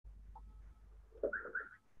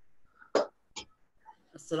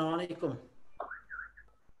السلام عليكم.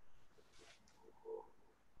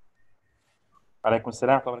 وعليكم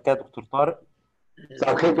السلام ورحمة الله وبركاته. دكتور طارق.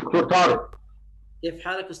 مساء الخير دكتور طارق. كيف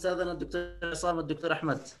حالك أستاذنا الدكتور عصام الدكتور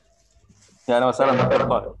أحمد؟ يا أهلا وسهلا دكتور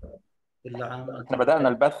طارق. كل عام احنا بدأنا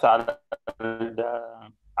البث على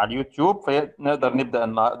اليوتيوب، فنقدر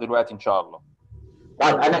نبدأ دلوقتي إن شاء الله.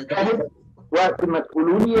 طيب أنا جاهز، وقت ما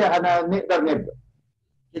تقولوا لي أنا نقدر نبدأ.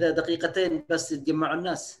 كده دقيقتين بس يتجمعوا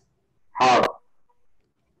الناس. حاضر.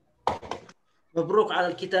 مبروك على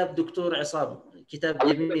الكتاب دكتور عصام، كتاب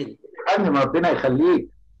جميل. ربنا يخليك.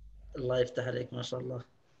 الله يفتح عليك ما شاء الله.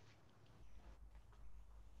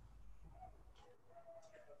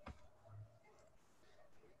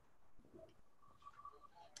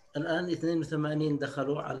 الآن 82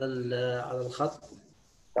 دخلوا على الخط.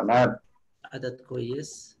 تمام. عدد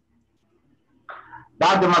كويس.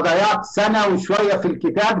 بعد ما ضيعت سنة وشوية في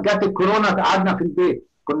الكتاب جت الكورونا، قعدنا في البيت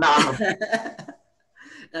كنا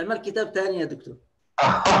اعمل كتاب ثاني يا دكتور.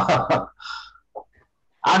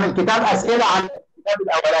 عامل كتاب أسئلة على الكتاب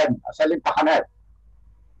الأولاني عشان الامتحانات.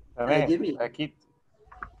 تمام. جميل. أكيد.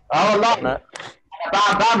 والله أنا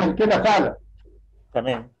بعمل كده فعلا.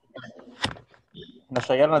 تمام. احنا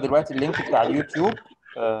شيرنا دلوقتي اللينك بتاع اليوتيوب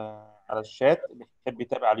على الشات اللي يحب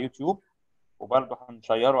يتابع على اليوتيوب، وبرضه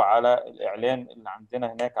هنشيره على الإعلان اللي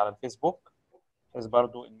عندنا هناك على الفيسبوك، بحيث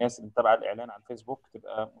برضه الناس اللي متابعة الإعلان على الفيسبوك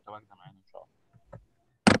تبقى متواجدة معانا إن شاء الله.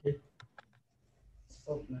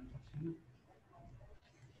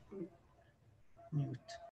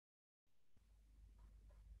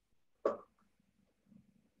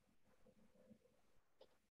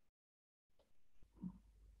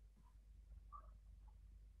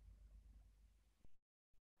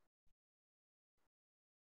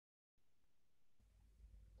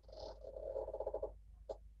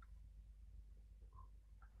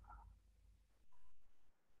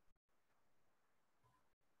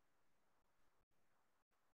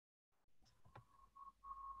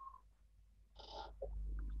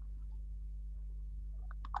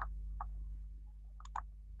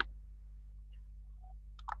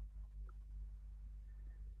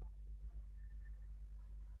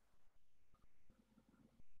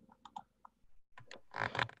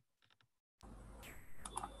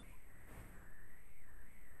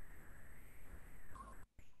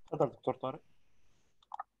 اتفضل دكتور طارق.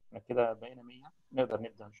 احنا كده بقينا 100، نقدر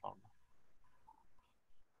نبدأ إن شاء الله.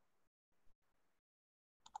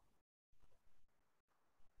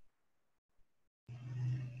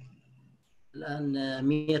 الآن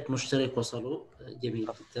 100 مشترك وصلوا. جميل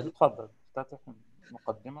جدا. اتفضل افتتح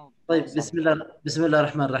المقدمة. طيب بسم الله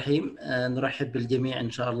الرحمن الرحيم. نرحب بالجميع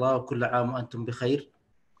إن شاء الله، وكل عام وأنتم بخير.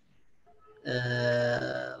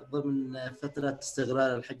 ضمن فترة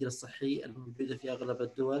استغلال الحجر الصحي الموجودة في أغلب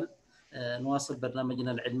الدول، نواصل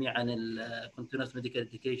برنامجنا العلمي عن Continuous Medical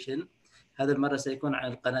Education. هذا المرة سيكون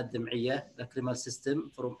عن القناة الدمعية LACRIMAL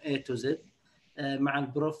System from A to Z مع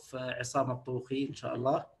البروف عصام الطوخي إن شاء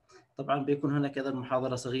الله. طبعا بيكون هناك أيضا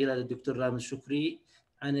محاضرة صغيرة للدكتور رامز شكري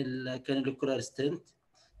عن الكانيلوكولار ستنت.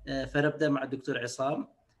 فنبدأ مع الدكتور عصام.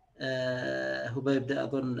 هو بيبدأ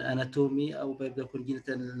أظن أناتومي أو بيبدأ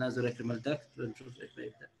كونجنتال نازولاكريمال داكت. بنشوف إيش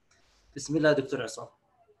بيبدأ. بسم الله دكتور عصام.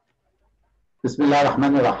 بسم الله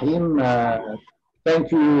الرحمن الرحيم.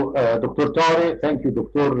 Thank you, Dr. Tariq. Thank you,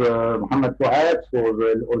 Dr. Muhammad Fuad, for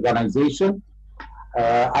the organization.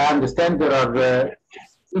 I understand there are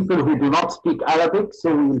people who do not speak Arabic, so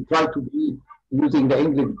we will try to be using the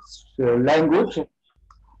English language.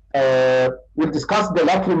 We'll discuss the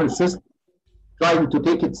lacrimal system, trying to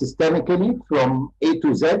take it systemically from A to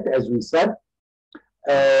Z, as we said.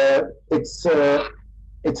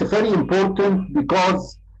 It's very important because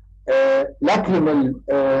lacrimal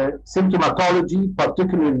symptomatology,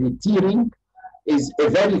 particularly tearing, is a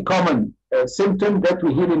very common symptom that we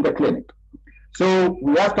hear in the clinic. So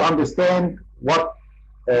we have to understand what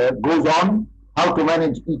goes on, how to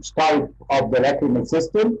manage each type of the lacrimal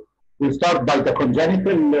system. We'll start by the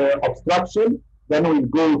congenital obstruction, then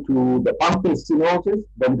we'll go to the punctal stenosis,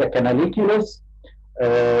 then the canaliculus.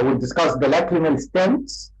 We'll discuss the lacrimal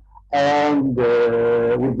stents, and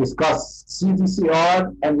we'll discuss CDCR,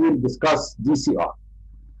 and we'll discuss DCR.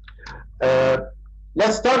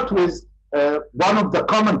 Let's start with one of the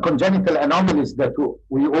common congenital anomalies that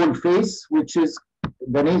we all face, which is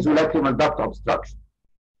the nasolacrimal duct obstruction.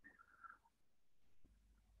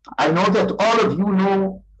 I know that all of you know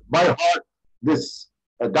by heart this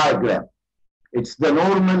diagram. It's the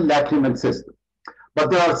normal lacrimal system. But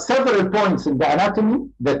there are several points in the anatomy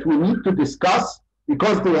that we need to discuss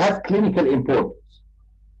because they have clinical importance.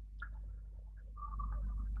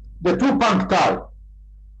 The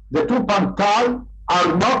two puncti are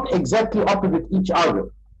not exactly opposite each other.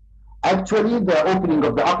 Actually, the opening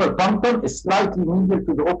of the upper punctum is slightly medial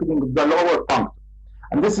to the opening of the lower punctum.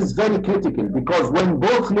 And this is very critical because when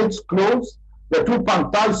both lids close, the two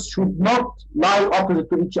puncti should not lie opposite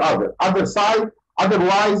to each other.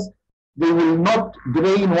 Otherwise, they will not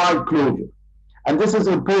drain while closure. And this is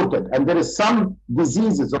important. And there is some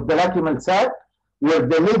diseases of the lacrimal sac where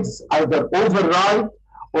the lids either override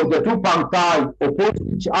or the two puncti oppose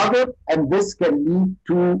each other, and this can lead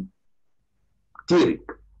to tearing.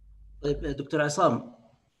 طيب دكتور عصام،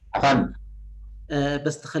 فن.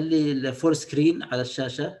 بس تخلي الفول سكرين على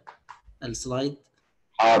الشاشة السلايد.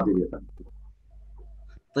 حاضر يا فندم.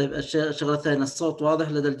 طيب الشغلة الثانية، الصوت واضح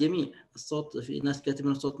لدى الجميع؟ الصوت في ناس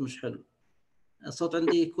كاتبين الصوت مش حلو. الصوت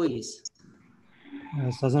عندي كويس.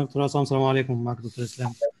 استاذنك دكتور عصام، السلام عليكم. معك دكتور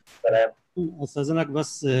اسلام. سلام. استاذنك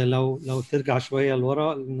بس لو ترجع شويه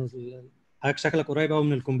لورا، لان حضرتك شكلك قريب قوي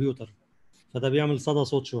من الكمبيوتر، فده بيعمل صدى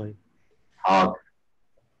صوت شويه. حاضر.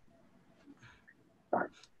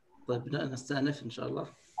 طيب نستأنف ان شاء الله.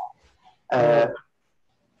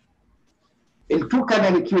 التو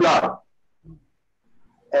كاناليكيولاي،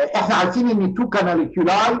 احنا عارفين ان التو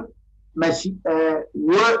كاناليكيولاي ماشي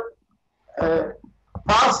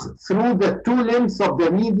pass through the two limbs of the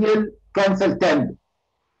medial cancel tendon,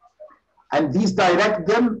 and these direct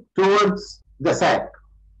them towards the sac.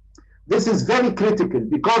 This is very critical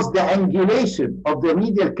because the angulation of the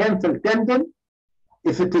medial cancel tendon,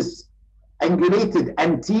 if it is angulated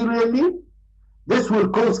anteriorly, this will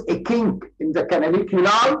cause a kink in the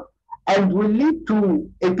canaliculi and will lead to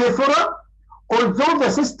epiphora, although the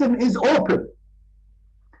system is open.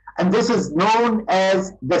 And this is known as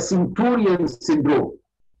the Centurion syndrome.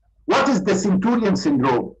 What is the Centurion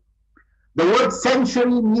syndrome? The word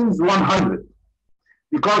century means 100,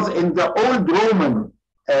 because in the old Roman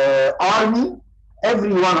army,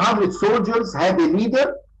 every 100 soldiers had a leader,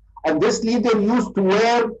 and this leader used to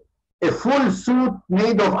wear a full suit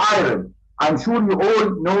made of iron. I'm sure you all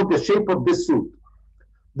know the shape of this suit.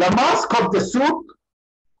 The mask of the suit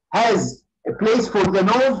has a place for the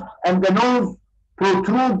nose, and the nose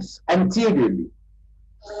protrudes anteriorly.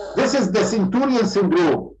 This is the Centurion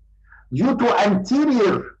syndrome. Due to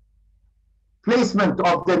anterior placement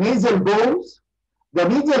of the nasal bones, the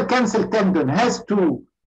medial cancel tendon has to,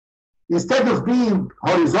 instead of being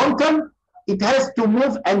horizontal, it has to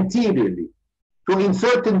move anteriorly to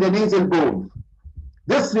insert in the nasal bone.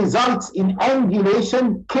 This results in angulation,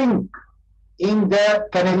 kink in the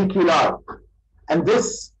canaliculi, and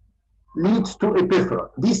this leads to epiphora.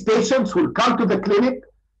 These patients will come to the clinic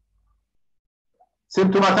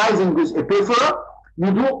symptomatizing with epiphora.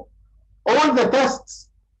 You do all the tests,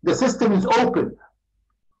 the system is open,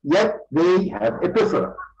 yet they have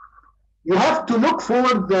epiphora. You have to look for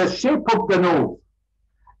the shape of the nose,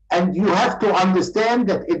 and you have to understand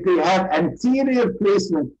that if they have anterior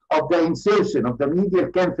placement of the insertion of the medial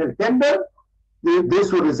cancel tendon,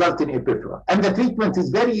 this will result in epiphora. And the treatment is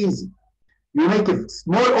very easy. You make a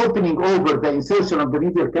small opening over the insertion of the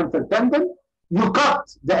medial cancel tendon, you cut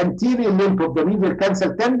the anterior limb of the medial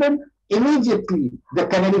cancel tendon, immediately the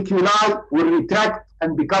canaliculi will retract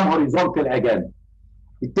and become horizontal again.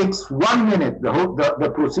 It takes 1 minute,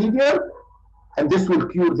 the procedure, and this will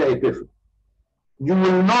cure the epiphora. You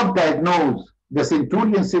will not diagnose the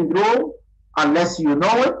Centurion syndrome unless you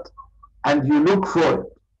know it and you look for it.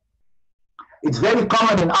 It's very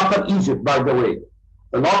common in Upper Egypt, by the way.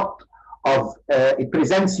 A lot of it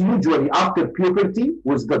presents usually after puberty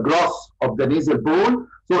with the growth of the nasal bone,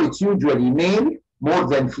 so it's usually male more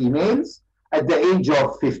than females at the age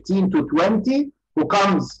of 15 to 20 who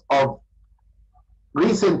comes of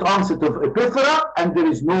recent onset of epiphora, and there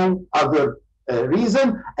is no other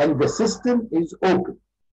reason, and the system is open.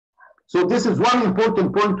 So this is one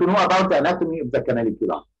important point to know about the anatomy of the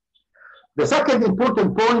canaliculi. The second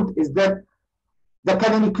important point is that the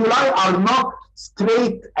canaliculi are not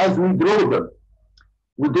straight as we draw them.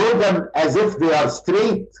 We draw them as if they are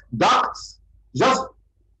straight ducts just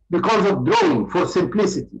because of drawing, for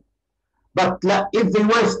simplicity. But if they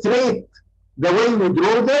were straight the way we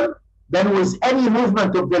draw them, then with any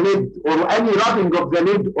movement of the lid or any rubbing of the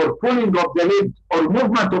lid or pulling of the lid or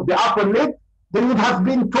movement of the upper lid, they would have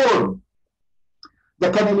been torn. The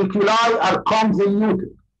canaliculi are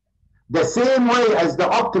convoluted. The same way as the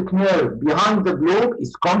optic nerve behind the globe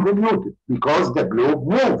is convoluted because the globe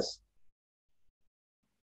moves.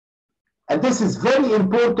 And this is very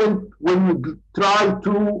important when you try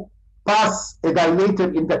to pass a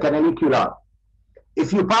dilator in the canaliculi.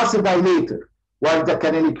 If you pass a dilator while the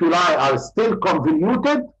canaliculi are still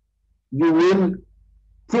convoluted, you will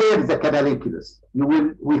tear the canaliculus.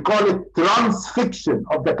 We call it transfixion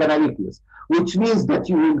of the canaliculus, which means that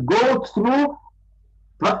you will go through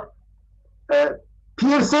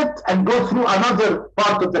pierce it and go through another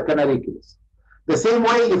part of the canaliculus. The same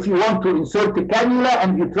way if you want to insert a cannula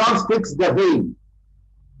and you transfix the vein.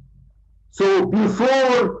 So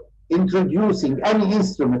before introducing any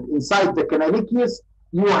instrument inside the canaliculus,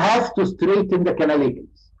 you have to straighten the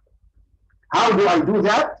canaliculus. How do I do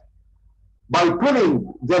that? By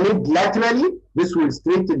pulling the lid laterally, this will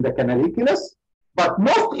straighten the canaliculus, but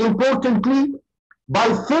most importantly, by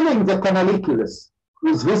filling the canaliculus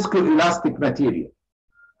with viscoelastic material.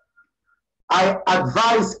 I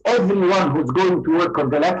advise everyone who's going to work on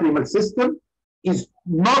the lacrimal system is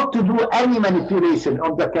not to do any manipulation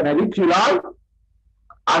of the canaliculi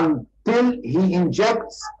until he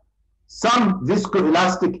injects some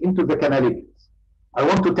viscoelastic into the canaliculus. I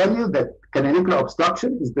want to tell you that canalicular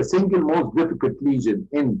obstruction is the single most difficult lesion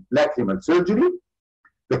in lacrimal surgery.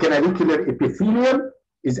 The canalicular epithelium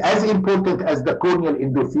is as important as the corneal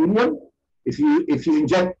endothelium. If you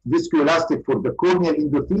inject viscoelastic for the corneal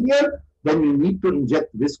endothelium, then you need to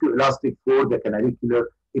inject viscoelastic for the canalicular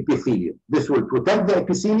epithelium. This will protect the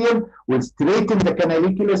epithelium, will straighten the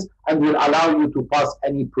canaliculus, and will allow you to pass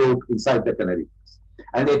any probe inside the canaliculus.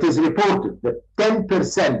 And it is reported that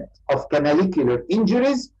 10% of canalicular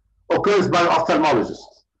injuries occurs by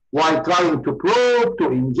ophthalmologists while trying to probe,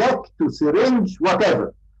 to inject, to syringe,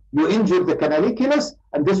 whatever. You injure the canaliculus,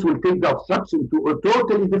 and this will take the obstruction to a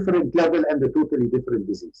totally different level and a totally different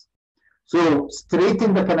disease. So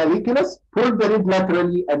straighten the canaliculus, pull the lid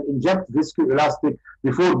laterally, and inject viscoelastic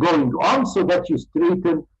before going on so that you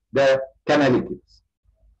straighten the canaliculus.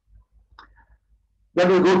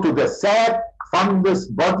 Then we go to the sac, fundus,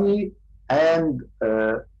 body, and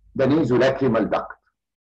the nasolacrimal duct.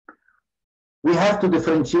 We have to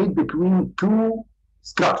differentiate between two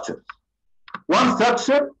structures. One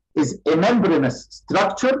structure is a membranous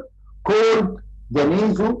structure called the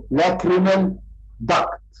nasolacrimal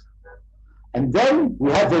duct. And then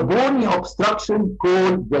we have a bony obstruction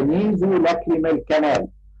called the nasolacrimal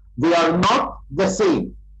canal. They are not the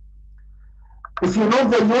same. If you know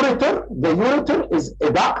the ureter is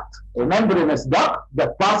a duct, a membranous duct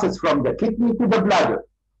that passes from the kidney to the bladder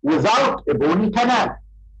without a bony canal.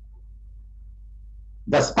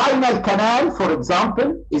 The spinal canal, for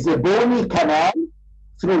example, is a bony canal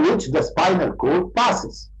through which the spinal cord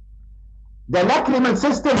passes. The lacrimal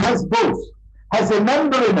system has both, has a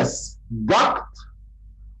membranous duct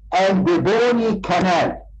and the bony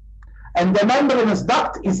canal. And the membranous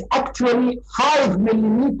duct is actually 5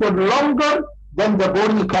 millimeters longer than the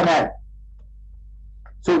bony canal.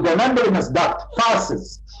 So the membranous duct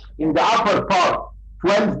passes in the upper part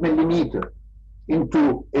 12 millimeters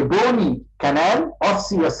into a bony canal,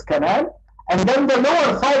 osseous canal, and then the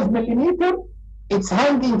lower 5 millimeters, it's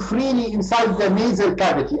hanging freely inside the nasal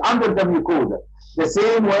cavity under the mucosa, the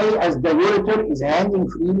same way as the ureter is hanging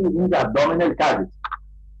freely in the abdominal cavity.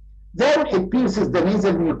 Then it pierces the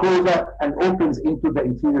nasal mucosa and opens into the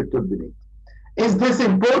inferior turbinate. Is this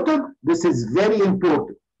important? This is very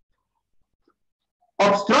important.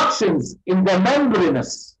 Obstructions in the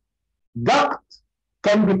membranous duct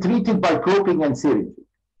can be treated by groping and syringing.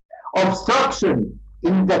 Obstruction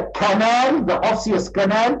in the canal, the osseous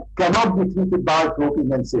canal, cannot be treated by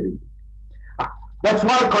groping and syringing. That's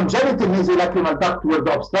why congenital nasolacrimal duct, where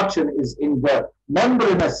the obstruction is in the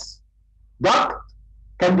membranous duct,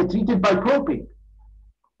 can be treated by groping.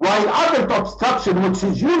 While adult obstruction, which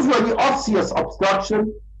is usually osseous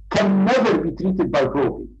obstruction, can never be treated by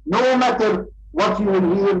groping. No matter what you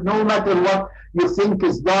will hear, no matter what you think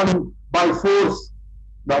is done by force,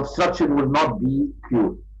 the obstruction will not be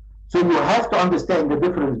cured. So you have to understand the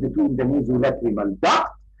difference between the nasolacrimal duct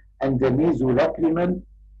and the nasolacrimal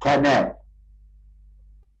canal.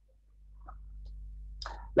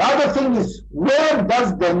 The other thing is, where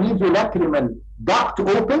does the nasolacrimal duct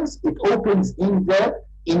opens? It opens in the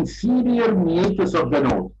inferior meatus of the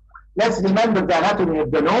nose. Let's remember the anatomy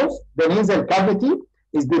of the nose. The nasal cavity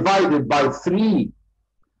is divided by 3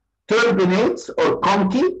 turbinates or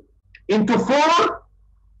conchi into 4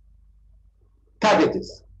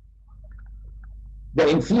 cavities. The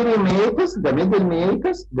inferior meatus, the middle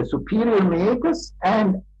meatus, the superior meatus,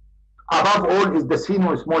 and above all is the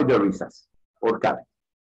sphenoethmoidal recess or cavity.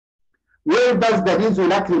 Where does the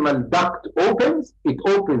nasolacrimal duct opens? It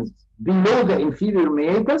opens below the inferior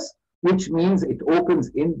meatus, which means it opens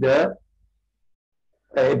in the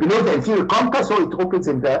below the inferior concha, so it opens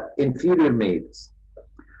in the inferior meatus.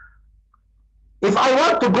 If I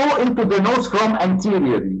want to go into the nose from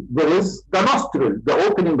anteriorly, there is the nostril, the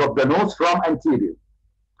opening of the nose from anterior.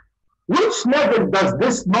 Which level does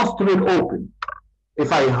this nostril open?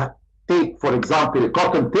 If I take, for example, a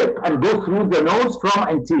cotton tip and go through the nose from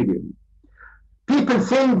anteriorly. People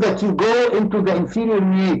think that you go into the inferior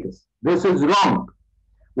meatus. This is wrong.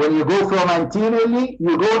 When you go from anteriorly,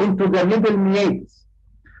 you go into the middle meatus.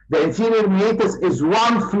 The inferior meatus is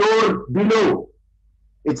one floor below.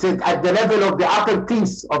 It's at the level of the upper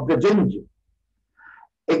teeth of the ginger.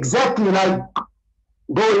 Exactly like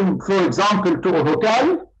going, for example, to a hotel,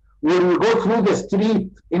 where you go through the street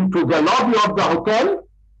into the lobby of the hotel,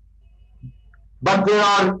 but there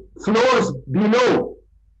are floors below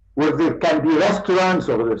where there can be restaurants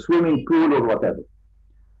or a swimming pool or whatever.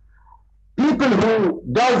 People who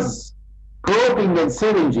does probing and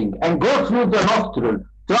syringing and go through the nostril,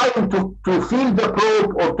 trying to feel the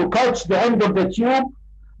probe or to catch the end of the tube,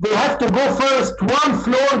 they have to go first one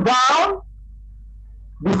floor down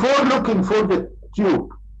before looking for the tube.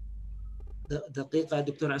 دقيقة يا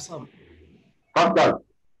دكتور عصام. تفضل.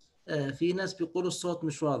 في ناس بيقولوا الصوت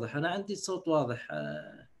مش واضح، أنا عندي الصوت واضح.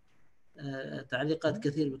 تعليقات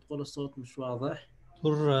كثير بتقول الصوت مش واضح.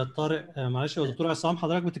 دكتور طارق، معلش يا دكتور عصام،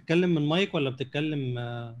 حضرتك بتتكلم من مايك ولا بتتكلم؟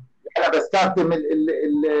 أنا بستخدم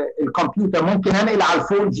الكمبيوتر. ممكن أنقل على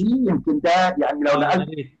الفول جي، يمكن ده يعني لو نقلت.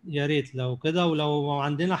 يا ريت لو كده، ولو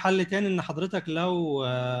عندنا حل تاني إن حضرتك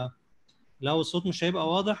لو الصوت مش هيبقى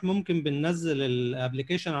واضح، ممكن بننزل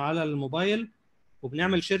الابلكيشن على الموبايل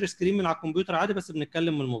وبنعمل شير سكرين من على الكمبيوتر عادي، بس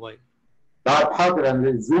بنتكلم من الموبايل. طيب حاضر، انا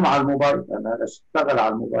الزوم على الموبايل، انا اشتغل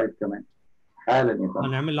على الموبايل كمان حالا يا فندم.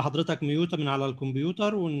 هنعمل لحضرتك ميوت من على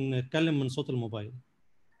الكمبيوتر ونتكلم من صوت الموبايل.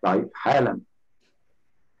 طيب حالا.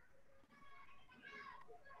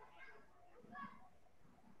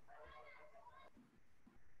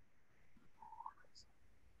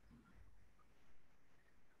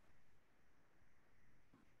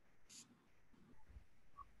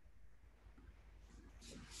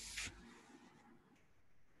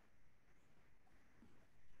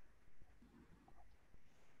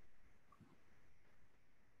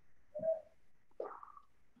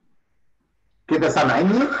 كده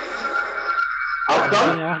سامعيني؟ افضل؟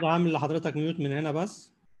 ثانية واحدة، عامل لحضرتك ميوت من هنا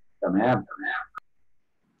بس. تمام.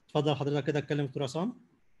 اتفضل حضرتك كده اتكلم دكتور عصام.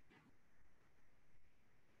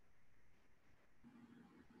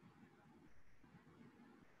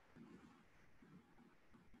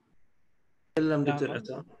 تكلم دكتور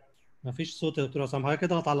عصام. مفيش صوت يا دكتور عصام، حضرتك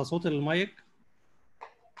اضغط على صوت المايك.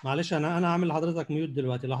 معلش انا عامل لحضرتك ميوت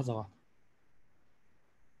دلوقتي، لحظة واحدة.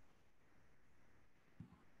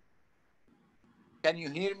 Can you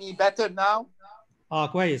hear me better now?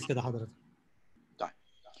 كويس كده حضرتك. طيب.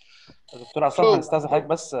 دكتور عصام، هنستاذن حضرتك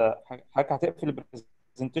بس، حضرتك هتقفل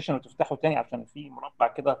البرزنتيشن وتفتحه تاني عشان في مربع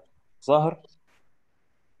كده ظاهر.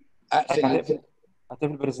 هتقفل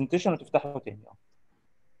البرزنتيشن وتفتحه تاني.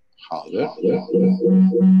 حاضر.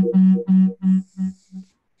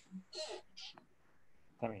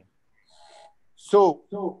 تمام.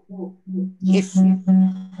 So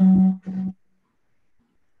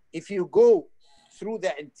if you go through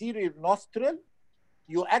the anterior nostril,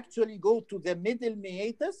 you actually go to the middle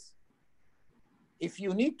meatus. If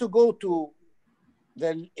you need to go to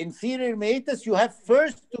the inferior meatus, you have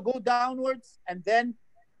first to go downwards and then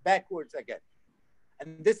backwards again. And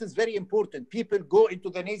this is very important. People go into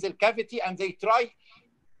the nasal cavity and they try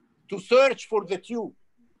to search for the tube.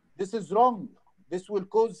 This is wrong. This will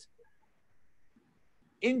cause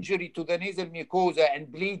injury to the nasal mucosa and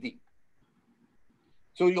bleeding.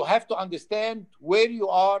 So you have to understand where you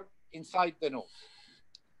are inside the nose.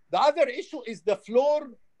 The other issue is the floor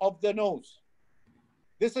of the nose.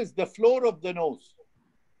 This is the floor of the nose,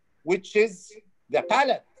 which is the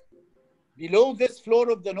palate. Below this floor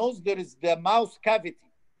of the nose, there is the mouth cavity.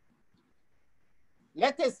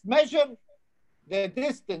 Let us measure the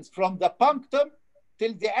distance from the punctum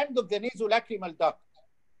till the end of the nasolacrimal duct.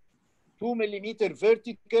 2 millimeter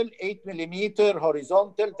vertical, 8 millimeter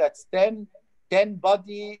horizontal, that's 10, 10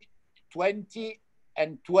 body, 20,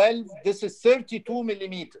 and 12. This is 32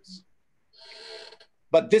 millimeters.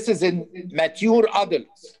 But this is in mature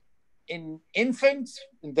adults. In infants,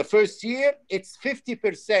 in the first year, it's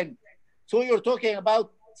 50%. So you're talking about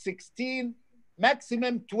 16,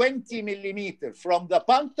 maximum 20 millimeters from the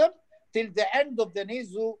punctum till the end of the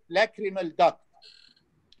nasolacrimal duct.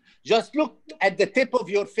 Just look at the tip of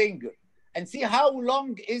your finger and see how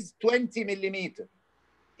long is 20 millimeters.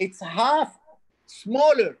 It's half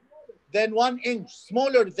smaller than 1 inch,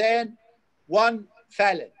 smaller than 1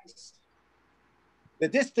 phalanx. The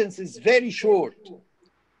distance is very short.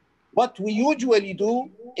 What we usually do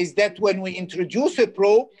is that when we introduce a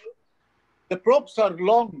probe, the probes are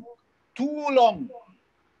long, too long,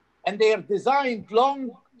 and they are designed long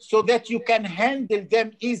so that you can handle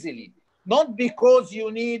them easily. Not because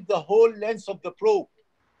you need the whole length of the probe.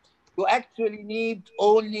 You actually need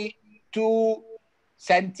only 2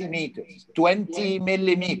 centimeters, 20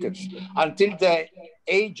 millimeters until the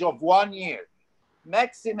age of 1 year.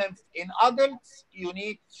 Maximum in adults, you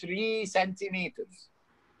need 3 centimeters.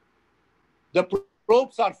 The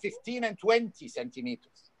probes are 15 and 20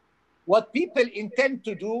 centimeters. What people intend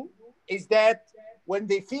to do is that when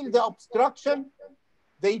they feel the obstruction,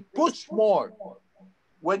 they push more.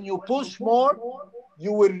 When you push more,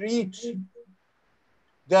 you will reach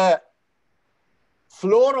the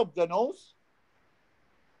floor of the nose,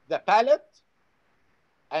 the palate,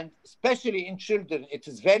 and especially in children, it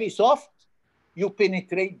is very soft. You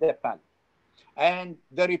penetrate the palate. And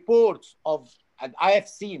the reports of, and I have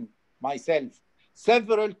seen myself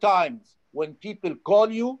several times when people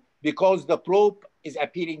call you because the probe is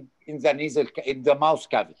appearing in the mouth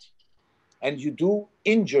cavity, and you do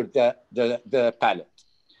injure the palate.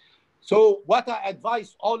 So what I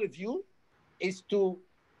advise all of you is to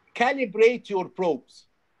calibrate your probes.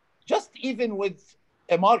 Just even with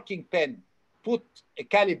a marking pen, put a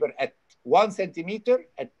caliber at 1 centimeter,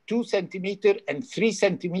 at 2 centimeter, and 3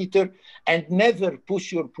 centimeter, and never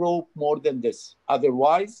push your probe more than this.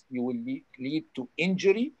 Otherwise, you will lead to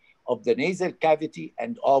injury of the nasal cavity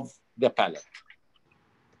and of the palate.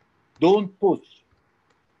 Don't push.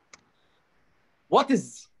 What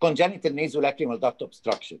is congenital nasolacrimal duct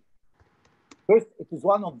obstruction? First, it is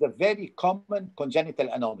one of the very common congenital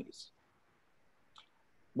anomalies.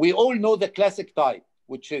 We all know the classic type,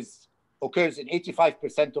 which occurs in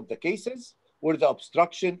 85% of the cases, where the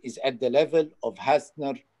obstruction is at the level of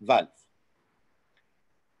Hasner valve.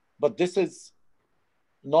 But this is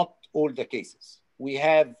not all the cases. We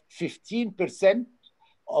have 15%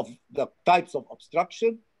 of the types of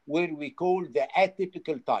obstruction where we call the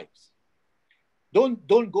atypical types. Don't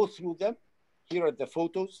go through them. Here are the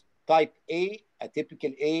photos. Type A,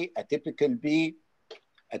 atypical B,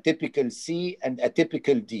 atypical C, and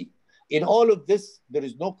atypical D. In all of this, there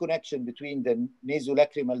is no connection between the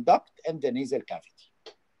nasolacrimal duct and the nasal cavity.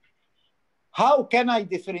 How can I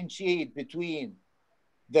differentiate between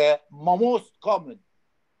the most common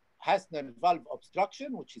Hasner valve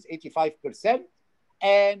obstruction, which is 85%,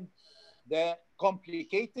 and the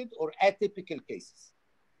complicated or atypical cases?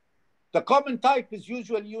 The common type is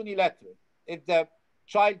usually unilateral. If the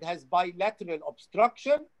child has bilateral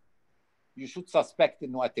obstruction, you should suspect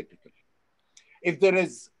no atypical. If there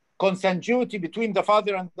is consanguinity between the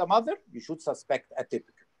father and the mother, you should suspect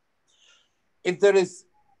atypical. If there is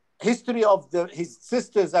history of his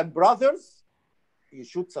sisters and brothers, you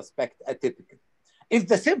should suspect atypical. If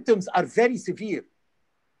the symptoms are very severe,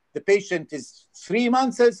 the patient is 3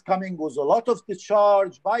 months coming with a lot of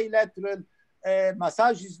discharge, bilateral,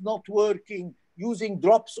 massage is not working, using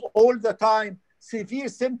drops all the time, severe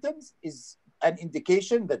symptoms is an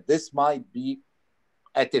indication that this might be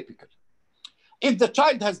atypical. If the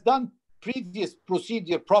child has done previous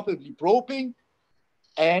procedure, probably probing,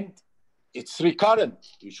 and it's recurrent,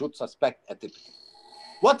 you should suspect atypical.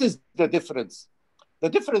 What is the difference? The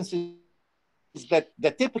difference is that the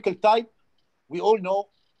typical type, we all know,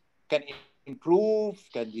 can improve,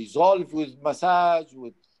 can resolve with massage,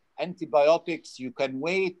 with antibiotics. You can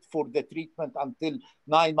wait for the treatment until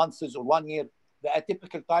 9 months or 1 year. The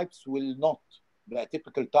atypical types will not. The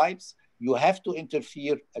atypical types, you have to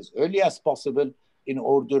interfere as early as possible in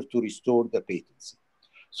order to restore the patency.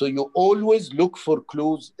 So you always look for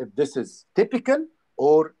clues if this is typical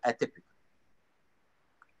or atypical.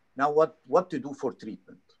 Now, what to do for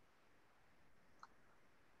treatment?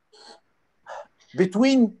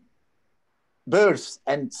 Between birth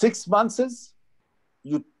and 6 months,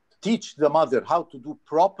 you teach the mother how to do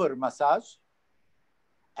proper massage,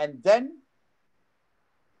 and then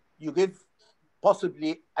you give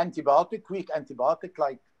possibly antibiotic, weak antibiotic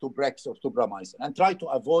like Tubrex or tubramycin, and try to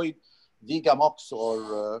avoid Vigamox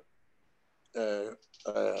or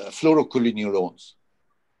fluorocholinerones.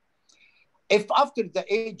 If after the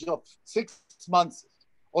age of 6 months,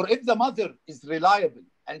 or if the mother is reliable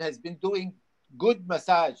and has been doing good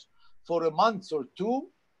massage for a month or 2,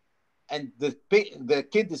 and the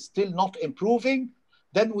kid is still not improving,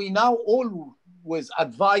 then we now always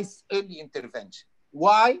advise early intervention.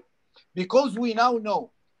 Why? Because we now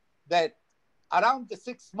know that around the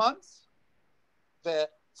 6 months, the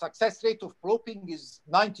success rate of probing is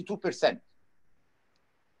 92%,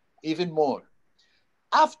 even more.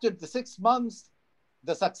 After the 6 months,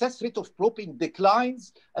 the success rate of probing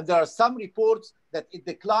declines, and there are some reports that it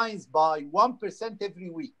declines by 1% every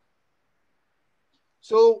week.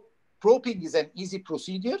 So probing is an easy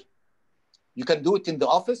procedure. You can do it in the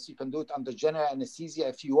office. You can do it under general anesthesia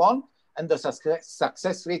if you want, and the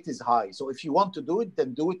success rate is high. So if you want to do it,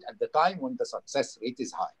 then do it at the time when the success rate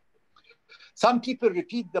is high. Some people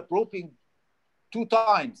repeat the probing 2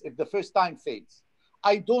 times if the first time fails.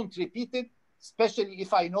 I don't repeat it, especially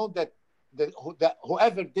if I know that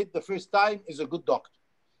whoever did the first time is a good doctor,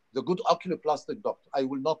 the good oculoplastic doctor. I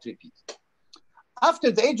will not repeat it.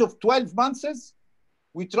 After the age of 12 months,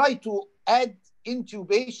 we try to add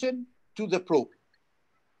intubation to the probe.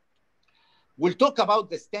 We'll talk about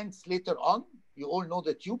the stents later on. You all know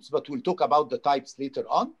the tubes, but we'll talk about the types later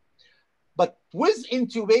on. But with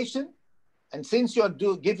intubation, and since you're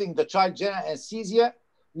giving the child general anesthesia,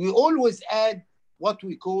 we always add what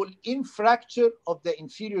we call infracture of the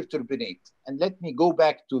inferior turbinate. And let me go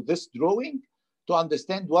back to this drawing to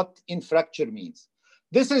understand what infracture means.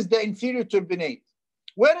 This is the inferior turbinate.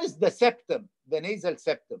 Where is the septum, the nasal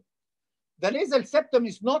septum? The nasal septum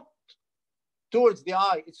is not towards the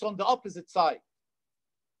eye, it's on the opposite side.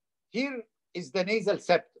 Here is the nasal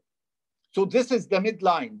septum. So this is the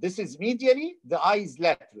midline. This is medially, the eye is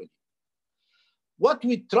laterally. What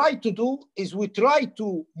we try to do is we try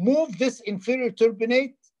to move this inferior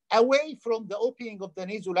turbinate away from the opening of the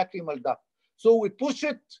nasolacrimal duct. So we push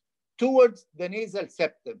it towards the nasal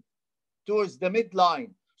septum, towards the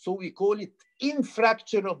midline. So we call it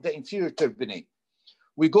infracture of the inferior turbinate.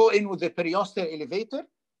 We go in with the periosteal elevator,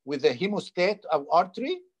 with the hemostat of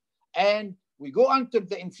artery, and we go under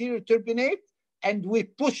the inferior turbinate and we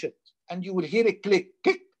push it. And you will hear a click,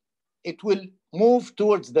 click. It will move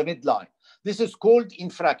towards the midline. This is called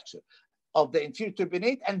infracture of the inferior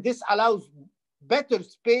turbinate, and this allows better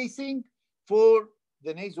spacing for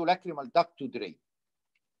the nasolacrimal duct to drain.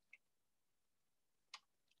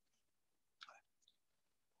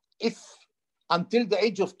 If until the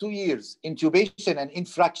age of 2 years, intubation and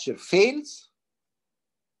infracture fails,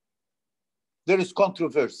 there is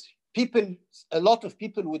controversy. A lot of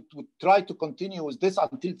people would try to continue with this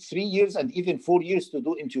until 3 years and even 4 years to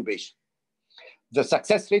do intubation. The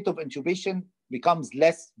success rate of intubation becomes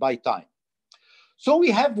less by time. So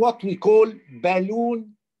we have what we call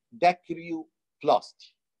balloon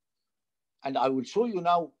dacryoplasty. And I will show you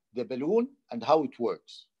now the balloon and how it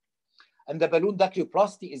works. And the balloon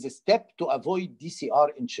dacryoplasty is a step to avoid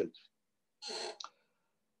DCR in children.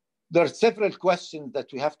 There are several questions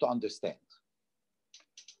that we have to understand.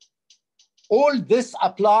 All this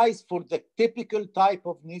applies for the typical type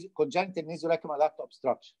of congenital nasolacrimal duct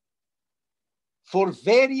obstruction. For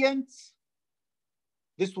variants,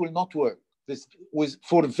 this will not work.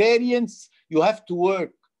 For variants, you have to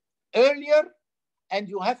work earlier and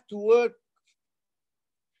you have to work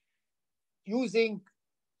using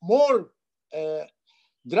more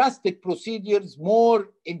drastic procedures, more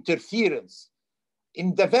interference.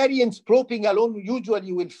 In the variants, probing alone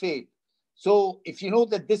usually will fail. So if you know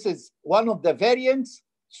that this is one of the variants,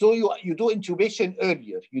 so you do intubation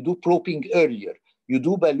earlier, you do probing earlier, you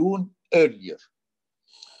do balloon earlier.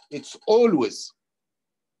 It's always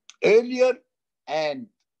earlier and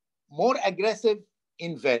more aggressive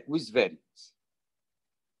with variants.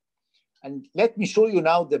 And let me show you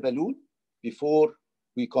now the balloon before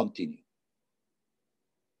we continue.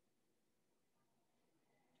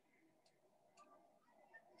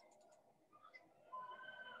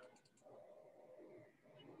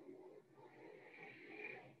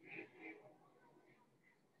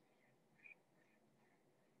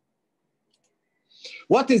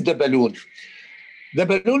 What is the balloon? The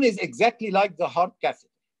balloon is exactly like the heart catheter.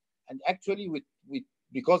 And actually,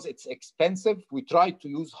 because it's expensive, we try to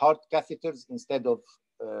use heart catheters instead of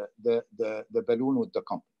the balloon with the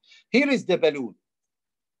company. Here is the balloon.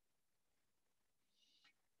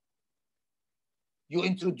 You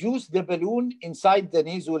introduce the balloon inside the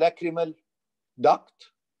nasolacrimal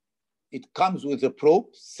duct. It comes with a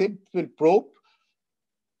probe, simple probe.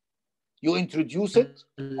 You introduce it,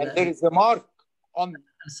 and there is a mark on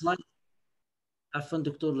السلايد. عفوا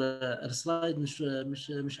دكتور، السلايد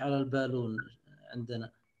مش على البالون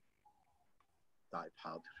عندنا. طيب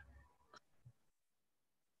حاضر.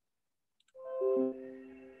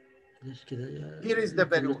 ليش كذا؟ Here is the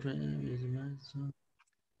balloon.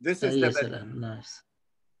 This is the balloon. Nice.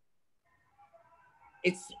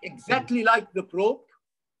 It's exactly like the probe,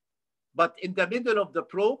 but in the middle of the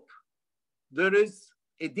probe, there is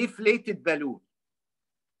a deflated balloon.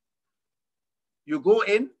 You go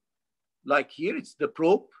in, like here, it's the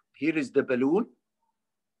probe. Here is the balloon.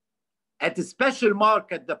 At a special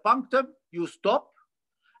mark at the punctum, you stop,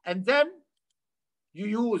 and then you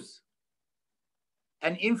use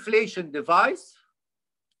an inflation device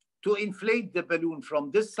to inflate the balloon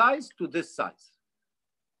from this size to this size.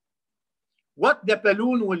 What the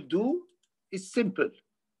balloon will do is simple.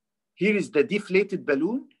 Here is the deflated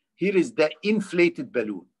balloon. Here is the inflated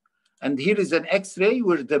balloon. And here is an X-ray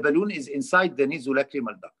where the balloon is inside the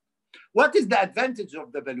nasolacrimal duct. What is the advantage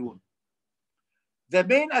of the balloon? The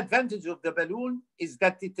main advantage of the balloon is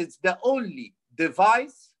that it is the only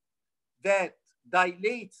device that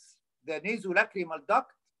dilates the nasolacrimal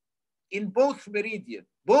duct in both meridian,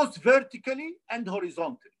 both vertically and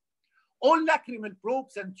horizontally. All lacrimal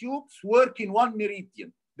probes and tubes work in one meridian,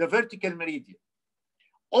 the vertical meridian.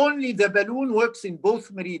 Only the balloon works in both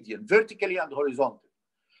meridian, vertically and horizontally.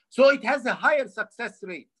 So it has a higher success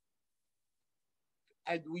rate.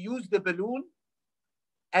 And we use the balloon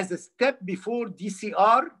as a step before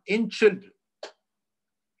DCR in children.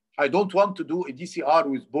 I don't want to do a DCR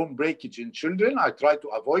with bone breakage in children. I try to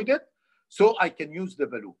avoid it, so I can use the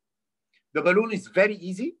balloon. The balloon is very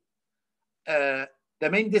easy. The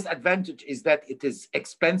main disadvantage is that it is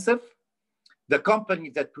expensive. The company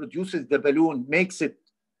that produces the balloon makes it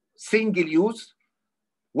single use.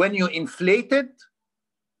 When you inflate it,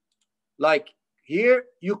 like here,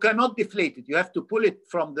 you cannot deflate it. You have to pull it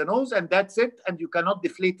from the nose and that's it, and you cannot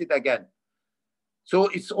deflate it again. So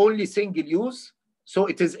it's only single use, so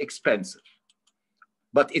it is expensive.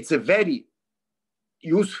 But it's a very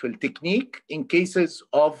useful technique in cases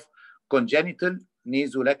of congenital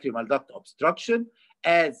nasolacrimal duct obstruction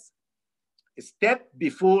as a step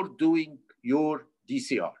before doing your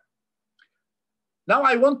DCR. Now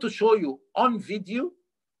I want to show you on video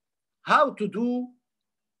how to do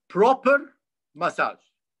proper massage.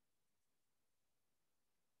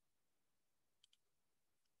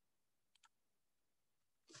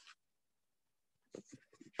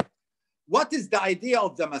 What is the idea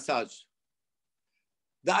of the massage?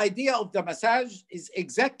 The idea of the massage is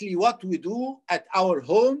exactly what we do at our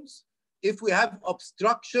homes if we have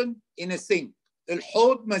obstruction in a sink.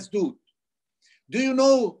 الحوض مسدود. Do you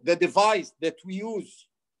know the device that we use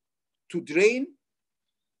to drain?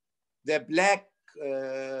 The black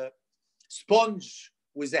sponge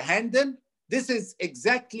with a handle. This is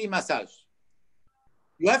exactly massage.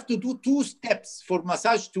 You have to do 2 steps for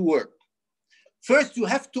massage to work. First, you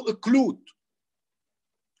have to occlude,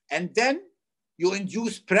 and then you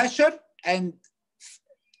induce pressure, and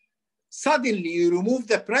suddenly you remove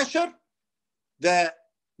the pressure. The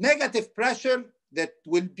negative pressure that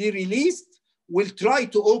will be released will try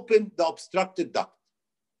to open the obstructed duct.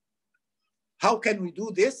 How can we do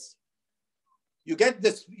this? You get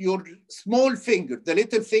this, your small finger, the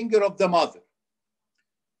little finger of the mother.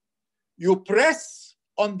 You press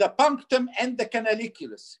on the punctum and the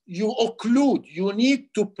canaliculus. You occlude. You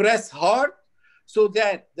need to press hard so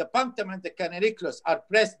that the punctum and the canaliculus are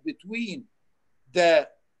pressed between the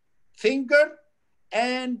finger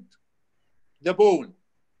and the bone.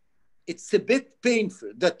 It's a bit painful.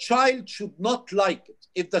 The child should not like it.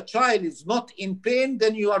 If the child is not in pain,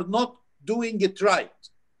 then you are not doing it right.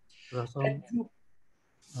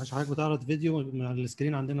 مش حضرتك بتعرض فيديو من على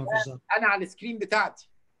السكرين عندنا في الزق. أنا على السكرين بتاعتي.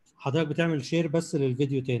 حضرتك بتعمل شير بس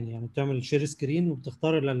للفيديو تاني، يعني بتعمل شير سكرين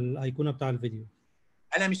وبتختار الايقونه بتاع الفيديو.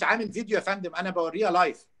 أنا مش عامل فيديو يا فندم، أنا بوريها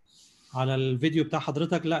لايف. على الفيديو بتاع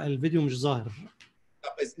حضرتك لا الفيديو مش ظاهر.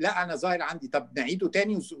 طب لا أنا ظاهر عندي، طب نعيده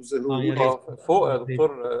تاني فوق يا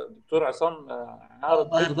دكتور عصام عارض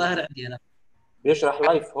ظاهر عندي أنا. بيشرح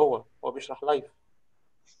لايف، هو بيشرح لايف.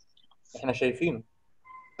 احنا شايفينه.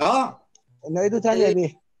 نعيده تاني يا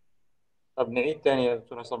بيه. طب نعيد تاني يا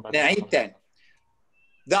دكتور عصام. نعيد تاني.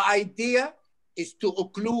 The idea is to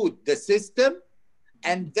occlude the system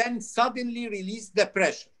and then suddenly release the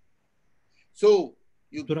pressure. So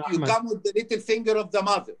you come with the little finger of the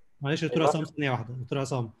mother. معلش يا دكتور عصام ثانية واحدة. دكتور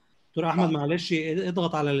عصام. دكتور أحمد معلش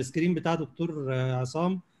اضغط على السكرين بتاع دكتور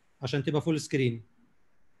عصام عشان تبقى فول سكرين.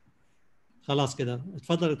 خلاص كده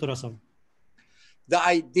اتفضل يا دكتور عصام. The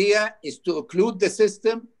idea is to occlude the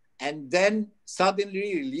system and then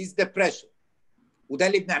suddenly release the pressure. وده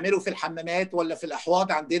اللي بنعمله في الحمامات ولا في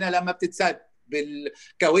الأحواض عندنا لما بتتسد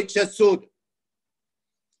بالكاوتشة السوداء.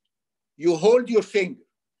 You hold your finger.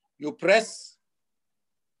 You press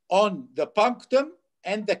on the punctum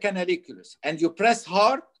and the canaliculus, and you press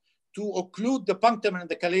hard to occlude the punctum and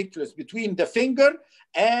the canaliculus between the finger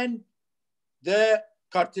and the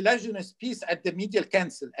cartilaginous piece at the medial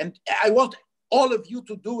cancel. And I want all of you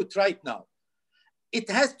to do it right now. It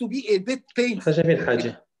has to be a bit painful.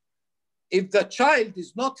 If the child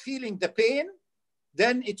is not feeling the pain,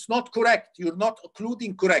 then it's not correct. You're not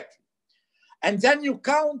occluding correctly. And then you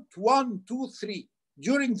count 1, 2, 3.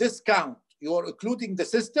 During this count, you're occluding the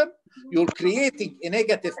system. You're creating a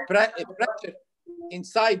negative pressure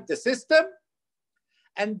inside the system.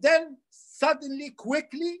 And then suddenly,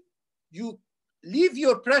 quickly, you leave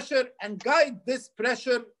your pressure and guide this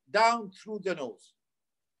pressure down through the nose.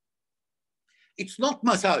 It's not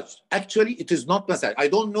massage. Actually, it is not massage. I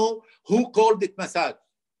don't know who called it massage.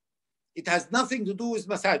 It has nothing to do with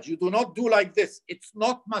massage. You do not do like this. It's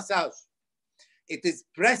not massage. it is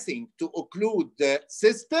pressing to occlude the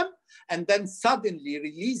system and then suddenly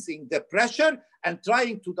releasing the pressure and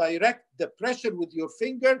trying to direct the pressure with your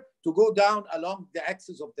finger to go down along the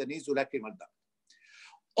axis of the nasolacrimal duct.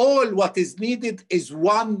 All what is needed is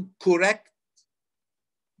one correct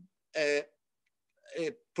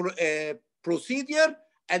procedure,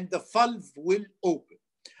 and the valve will open.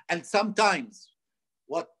 And sometimes,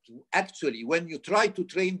 when you try to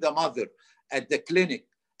train the mother at the clinic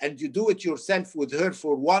and you do it yourself with her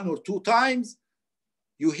for 1 or 2 times,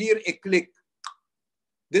 you hear a click.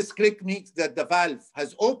 This click means that the valve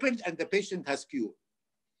has opened and the patient has cured.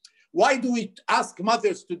 Why do we ask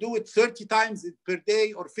mothers to do it 30 times per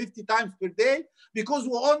day or 50 times per day? Because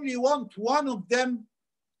we only want one of them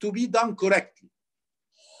to be done correctly.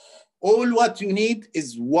 All what you need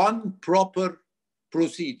is one proper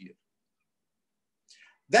procedure.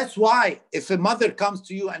 That's why if a mother comes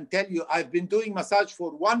to you and tell you, I've been doing massage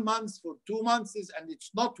for 1 month, for 2 months, and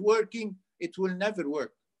it's not working, it will never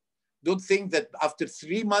work. Don't think that after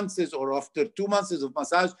 3 months or after 2 months of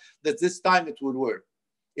massage, that this time it will work.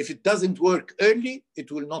 If it doesn't work early, it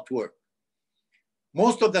will not work.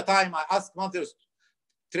 Most of the time, I ask mothers,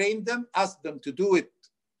 train them, ask them to do it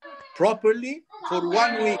properly for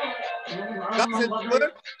 1 week. Doesn't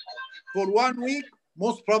work for 1 week,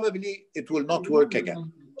 most probably it will not work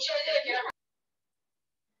again.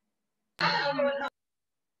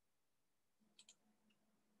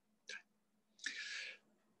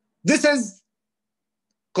 This is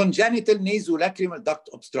congenital nasolacrimal duct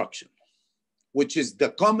obstruction, which is the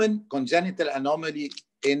common congenital anomaly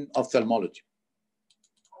in ophthalmology.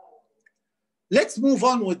 Let's move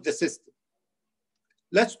on with the system.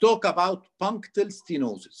 Let's talk about punctal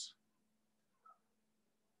stenosis.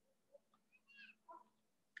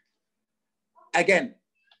 Again,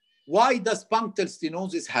 why does punctal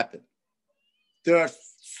stenosis happen? There are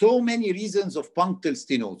so many reasons of punctal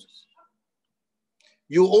stenosis.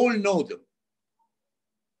 You all know them.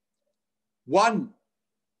 One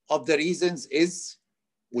of the reasons is,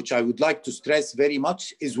 which I would like to stress very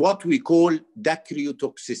much, is what we call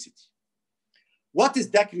dacryotoxicity. What is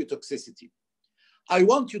dacryotoxicity? I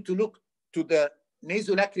want you to look to the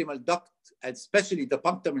nasolacrimal duct, especially the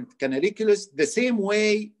punctum and canaliculus, the same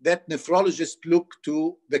way that nephrologists look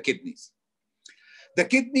to the kidneys. The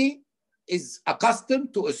kidney is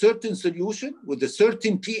accustomed to a certain solution with a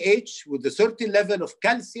certain pH, with a certain level of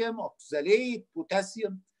calcium, oxalate,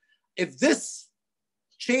 potassium. If this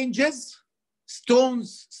changes,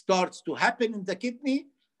 stones starts to happen in the kidney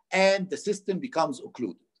and the system becomes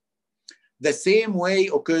occluded. The same way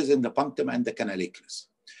occurs in the punctum and the canaliculus.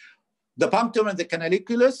 The punctum and the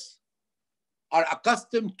canaliculus are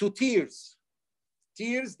accustomed to tears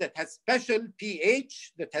that has special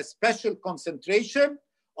pH, that has special concentration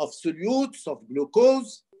of solutes, of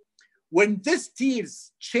glucose. When this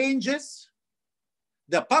tears changes,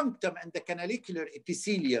 the punctum and the canalicular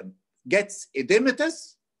epithelium gets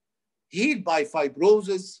edematous, healed by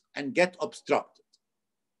fibrosis, and get obstructed.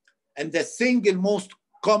 And the single most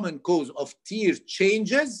common cause of tear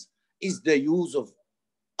changes is the use of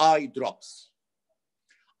eye drops.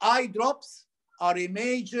 Eye drops are a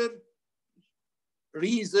major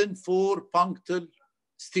reason for punctal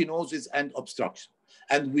stenosis and obstruction.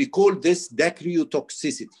 And we call this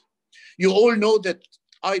dacryotoxicity. You all know that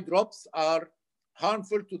eye drops are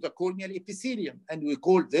harmful to the corneal epithelium, and we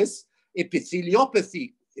call this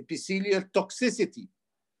epitheliopathy, epithelial toxicity.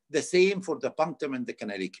 The same for the punctum and the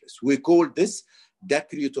canaliculus. We call this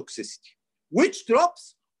dacryotoxicity. Which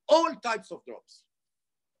drops? All types of drops.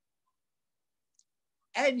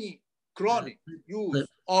 Any chronic use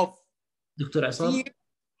of دكتور عصام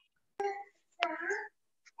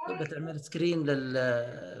بتعمل سكرين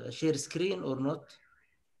للشير سكرين اور نوت؟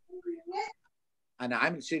 انا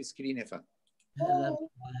عامل شير سكرين يا فندم.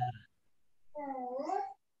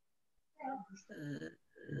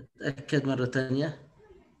 تأكد مرة ثانية.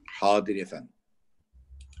 حاضر يا فندم.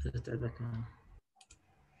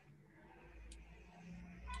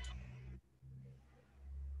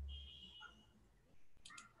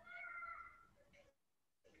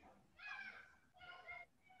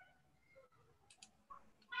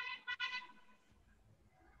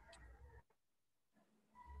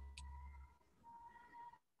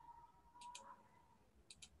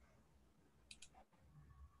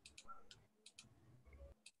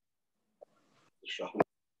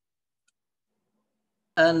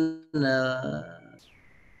 الآن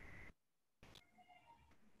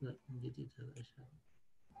جديد هذا ايش هذا؟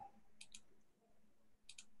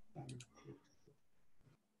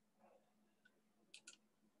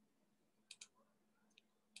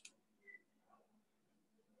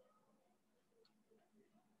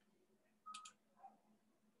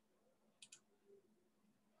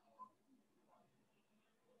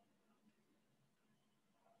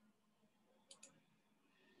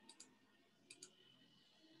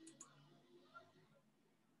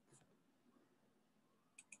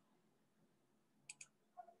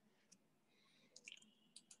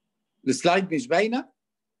 السلايد مش باينه؟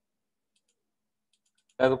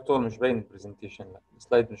 يا دكتور مش باين البرزنتيشن، لا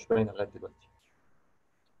السلايد مش باينه لغايه دلوقتي.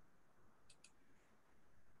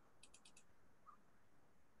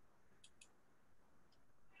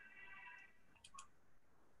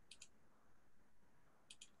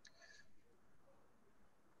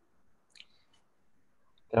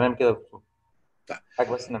 تمام كده يا دكتور. حاجه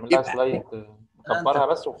بس نعمل لها سلايد نكبرها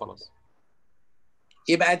بس وخلاص.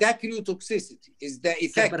 يبقى ده cryotoxicity is the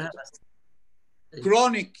effect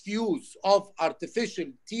chronic use of artificial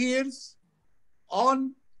tears on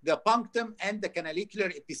the punctum and the canalicular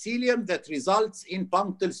epithelium that results in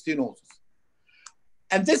punctal stenosis.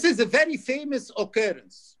 And this is a very famous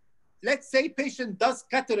occurrence. Let's say patient does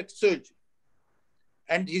cataract surgery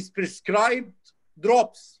and he's prescribed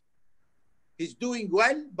drops. He's doing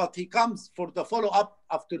well, but he comes for the follow-up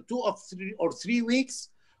after 2 or 3 weeks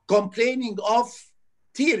complaining of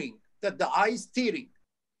tearing, that the eye is tearing.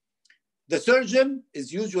 The surgeon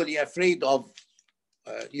is usually afraid of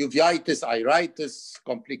uveitis, iritis,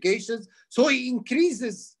 complications, so he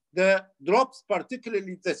increases the drops,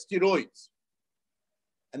 particularly the steroids.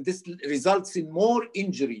 And this results in more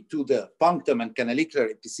injury to the punctum and canalicular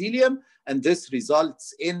epithelium, and this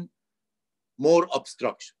results in more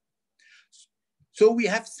obstruction. So we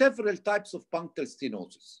have several types of punctal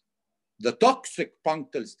stenosis. The toxic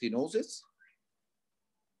punctal stenosis.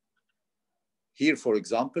 Here, for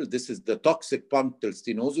example, this is the toxic punctal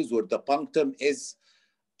stenosis where the punctum is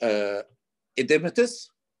edematous.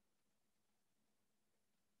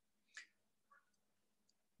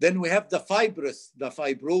 Then we have the fibrous, the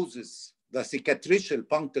fibrosis, the cicatricial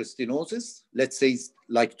punctal stenosis, let's say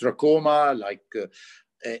like trachoma, like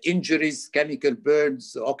injuries, chemical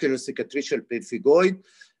burns, ocular cicatricial pemphigoid.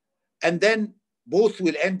 And then both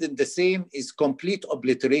will end in the same, is complete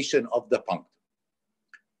obliteration of the punctum.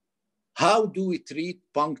 How do we treat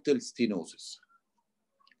punctal stenosis?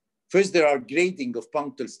 First, there are grading of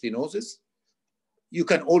punctal stenosis. You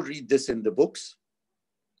can all read this in the books.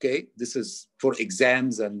 Okay, this is for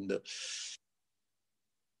exams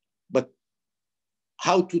but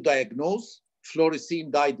how to diagnose?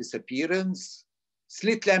 Fluorescein dye disappearance,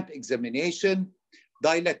 slit lamp examination,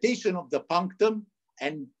 dilatation of the punctum,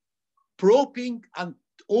 and probing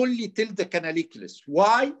only till the canaliculus.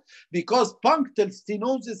 Why? Because punctal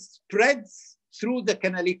stenosis spreads through the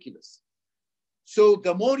canaliculus. So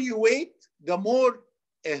the more you wait, the more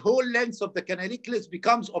a whole length of the canaliculus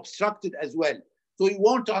becomes obstructed as well. So you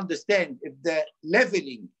want to understand if the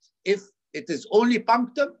leveling, if it is only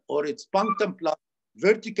punctum or it's punctum plus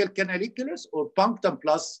vertical canaliculus or punctum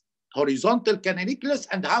plus horizontal canaliculus,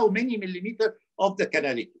 and how many millimeters of the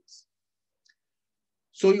canaliculus.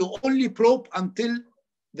 So you only probe until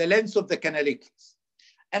the length of the canaliculus.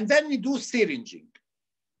 And then we do syringing.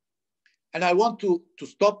 And I want to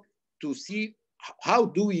stop to see how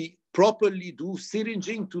do we properly do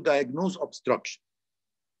syringing to diagnose obstruction.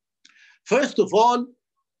 First of all,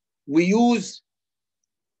 we use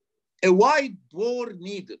a wide bore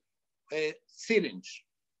needle, a syringe.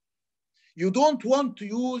 You don't want to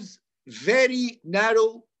use very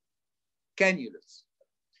narrow cannulas.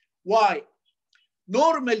 Why?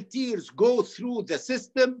 Normal tears go through the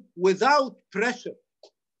system without pressure.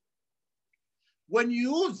 When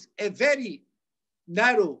you use a very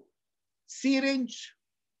narrow syringe,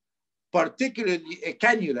 particularly a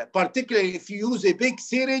cannula, particularly if you use a big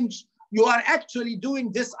syringe, you are actually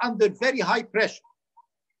doing this under very high pressure,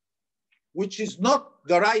 which is not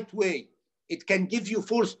the right way. It can give you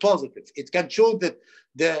false positive. It can show that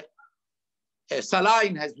the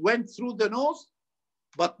saline has went through the nose,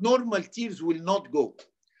 but normal tears will not go.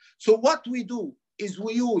 So what we do is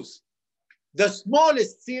we use the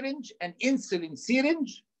smallest syringe, an insulin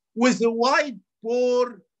syringe, with a wide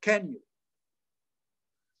bore cannula,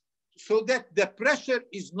 so that the pressure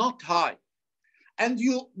is not high. And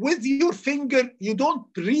you, with your finger, you don't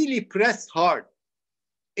really press hard.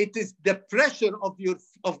 It is the pressure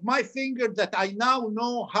of my finger that I now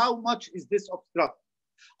know how much is this obstructed.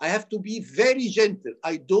 I have to be very gentle.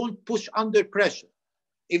 I don't push under pressure.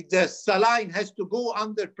 If the saline has to go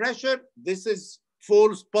under pressure, this is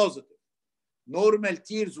false positive. Normal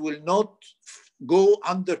tears will not go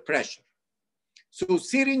under pressure. So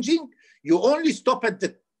syringing, you only stop at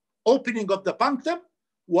the opening of the punctum,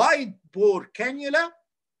 wide bore cannula,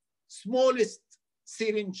 smallest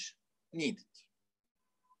syringe needed.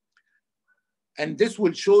 And this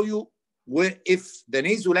will show you where if the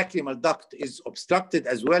nasolacrimal duct is obstructed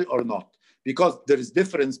as well or not, because there is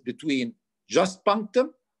difference between just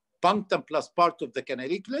punctum, punctum plus part of the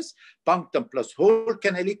canaliculus, punctum plus whole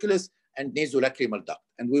canaliculus, and nasolacrimal duct.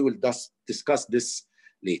 And we will discuss this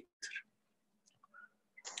later.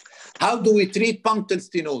 How do we treat punctal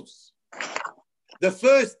stenosis? The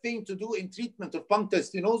first thing to do in treatment of punctal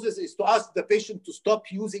stenosis is to ask the patient to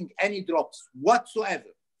stop using any drops whatsoever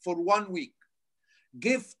for 1 week.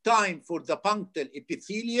 Give time for the punctal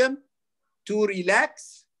epithelium to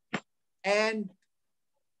relax and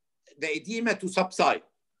the edema to subside.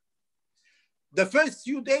 The first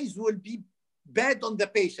few days will be bad on the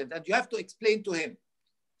patient, and you have to explain to him,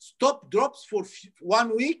 stop drops for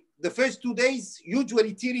 1 week. The first 2 days,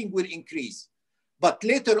 usually tearing will increase. But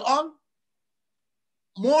later on,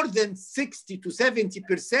 more than 60 to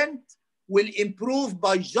 70% will improve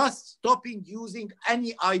by just stopping using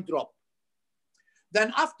any eye drop.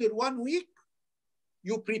 Then after 1 week,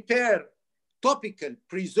 you prepare topical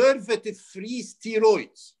preservative-free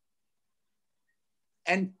steroids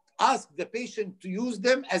and ask the patient to use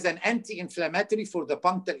them as an anti-inflammatory for the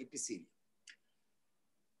punctal epithelium.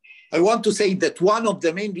 I want to say that one of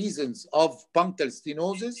the main reasons of punctal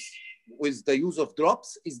stenosis with the use of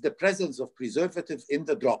drops is the presence of preservative in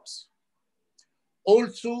the drops.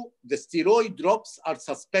 Also, the steroid drops are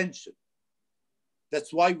suspension.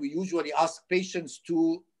 That's why we usually ask patients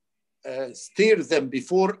to stir them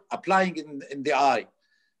before applying in the eye.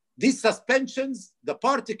 These suspensions, the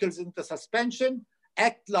particles in the suspension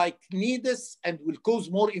act like needles and will cause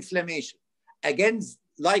more inflammation. Again,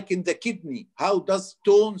 like in the kidney, how does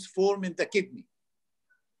stones form in the kidney?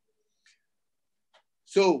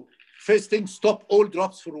 So first thing, stop all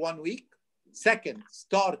drops for 1 week. Second,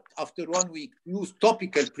 start after 1 week, use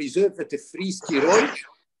topical preservative-free steroids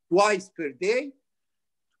twice per day.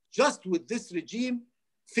 Just with this regime,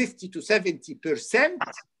 50 to 70%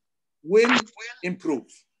 will improve.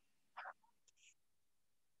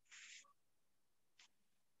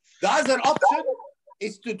 The other option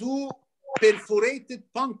is to do perforated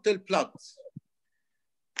punctal plugs.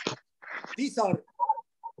 These are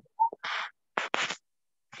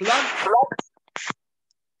plugs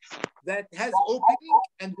that has opening,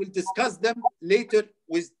 and we'll discuss them later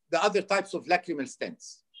with the other types of lacrimal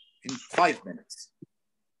stents in 5 minutes.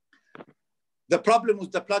 The problem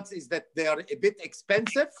with the plugs is that they are a bit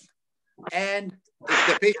expensive, and if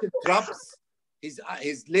the patient rubs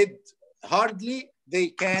his lid hardly, they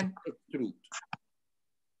can extrude.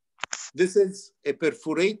 This is a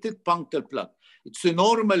perforated punctal plug. It's a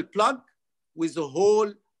normal plug with a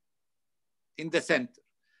hole in the center.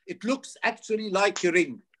 It looks actually like a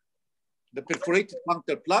ring. The perforated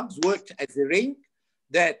punctal plugs work as a ring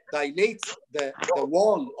that dilates the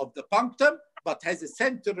wall of the punctum, but has a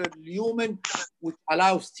central lumen which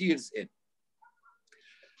allows tears in.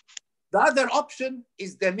 The other option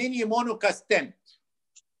is the mini Monoca stent,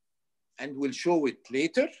 and we'll show it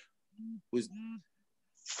later.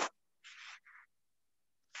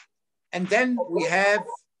 And then we have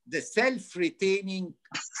the self-retaining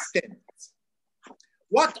stents.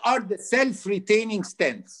 What are the self-retaining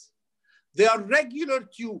stents? They are regular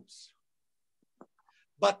tubes,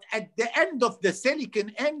 but at the end of the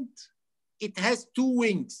silicon end, it has 2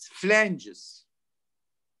 wings, flanges.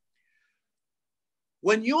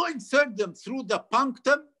 When you insert them through the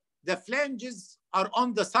punctum, the flanges are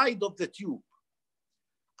on the side of the tube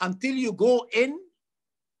until you go in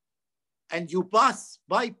and you pass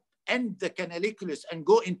by end the canaliculus and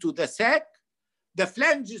go into the sac. The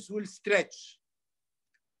flanges will stretch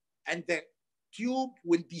and the tube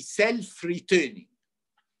will be self-returning.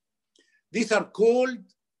 These are called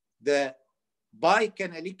the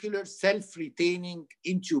bicanalicular self-retaining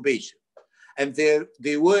intubation, and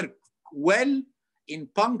they work well in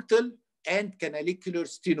punctal and canalicular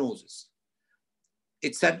stenosis.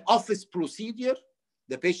 It's an office procedure.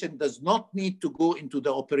 The patient does not need to go into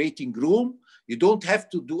the operating room. You don't have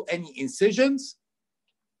to do any incisions.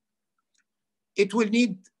 It will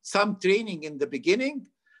need some training in the beginning,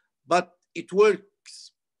 but it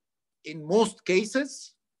works in most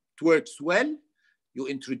cases. It works well. You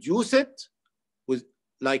introduce it with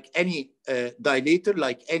like any dilator,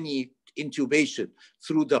 like any intubation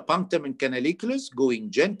through the punctum and canaliculus,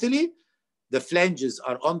 going gently. The flanges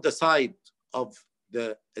are on the side of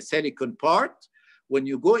the silicon part. When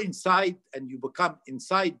you go inside and you become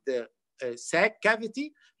inside the sac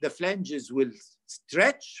cavity, the flanges will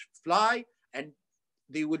stretch, fly, and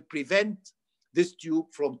they will prevent this tube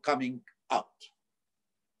from coming out.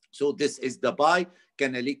 So this is the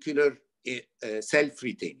bicanalicular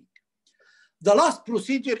self-retaining. The last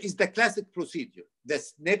procedure is the classic procedure, the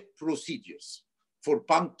snip procedures for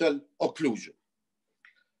punctal occlusion.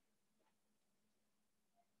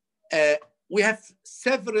 We have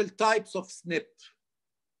several types of snip.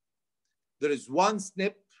 There is one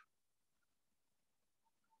snip.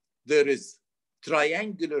 There is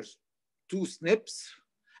triangular 2 snips.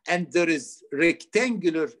 and there is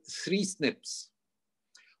rectangular 3 snips.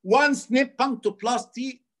 1 snip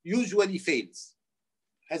punctoplasty usually fails.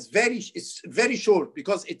 It's very short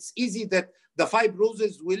because it's easy that the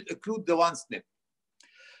fibrosis will occlude the 1 snip.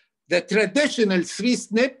 The traditional 3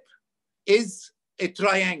 snip is a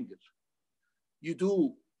triangle. You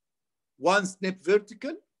do 1 snip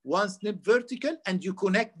vertical, 1 snip vertical, and you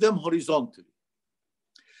connect them horizontally.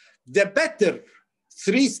 The better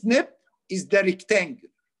 3 snip is the rectangle.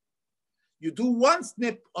 You do 1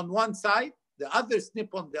 snip on one side, the other snip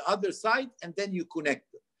on the other side, and then you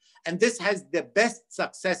connect them. And this has the best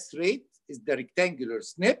success rate, is the rectangular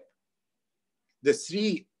snip, the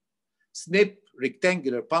 3 snip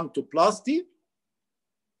rectangular punctoplasty,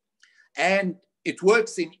 and it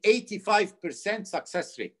works in 85%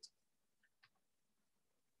 success rate.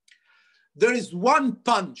 There is one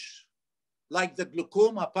punch, like the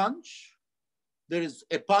glaucoma punch. There is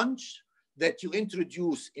a punch that you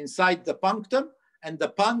introduce inside the punctum, and the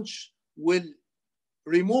punch will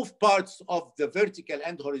remove parts of the vertical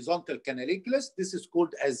and horizontal canaliculus. This is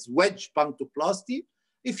called as wedge punctoplasty.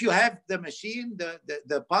 If you have the machine,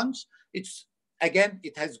 the punch, it's, again,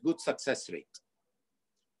 it has good success rate.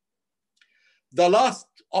 The last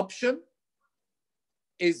option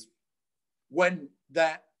is when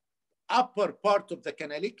the upper part of the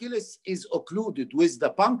canaliculus is occluded with the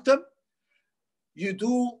punctum, you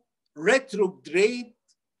do retrograde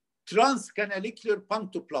transcanalicular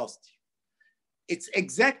punctoplasty. It's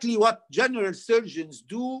exactly what general surgeons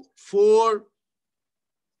do for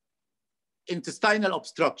intestinal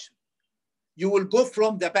obstruction. You will go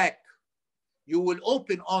from the back, you will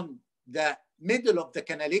open on the middle of the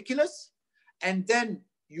canaliculus, and then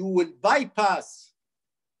you will bypass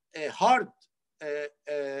a hard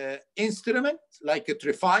instrument like a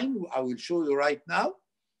trephine, I will show you right now,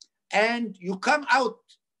 and you come out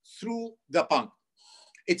through the punctum.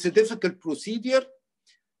 It's a difficult procedure.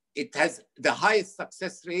 It has the highest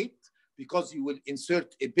success rate because you will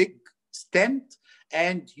insert a big stent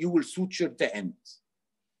and you will suture the ends.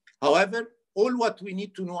 However, all what we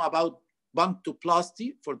need to know about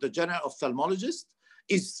punctoplasty for the general ophthalmologist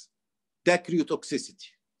is dacryotoxicity.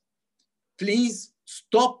 Please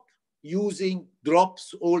stop using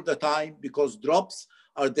drops all the time, because drops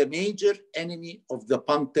are the major enemy of the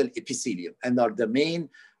punctal epithelium and are the main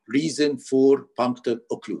reason for punctal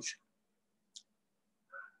occlusion.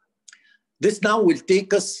 This now will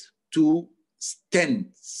take us to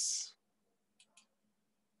stents.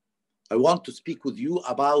 I want to speak with you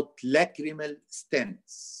about lacrimal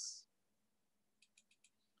stents.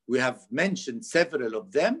 We have mentioned several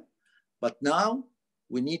of them, but now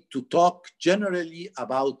we need to talk generally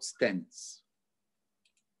about stents.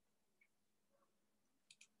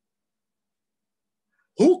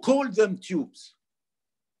 Who called them tubes?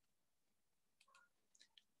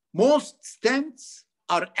 Most stents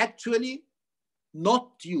are actually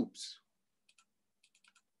not tubes.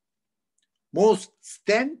 Most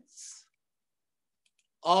stents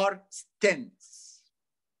are stents.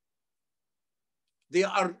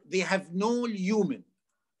 They have no lumen.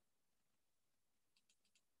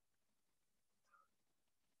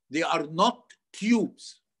 They are not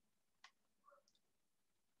tubes.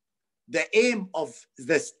 The aim of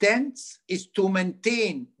the stents is to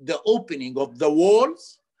maintain the opening of the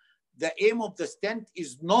walls. The aim of the stent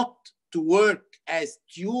is not to work as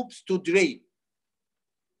tubes to drain.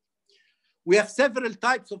 We have several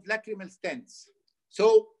types of lacrimal stents.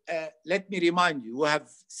 So let me remind you, we have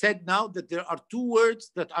said now that there are 2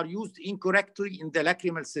 words that are used incorrectly in the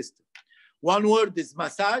lacrimal system. One word is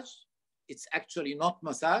massage. It's actually not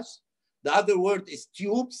massage. The other word is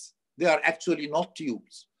tubes. They are actually not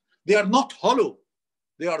tubes. They are not hollow.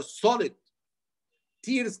 They are solid.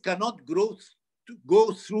 Tears cannot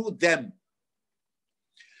go through them.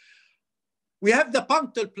 We have the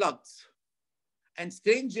punctal plugs. And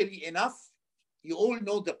strangely enough, you all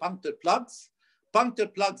know the punctal plugs.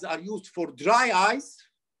 Punctal plugs are used for dry eyes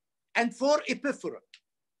and for epiphyral.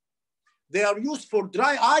 They are used for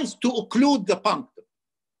dry eyes to occlude the punctum.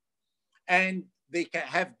 And they can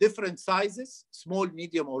have different sizes, small,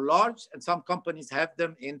 medium, or large. And some companies have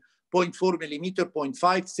them in 0.4 millimeter,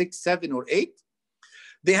 0.5, 6, 7, or 8.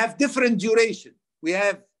 They have different duration. We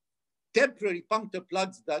have temporary punctal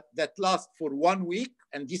plugs that last for 1 week,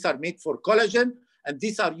 and these are made for collagen, and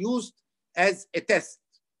these are used as a test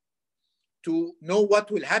to know what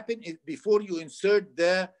will happen before you insert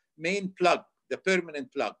the main plug, the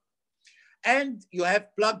permanent plug. And you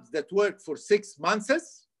have plugs that work for 6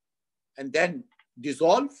 months and then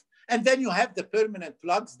dissolve. And then you have the permanent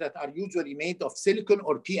plugs that are usually made of silicone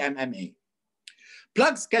or PMMA.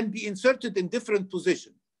 Plugs can be inserted in different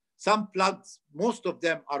positions. Some plugs, most of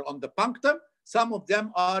them are on the punctum. Some of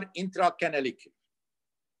them are intracanalicular.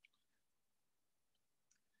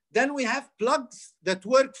 Then we have plugs that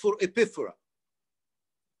work for epiphora.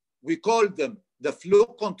 We call them the flow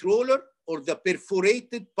controller or the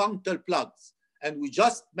perforated punctal plugs. And we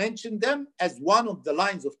just mentioned them as one of the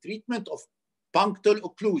lines of treatment of punctal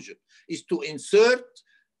occlusion, is to insert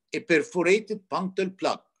a perforated punctal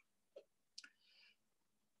plug.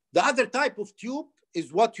 The other type of tube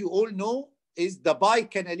is what you all know is the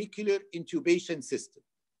bicanalicular intubation system.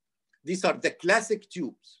 These are the classic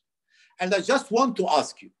tubes. And I just want to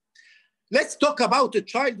ask you, let's talk about a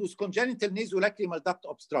child with congenital nasolacrimal duct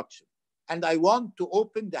obstruction. And I want to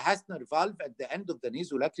open the Hasner valve at the end of the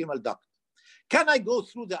nasolacrimal duct. Can I go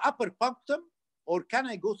through the upper punctum or can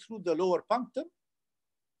I go through the lower punctum?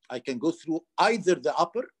 I can go through either the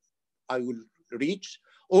upper, I will reach,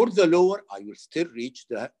 or the lower, I will still reach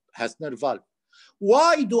the Hasner valve.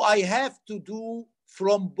 Why do I have to do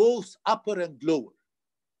from both upper and lower?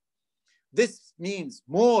 This means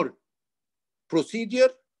more procedure,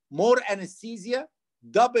 more anesthesia,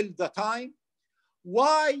 double the time.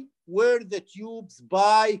 Why were the tubes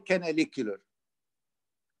bicanalicular?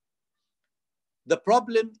 The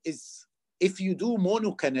problem is if you do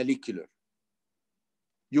monocanalicular,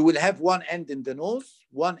 you will have one end in the nose,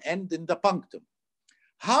 one end in the punctum.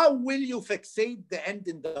 How will you fixate the end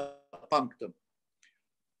in the punctum?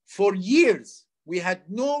 For years, we had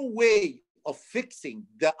no way of fixing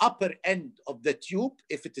the upper end of the tube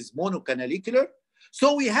if it is monocanalicular.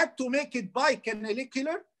 So we had to make it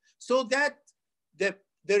bicanalicular so that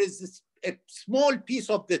there is a small piece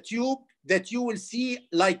of the tube that you will see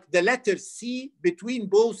like the letter C between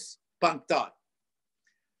both puncti.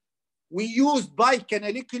 We used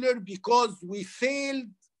bicanalicular because we failed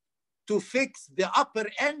to fix the upper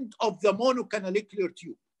end of the monocanalicular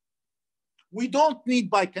tube. We don't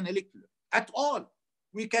need bicanalicular at all.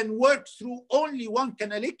 We can work through only one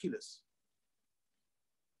canaliculus.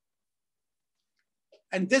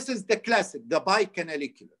 And this is the classic, the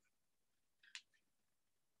bicanalicular.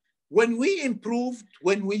 When we improved,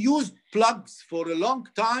 when we used plugs for a long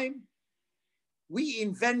time, we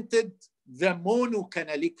invented the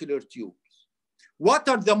monocanalicular tubes. What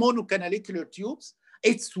are the monocanalicular tubes?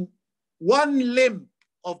 It's one limb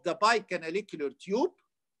of the bicanalicular tube,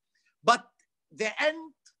 but the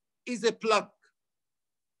end is a plug.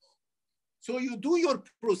 So you do your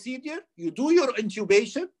procedure, you do your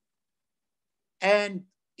intubation, and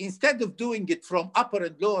instead of doing it from upper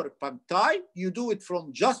and lower puncti, you do it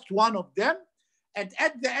from just one of them. And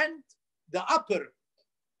at the end, the upper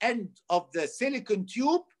end of the silicone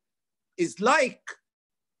tube is like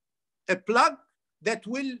a plug that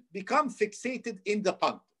will become fixated in the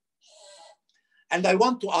punctum. And I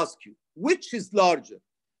want to ask you, which is larger?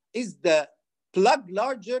 Is the plug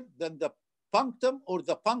larger than the punctum or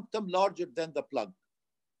the punctum larger than the plug?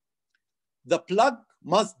 The plug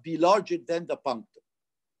must be larger than the punctum.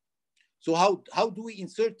 So how do we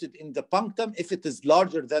insert it in the punctum if it is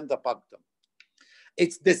larger than the punctum?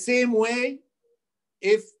 It's the same way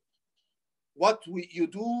if what you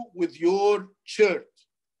do with your shirt.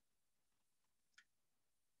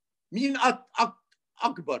 مين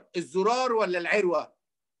أكبر الزرار ولا العروة؟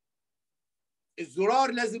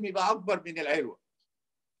 الزرار لازم يبقى أكبر من العروة.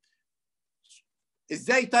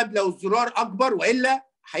 إزاي طيب لو الزرار أكبر وإلا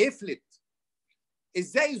هيفلت؟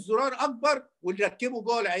 إزاي الزرار أكبر ونركبه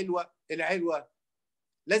جوه العلوة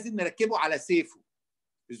لازم نركبه على سيفه.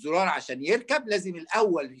 الزرار عشان يركب لازم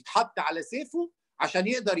الأول يتحط على سيفه عشان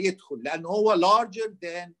يقدر يدخل لأنه هو larger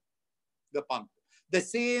than the punctum. The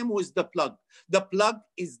same with the plug. The plug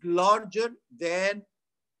is larger than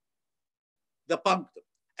the punctum.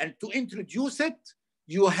 And to introduce it,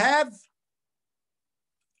 you have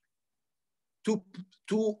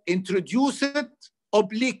to introduce it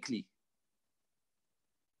obliquely.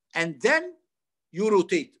 And then you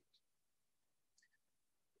rotate it.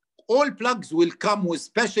 All plugs will come with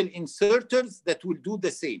special inserters that will do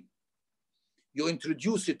the same. You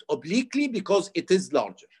introduce it obliquely because it is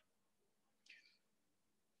larger.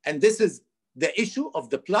 And this is the issue of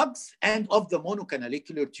the plugs and of the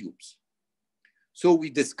monocanalicular tubes. So we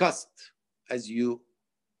discussed, as you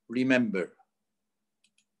remember,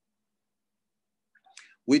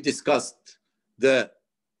 we discussed the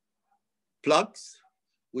plugs,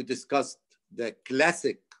 we discussed the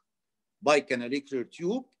classic bicanalicular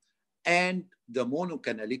tube and the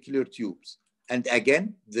monocanalicular tubes. And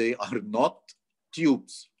again, they are not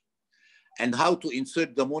tubes. And how to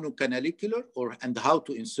insert the monocanalicular and how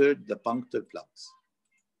to insert the punctal plugs.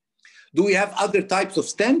 Do we have other types of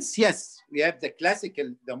stents? Yes, we have the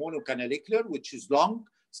classical, the monocanalicular, which is long,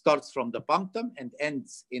 starts from the punctum and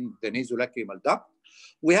ends in the nasolacrimal duct.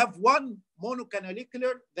 We have one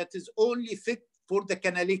monocanalicular that is only fit for the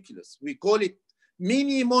canaliculus. We call it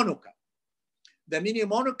mini monoca. The mini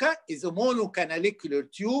monoca is a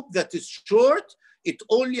monocanalicular tube that is short. It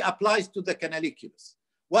only applies to the canaliculus.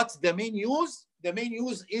 What's the main use? The main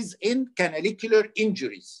use is in canalicular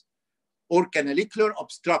injuries or canalicular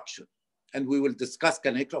obstruction. And we will discuss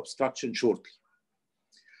canalicular obstruction shortly.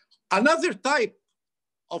 Another type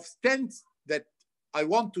of stents that I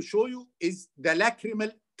want to show you is the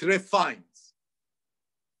lacrimal trephines.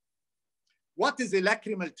 What is a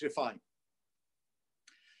lacrimal trephine?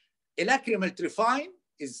 A lacrimal trephine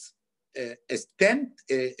is a stent,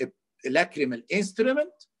 a lacrimal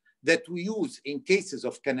instrument that we use in cases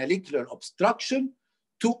of canalicular obstruction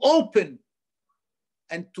to open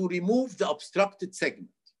and to remove the obstructed segment.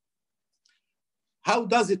 How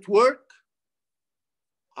does it work?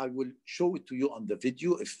 I will show it to you on the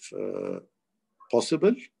video if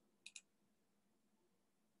possible.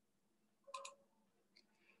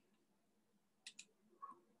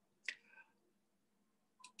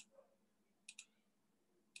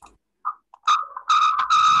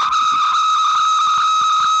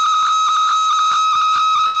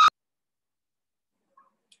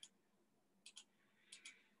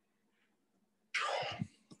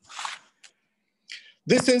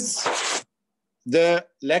 This is the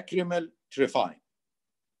lacrimal trephine.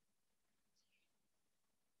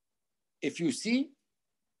 If you see,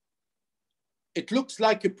 it looks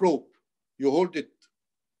like a probe. You hold it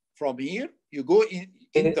from here, you go in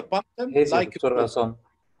the punctum like a probe.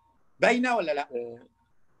 باينة ولا لا؟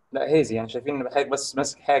 لا هيزي يعني شايفين ان حضرتك بس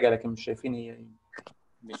ماسك حاجة لكن مش شايفين هي ايه.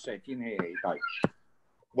 مش شايفين هي ايه. طيب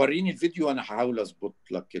وريني الفيديو وانا هحاول اظبط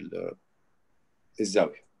لك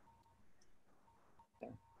الزاوية.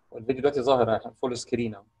 والفيديو دلوقتي ظاهر فول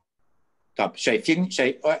سكرين اهو. طب شايفين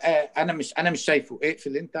انا مش شايفه.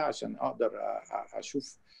 اقفل انت عشان اقدر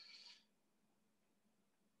اشوف.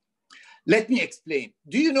 Let me explain.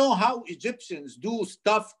 Do you know how Egyptians do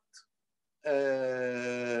stuffed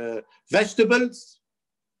vegetables?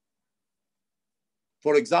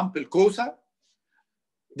 For example, kosa.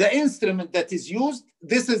 The instrument that is used,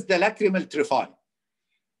 this is the lacrimal trephine.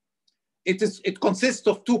 It consists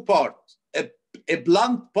of two parts. A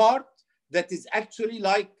blunt part that is actually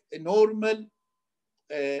like a normal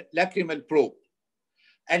lacrimal probe.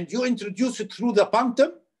 And you introduce it through the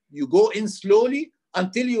punctum. You go in slowly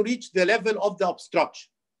until you reach the level of the obstruction.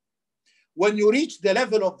 When you reach the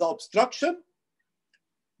level of the obstruction,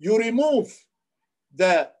 you remove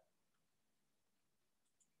the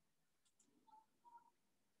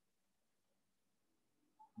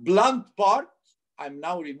blunt part. I'm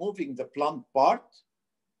now removing the blunt part,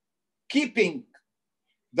 keeping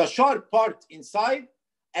the sharp part inside,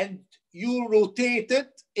 and you rotate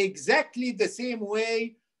it exactly the same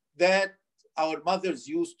way that our mothers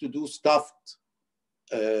used to do stuffed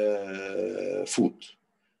food.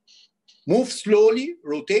 Move slowly,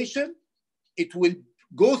 rotation. It will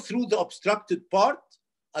go through the obstructed part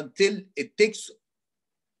until it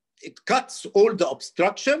cuts all the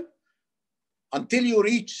obstruction until you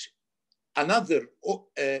reach another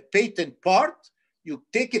patent part. You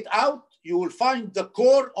take it out, you will find the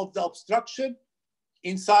core of the obstruction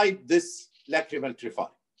inside this lacrimal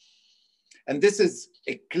trephine. And this is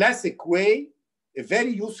a classic way, a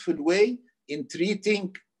very useful way in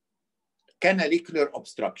treating canalicular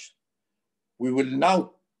obstruction. We will now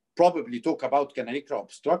probably talk about canalicular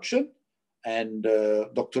obstruction, and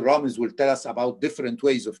Dr. Ramiz will tell us about different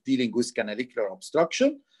ways of dealing with canalicular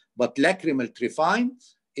obstruction, but lacrimal trephine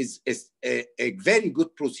is a very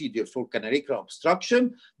good procedure for canalicular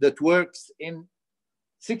obstruction that works in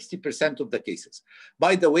 60% of the cases.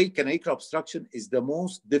 By the way, canalicular obstruction is the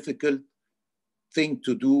most difficult thing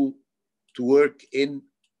to do to work in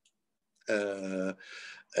the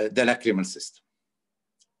lacrimal system.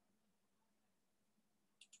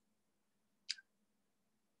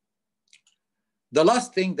 The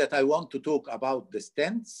last thing that I want to talk about the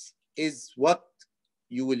stents is what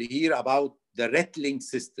you will hear about the rattling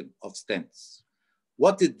system of stents.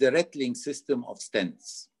 What is the rattling system of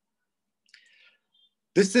stents?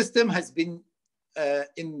 This system has been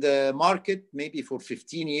in the market maybe for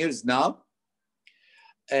 15 years now.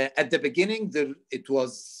 At the beginning, it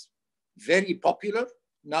was very popular.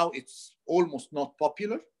 Now it's almost not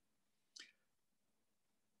popular.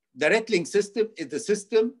 The rattling system is the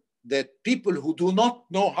system that people who do not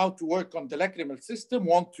know how to work on the lacrimal system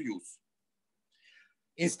want to use.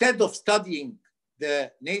 Instead of studying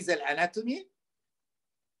the nasal anatomy,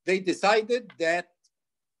 they decided that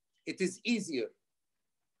it is easier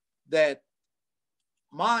that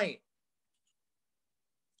my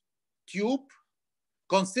tube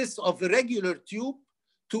consists of a regular tube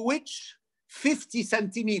to which 50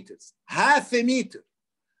 centimeters, half a meter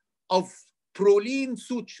of proline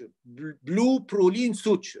suture, blue proline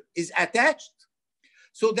suture is attached,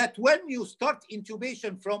 so that when you start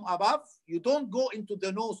intubation from above, you don't go into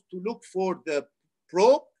the nose to look for the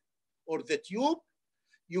probe or the tube.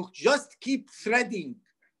 You just keep threading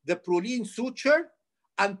the proline suture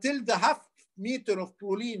until the half meter of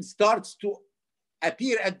proline starts to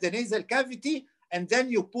appear at the nasal cavity, and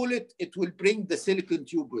then you pull it, it will bring the silicone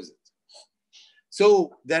tube with it.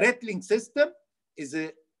 So the rattling system is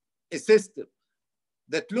a system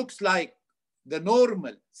that looks like the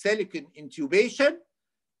normal silicone intubation,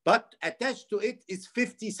 but attached to it is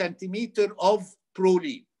 50 centimeters of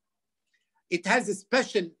proline. It has a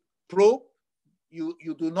special probe.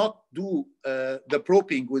 You do not do the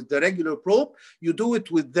probing with the regular probe. You do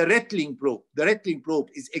it with the rattling probe. The rattling probe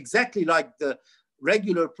is exactly like the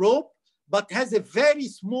regular probe, but has a very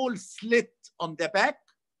small slit on the back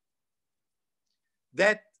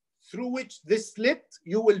that through which this slit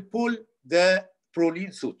you will pull the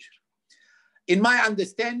proline suture. In my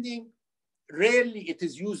understanding, rarely it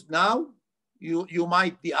is used now. You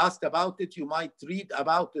might be asked about it. You might read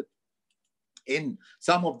about it in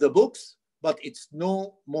some of the books, but it's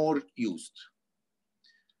no more used.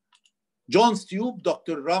 John's tube,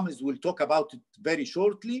 Dr. Ramiz will talk about it very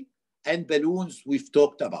shortly, and balloons, we've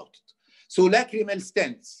talked about it. So lacrimal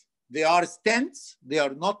stents, they are stents, they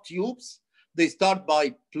are not tubes. They start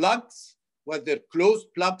by plugs, whether closed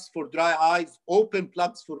plugs for dry eyes, open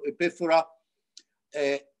plugs for epiphora,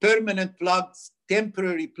 permanent plugs,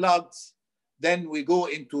 temporary plugs. Then we go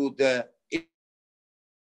into the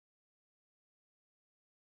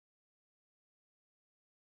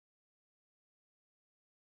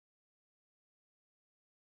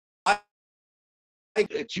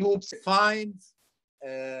tubes defines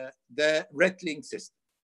the rattling system.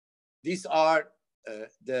 These are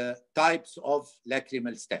the types of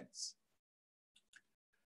lacrimal stents.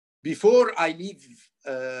 Before I leave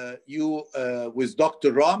you with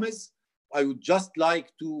Dr. Ramiz, I would just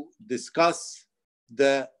like to discuss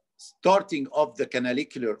the starting of the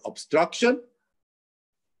canalicular obstruction.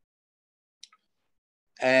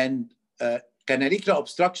 And canalicular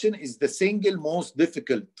obstruction is the single most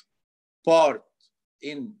difficult part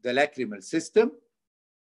in the lacrimal system.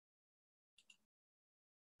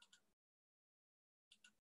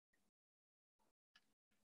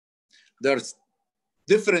 There's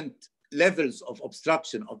different levels of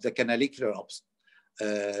obstruction of the canalicular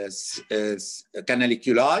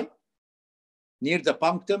canaliculi, near the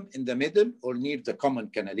punctum, in the middle, or near the common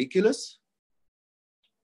canaliculus.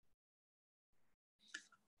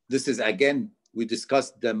 This is, again, we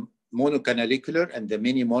discussed the monocanalicular and the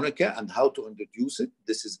mini monoca and how to introduce it.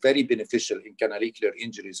 This is very beneficial in canalicular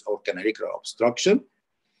injuries or canalicular obstruction.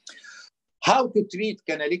 How to treat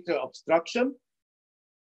canalicular obstruction?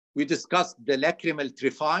 We discussed the lacrimal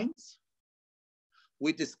trifines.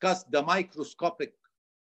 We discussed the microscopic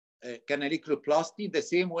canaliculoplasty, the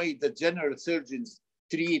same way the general surgeons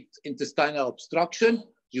treat intestinal obstruction.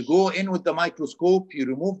 You go in with the microscope, you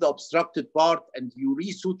remove the obstructed part, and you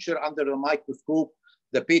resuture under the microscope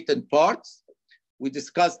the patent parts. We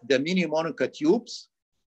discussed the mini monoca tubes.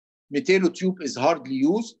 Metero tube is hardly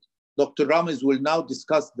used. Dr. Ramiz will now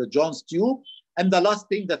discuss the John's tube. And the last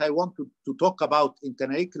thing that I want to talk about in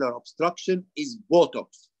canalicular obstruction is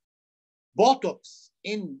Botox. Botox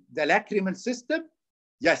in the lacrimal system?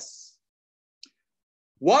 Yes.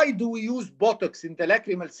 Why do we use Botox in the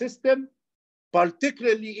lacrimal system,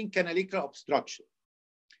 particularly in canalicular obstruction?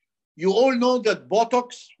 You all know that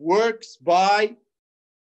Botox works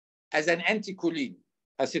as an anticholine,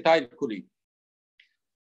 acetylcholine.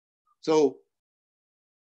 So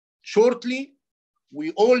shortly,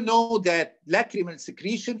 we all know that lacrimal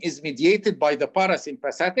secretion is mediated by the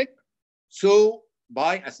parasympathetic, so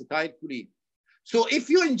by acetylcholine. So if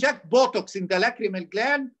you inject Botox in the lacrimal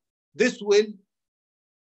gland, this will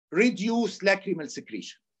reduce lacrimal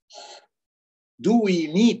secretion. Do we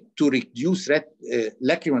need to reduce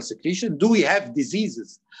lacrimal secretion? Do we have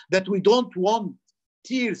diseases that we don't want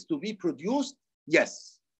tears to be produced?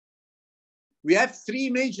 Yes. We have three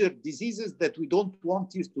major diseases that we don't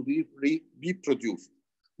want tears to be produced.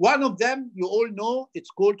 One of them, you all know, it's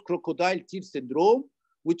called crocodile tear syndrome,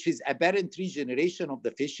 which is aberrant regeneration of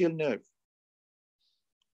the facial nerve.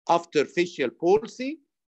 After facial palsy,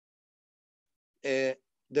 there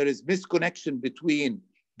is misconnection between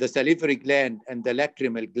the salivary gland and the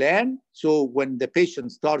lacrimal gland. So when the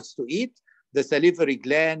patient starts to eat, the salivary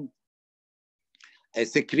gland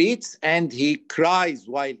secretes and he cries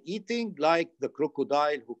while eating, like the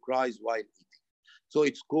crocodile who cries while eating. So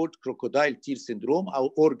it's called crocodile tear syndrome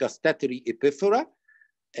or gustatory epiphora.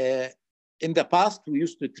 In the past, we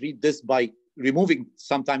used to treat this by removing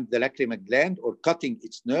sometimes the lacrimal gland or cutting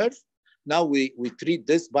its nerve. Now we treat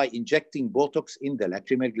this by injecting Botox in the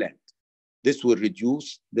lacrimal gland. This will reduce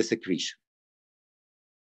the secretion.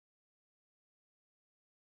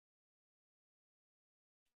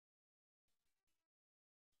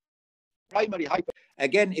 Primary hyper.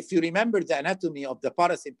 Again, if you remember the anatomy of the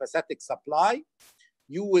parasympathetic supply,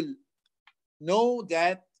 you will know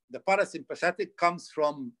that the parasympathetic comes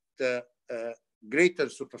from the greater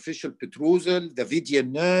superficial petrosal, the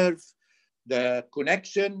Vidian nerve, the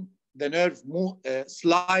connection. The nerve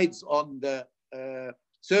slides on the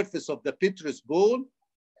surface of the petrous bone.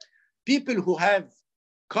 People who have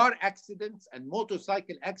car accidents and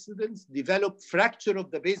motorcycle accidents develop fracture of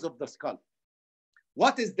the base of the skull.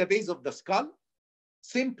 What is the base of the skull?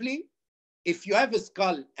 Simply, if you have a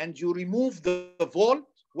skull and you remove the vault,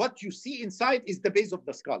 what you see inside is the base of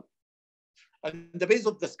the skull. And the base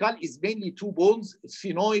of the skull is mainly two bones,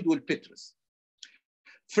 sphenoid with petrous.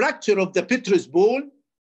 Fracture of the petrous bone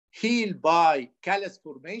healed by callus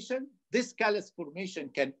formation. This callus formation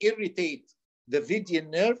can irritate the Vidian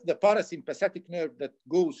nerve, the parasympathetic nerve that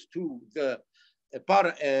goes to the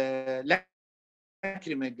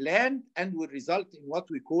lacrimal gland, and will result in what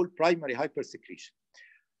we call primary hypersecretion.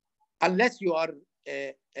 Unless you are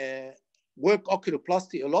work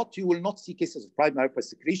oculoplasty a lot, you will not see cases of primary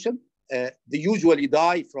hypersecretion. They usually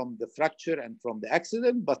die from the fracture and from the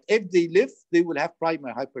accident, but if they live, they will have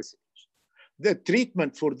primary hypersecretion. The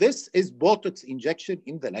treatment for this is Botox injection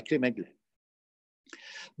in the lacrimal gland.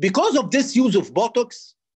 Because of this use of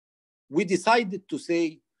Botox, we decided to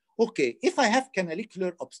say, okay, if I have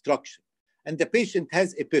canalicular obstruction and the patient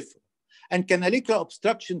has epiphora, and canalicular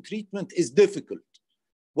obstruction treatment is difficult,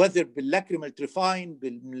 whether بالlacrimal trephine,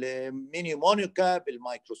 بالminimonica,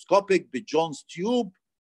 بالmicroscopic, بالJones tube,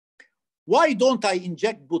 why don't I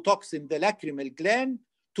inject Botox in the lacrimal gland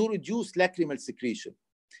to reduce lacrimal secretion?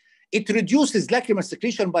 It reduces lacrimal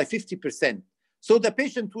secretion by 50%. So the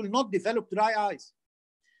patient will not develop dry eyes.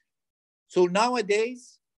 So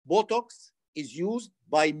nowadays, Botox is used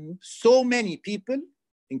by so many people,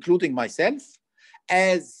 including myself,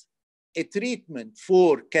 as a treatment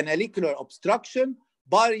for canalicular obstruction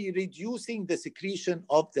by reducing the secretion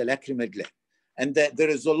of the lacrimal gland. And there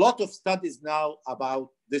is a lot of studies now about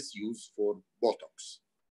this use for Botox.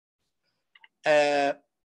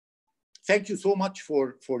 Thank you so much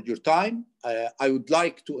for your time. I would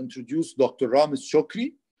like to introduce Dr. Ramiz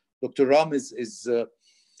Shokri. Dr. Ramiz is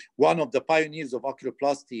one of the pioneers of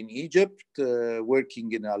oculoplasty in Egypt,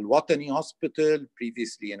 working in Al-Watani Hospital,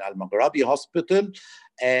 previously in Al-Maghrabi Hospital,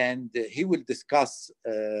 and he will discuss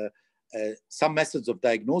some methods of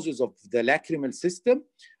diagnosis of the lacrimal system.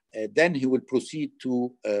 Then he will proceed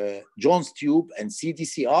to Jones tube and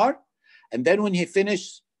CDCR. And then when he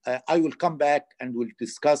finishes, I will come back and we'll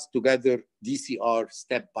discuss together DCR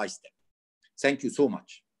step by step. Thank you so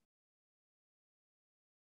much.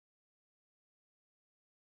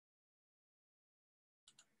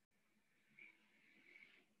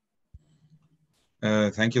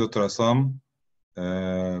 Thank you, Dr. Essam.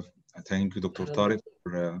 Thank you, Dr. Tariq,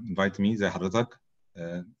 for inviting me. زي حضرتك.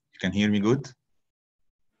 You can hear me good?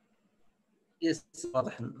 Yes,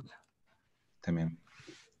 واضح. تمام.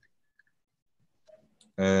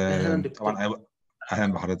 أهلا دكتور. طبعا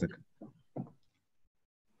أهلا بحضرتك.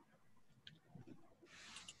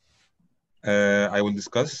 I will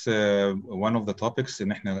discuss one of the topics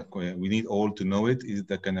in we need all to know it is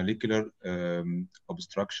the canalicular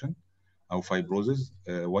obstruction or fibrosis,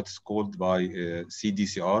 what's called by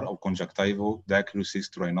CDCR or conjunctival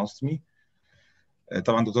dacryocyst rhinostomy.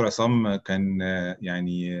 طبعا دكتور عصام كان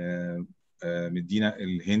يعني مدينا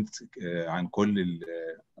الهنت عن كل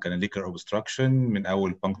الكاناليكولار اوبستراكشن من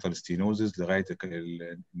اول punctal stenosis لغايه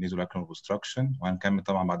النيزولاكريمال اوبستراكشن، وهنكمل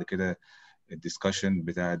طبعا بعد كده الدiscussion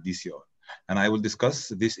بتاع الدي سي ار. And I will discuss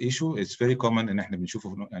this issue. It's very common ان احنا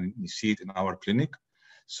بنشوفه and we see it in our clinic.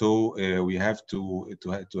 So we have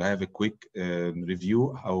to have a quick review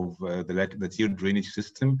of the tear drainage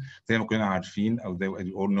system. زي ما كلنا عارفين أو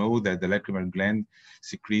we all know that the lacrimal gland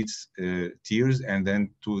secretes tears and then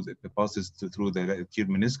passes through the tear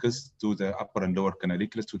meniscus to the upper and lower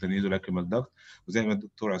canaliculus to the nasolacrimal duct. وزي ما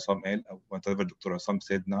الدكتور عصام قال أو whatever Dr. Essam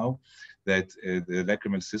said now that the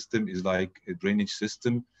lacrimal system is like a drainage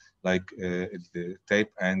system, like the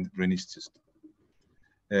tape and drainage system.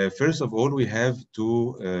 First of all, we have to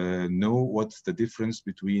know what's the difference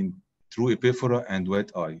between true epiphora and wet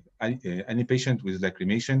eye. Any patient with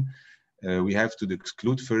lacrimation, we have to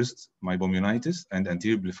exclude first meibomionitis and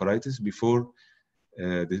anterior blepharitis before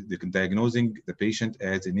diagnosing the patient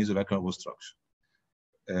as a nasolacrimal obstruction.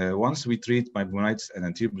 Once we treat myelonitis and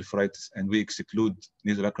anterior blepharitis and we exclude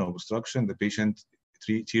nasolacrimal obstruction, the patient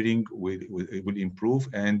tearing will improve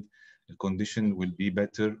and the condition will be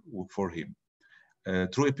better for him.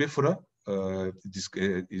 True epiphora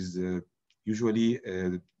is usually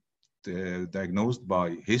diagnosed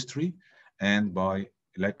by history and by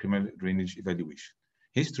lacrimal drainage evaluation.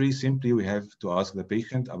 History, simply we have to ask the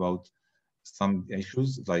patient about some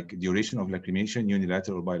issues like duration of lacrimation,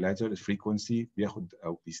 unilateral or bilateral, frequency,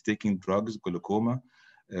 he's taking drugs, glaucoma,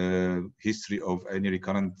 history of any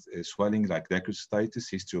recurrent swelling like dacryocystitis,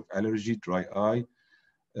 history of allergy, dry eye,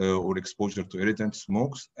 or exposure to irritant,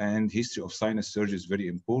 smokes, and history of sinus surgery is very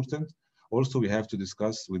important. Also, we have to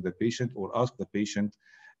discuss with the patient or ask the patient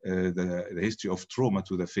the history of trauma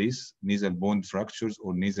to the face, nasal bone fractures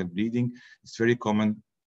or nasal bleeding. It's very common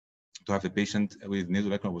to have a patient with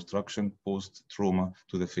nasolacrimal obstruction post-trauma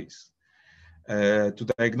to the face. To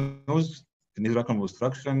diagnose nasolacrimal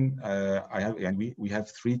obstruction, we have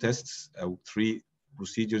 3 tests, 3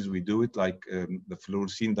 procedures we do it, like the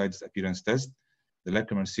fluorescein dye disappearance test, the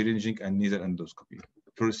lacrimal syringing, and nasal endoscopy.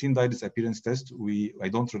 Fluorescein dye disappearance test, I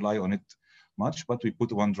don't rely on it much, but we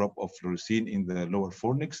put 1 drop of fluorescein in the lower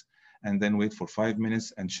fornix and then wait for 5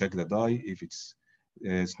 minutes and check the dye. If it's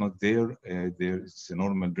not there, it's a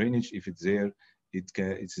normal drainage. If it's there, it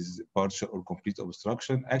is partial or complete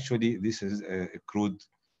obstruction. Actually, this is a crude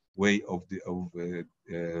way of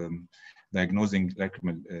diagnosing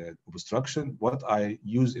lacrimal obstruction. What I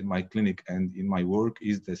use in my clinic and in my work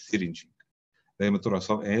is the syringing.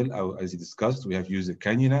 As he discussed, we have used a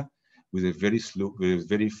cannula with a very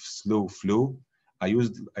slow flow. I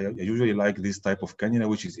usually like this type of cannula,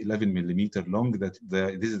 which is 11 millimeter long.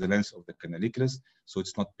 This is the length of the canaliculus, so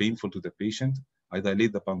it's not painful to the patient. I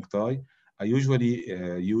dilate the puncti. I usually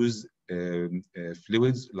use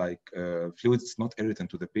fluids like fluids not irritant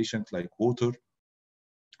to the patient, like water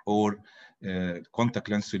or contact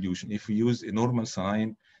lens solution. If we use a normal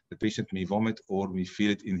saline, the patient may vomit or may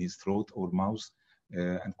feel it in his throat or mouth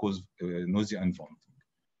and cause nausea and vomiting.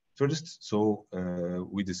 First,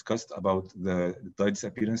 we discussed about the dye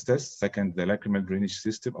disappearance test. Second, the lacrimal drainage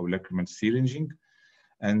system or lacrimal syringing.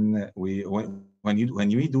 And when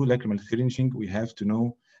we do lacrimal syringing, we have to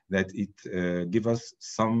know that it gives us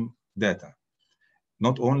some data.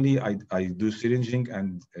 Not only I do syringing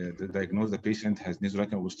and diagnose the patient has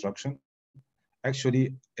nasolacrimal obstruction.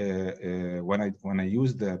 Actually, when I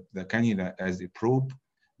use the cannula as a probe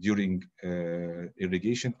during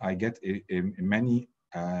irrigation, I get many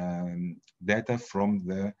data from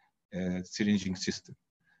the syringing system.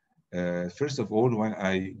 First of all, when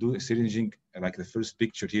I do syringing, like the first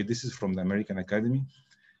picture here, this is from the American Academy,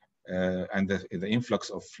 and the influx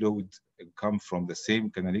of fluid come from the same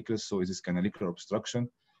canaliculus, so it is canalicular obstruction.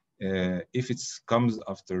 If it comes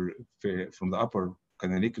from the upper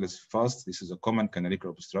canaliculus fast, this is a common canalicular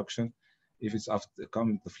obstruction. If it's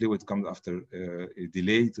the fluid comes after a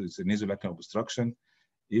delay, it's a nasolacrimal obstruction.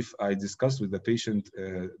 If I discuss with the patient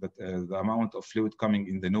that the amount of fluid coming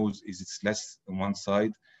in the nose it's less on one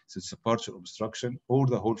side, so it's a partial obstruction, or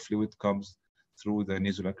the whole fluid comes through the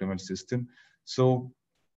nasolacrimal system. So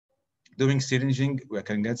doing syringing, we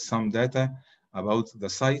can get some data about the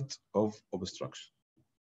site of obstruction.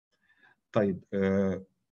 Shall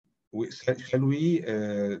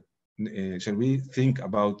we think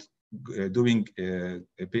about doing a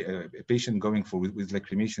patient going with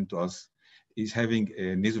lacrimation to us is having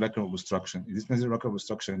a nasolacrimal obstruction? This nasolacrimal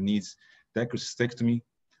obstruction needs dacrocystectomy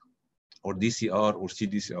or DCR or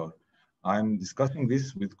CDCR. I'm discussing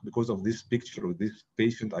this because of this picture of this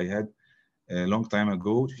patient I had a long time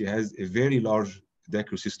ago. She has a very large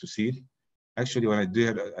dacrocystocele. Actually, when I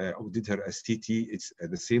did her STT, it's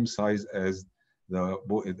at the same size as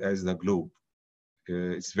the globe.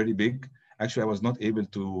 It's very big. Actually, I was not able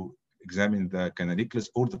to examine the canaliculus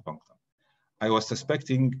or the punctum. I was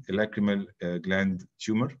suspecting a lacrimal gland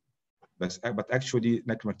tumor, but actually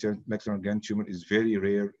lacrimal gland tumor is very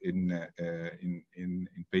rare in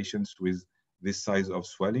patients with this size of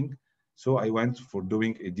swelling. So I went for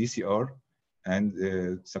doing a DCR, and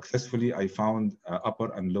successfully I found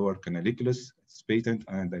upper and lower canaliculus. It's patent,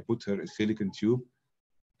 and I put her a silicone tube,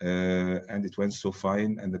 and it went so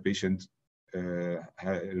fine, and the patient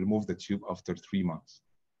removed the tube after 3 months.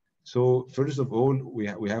 So first of all,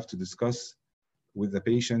 we have to discuss with the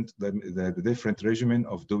patient the different regimen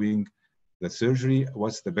of doing the surgery,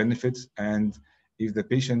 what's the benefits, and if the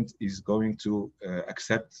patient is going to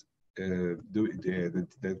accept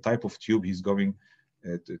the type of tube he's going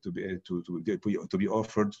to be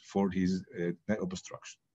offered for his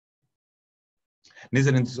obstruction.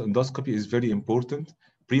 Nasal endoscopy is very important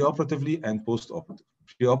preoperatively and postoperatively.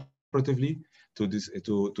 Preoperatively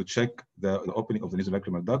to check the opening of the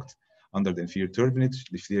nasolacrimal duct under the inferior turbinate,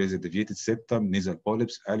 if there is a deviated septum, nasal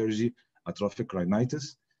polyps, allergy, atrophic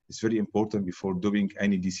rhinitis. It's very important before doing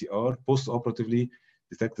any DCR. Postoperatively,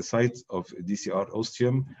 detect the site of DCR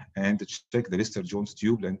ostium and check the Lister-Jones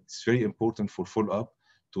tube. And it's very important for follow-up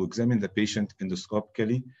to examine the patient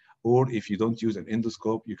endoscopically, or if you don't use an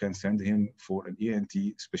endoscope, you can send him for an ENT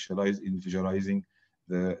specialized in visualizing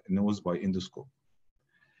the nose by endoscope.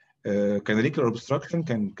 Canalicular obstruction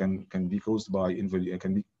can be caused by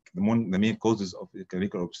the main causes of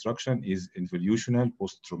canalicular obstruction is involutional,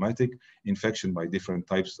 post-traumatic infection by different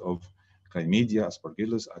types of chlamydia,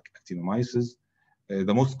 aspergillus, actinomyces.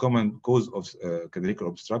 The most common cause of canalicular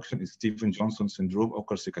obstruction is Stevens-Johnson syndrome,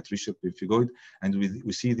 occur cicatricial pemphigoid, and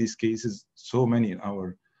we see these cases so many in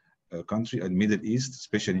our country and Middle East,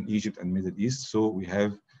 especially in Egypt and Middle East. So we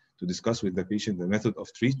have to discuss with the patient the method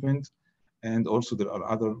of treatment, and also there are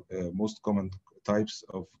other most common types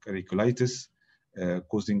of canaliculatis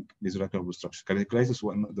causing nasolacrimal obstruction. Canaliculatis is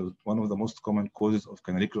one of the most common causes of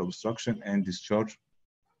canalicular obstruction and discharge,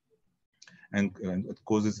 and it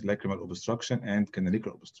causes lacrimal obstruction and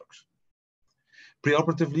canalicular obstruction.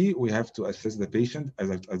 Preoperatively, we have to assess the patient,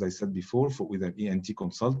 as I said before, with an ENT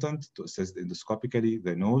consultant to assess endoscopically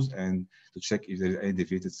the nose and to check if there is any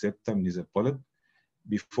deviated septum, nasal polyp.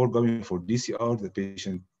 Before going for DCR, the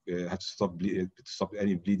patient has to stop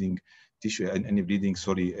any bleeding tissue and any bleeding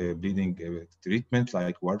treatment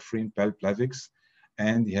like warfarin, Plavix,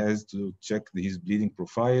 and he has to check his bleeding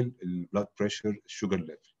profile, blood pressure, sugar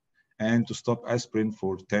level, and to stop aspirin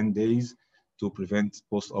for 10 days to prevent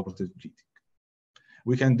post-operative bleeding.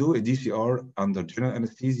 We can do a DCR under general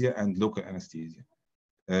anesthesia and local anesthesia.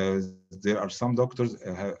 There are some doctors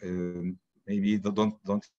maybe they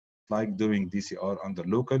don't like doing DCR under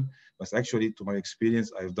local, but actually, to my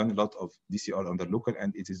experience, I've done a lot of DCR under local,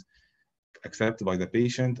 and it is accepted by the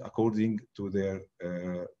patient according to their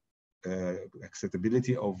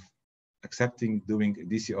acceptability of accepting doing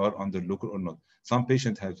DCR under local or not. Some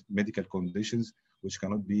patients have medical conditions which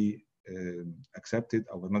cannot be accepted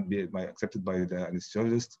or will not be accepted by the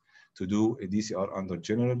anesthesiologist to do a DCR under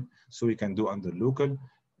general, so we can do under local.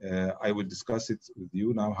 I will discuss it with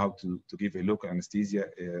you now how to give a local anesthesia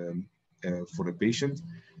for a patient.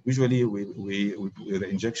 Usually, the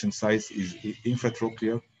injection site is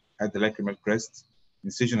infratrochlear at the lacrimal crest,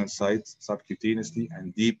 incisional site subcutaneously,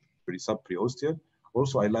 and deep subperiosteal.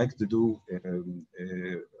 Also, I like to do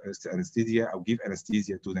anesthesia. I'll give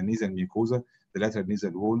anesthesia to the nasal mucosa, the lateral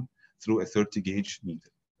nasal wall, through a 30-gauge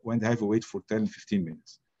needle. When they have a wait for 10-15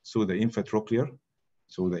 minutes. So the infratrochlear,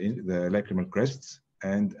 so the lacrimal crests,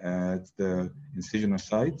 and at the incisional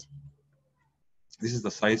site, this is the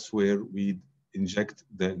sites where we inject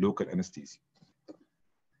the local anesthesia.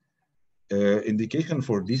 Indication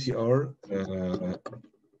for DCR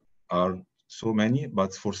are so many,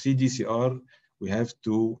 but for CDCR, we have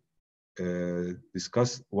to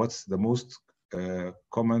discuss what's the most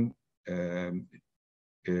common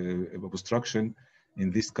obstruction in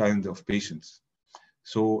this kind of patients.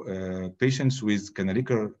 So patients with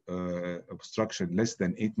canalicular obstruction less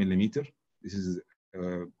than 8 millimeter, this is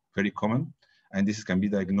very common, and this can be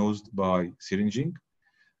diagnosed by syringing.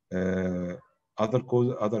 Other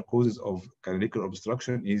causes of canalicular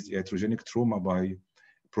obstruction is iatrogenic trauma by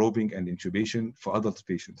probing and intubation for adult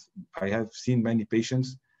patients. I have seen many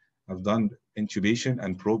patients have done intubation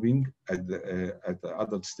and probing at the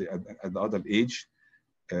adult age,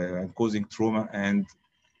 causing trauma and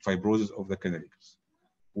fibrosis of the canalicles.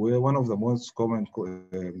 Where one of the most common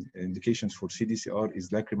indications for CDCR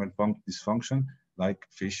is lacrimal dysfunction, like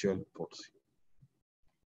facial palsy.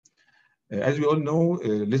 As we all know,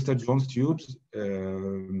 Lister-Jones tubes,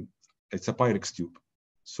 it's a Pyrex tube.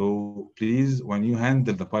 So please, when you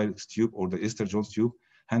handle the Pyrex tube or the Lister-Jones tube,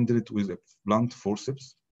 handle it with a blunt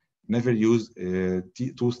forceps. Never use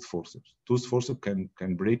toothed forceps. Toothed forceps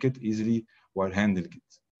can break it easily while handling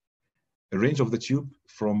it. The range of the tube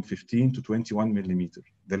from 15 to 21 millimeter,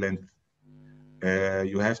 the length.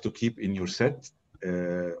 You have to keep in your set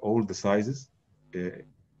all the sizes,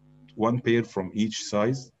 one pair from each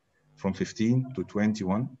size, from 15 to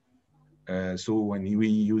 21. So when we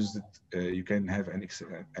use it, you can have an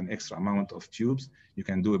extra amount of tubes. You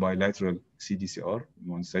can do a bilateral CDCR in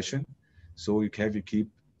one session. So you keep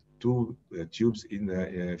two tubes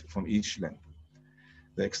in from each length.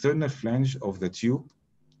 The external flange of the tube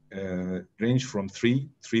range from 3,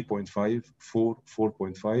 3.5, 4,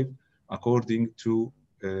 4.5, according to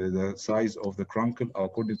the size of the truncle,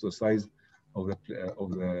 according to the size of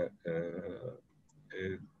the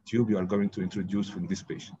tube you are going to introduce in this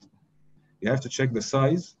patient. You have to check the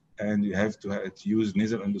size, and you have to use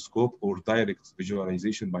nasal endoscope or direct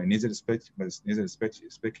visualization by nasal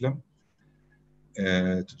speculum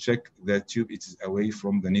to check that tube it is away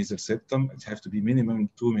from the nasal septum. It has to be minimum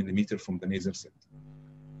 2 millimeters from the nasal septum.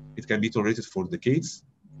 It can be tolerated for decades.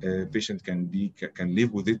 Patient can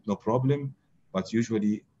live with it, no problem. But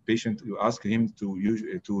usually, patient you ask him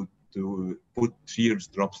to put tears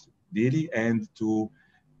drops daily and to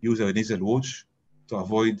use a nasal watch to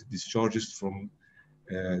avoid discharges from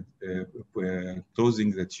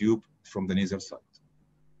closing the tube from the nasal side.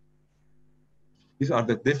 These are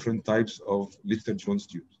the different types of Lister-Jones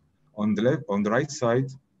tubes. On the right side,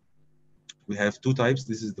 we have two types.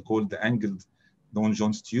 This is called the angled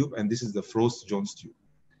non-Jones tube, and this is the Frost-Jones tube.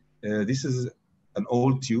 This is an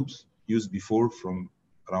old tubes used before from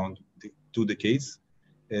around 2 decades.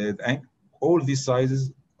 All these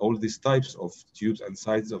sizes, all these types of tubes and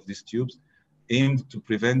sizes of these tubes aimed to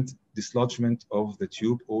prevent dislodgement of the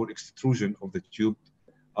tube or extrusion of the tube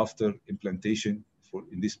after implantation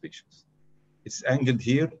in these patients. It's angled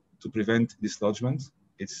here to prevent dislodgement.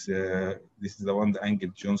 This is the one, the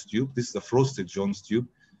angled Jones tube. This is the frosted Jones tube.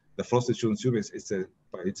 The frosted Jones tube it's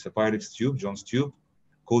a Pyrex tube, Jones tube,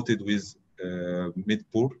 coated with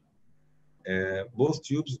mid-pore. Both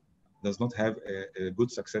tubes does not have a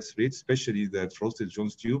good success rate, especially the frosted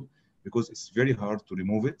Jones tube, because it's very hard to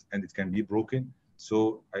remove it and it can be broken.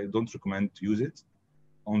 So I don't recommend to use it.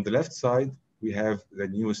 On the left side, we have the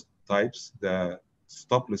newest types, the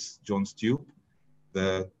stopless Jones tube,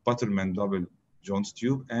 the Butterman double Jones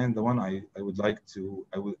tube, and the one I would like to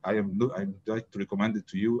recommend it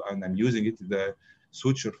to you, and I'm using it, the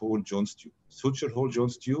suture hole Jones tube. Suture hole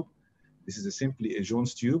Jones tube. This is simply a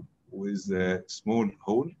Jones tube with a small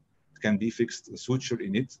hole. It can be fixed a suture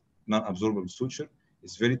in it, non-absorbable suture.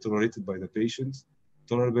 It's very tolerated by the patients,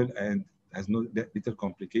 tolerable, and has little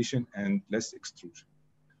complication and less extrusion.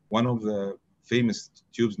 One of the famous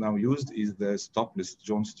tubes now used is the stopless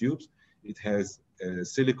Jones tubes. It has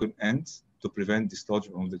silicone ends to prevent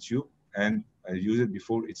dislodgement of the tube, and I used it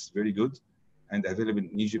before. It's very good and available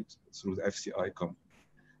in Egypt through the FCI company.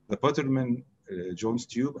 The Butterman Jones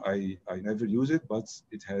tube, I never use it, but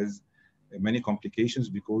it has many complications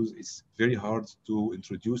because it's very hard to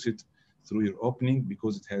introduce it through your opening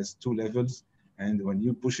because it has 2 levels, and when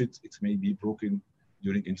you push it, it may be broken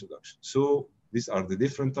during introduction. So these are the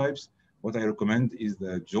different types. What I recommend is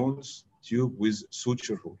the Jones tube with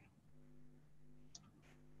suture hole.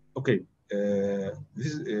 Okay,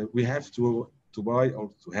 we have to buy or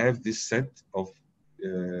to have this set of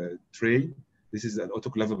tray. This is an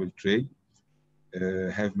autoclavable tray.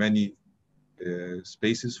 Have many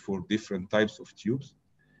spaces for different types of tubes.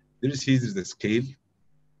 Here is the scale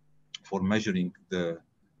for measuring the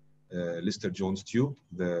Lister-Jones tube,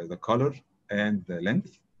 the color and the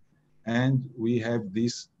length. And we have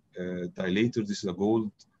this dilator. This is a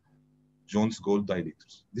Jones gold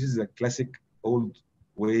dilators. This is a classic old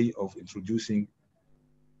way of introducing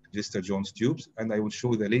Lister-Jones tubes. And I will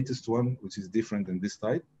show the latest one, which is different than this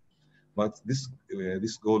type. But this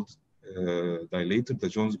gold dilator, the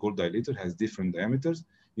Jones gold dilator, has different diameters.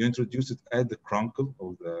 You introduce it at the crunkle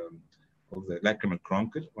of the lacrimal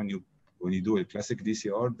crunkle. When you do a classic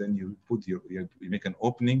DCR, then you make an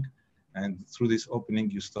opening, and through this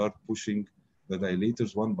opening you start pushing the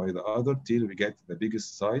dilators one by the other till we get the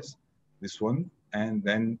biggest size, this one, and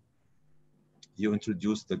then you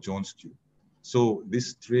introduce the Jones tube. So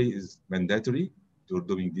this tray is mandatory to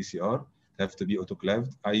doing DCR. It has to be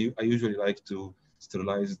autoclaved. I usually like to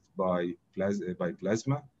sterilize it by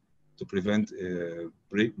plasma to prevent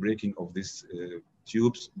breaking of these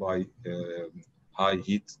tubes by high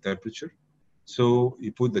heat temperature. So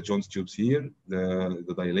you put the Jones tubes here, the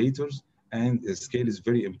dilators, and the scale is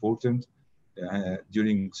very important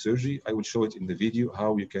during surgery. I will show it in the video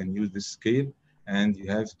how you can use this scale, and you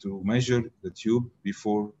have to measure the tube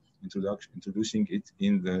before introducing it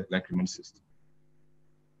in the lacrimal system.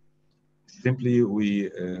 Simply, we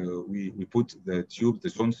put the tube, the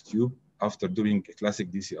Jones tube, after doing a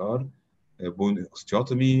classic DCR, bone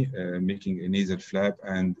osteotomy, making a nasal flap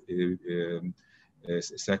and a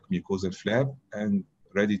sac mucosal flap, and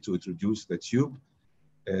ready to introduce the tube.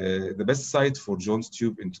 The best site for Jones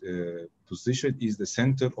tube position is the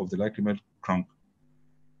center of the lacrimal trunk.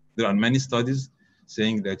 There are many studies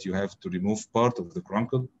saying that you have to remove part of the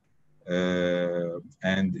crunkle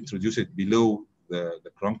and introduce it below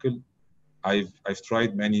the crunkle. I've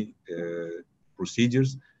tried many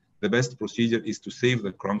procedures. The best procedure is to save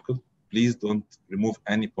the crunkle. Please don't remove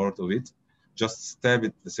any part of it. Just stab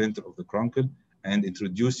at the center of the crunkle and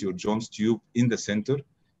introduce your Jones tube in the center.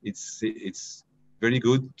 It's very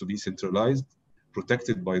good to be centralized,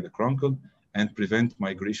 protected by the crunkle, and prevent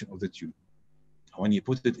migration of the tube. When you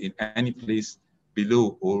put it in any place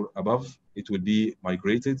below or above, it will be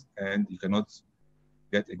migrated and you cannot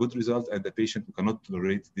get a good result, and the patient cannot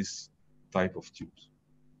tolerate this type of tubes.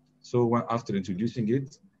 So after introducing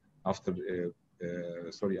it, after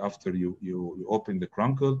you open the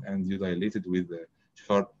crunkle and you dilate it with the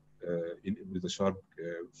sharp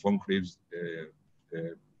von Graves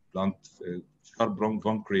blunt sharp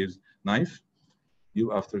von Graves knife.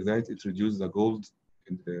 You after that introduce the gold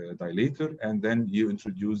dilator, and then you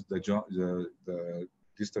introduce the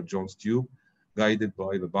Lister-Jones tube guided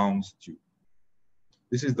by the Bounds tube.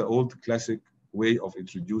 This is the old classic way of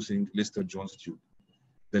introducing Lister-Jones tube.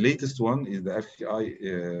 The latest one is the FCI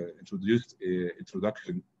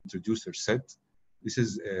introducer set. This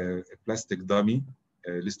is a plastic dummy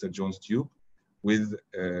Lister-Jones tube with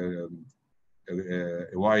a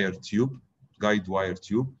wire tube, guide wire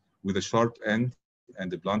tube, with a sharp end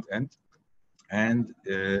and a blunt end. And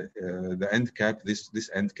the end cap, this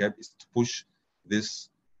end cap is to push this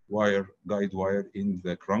guide wire in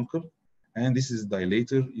the crunkle. And this is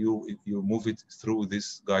dilator, you move it through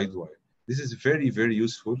this guide wire. This is very, very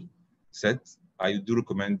useful set. I do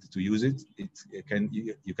recommend to use it.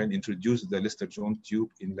 You can introduce the Lister-Jones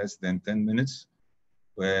tube in less than 10 minutes.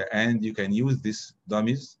 And you can use these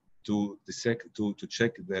dummies to check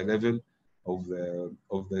the level of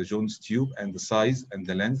the Jones tube and the size and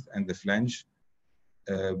the length and the flange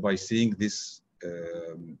by seeing these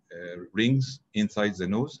rings inside the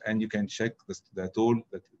nose, and you can check the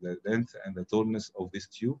length and the tallness of this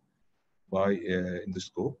tube by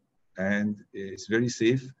endoscope. And it's very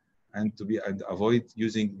safe, and avoid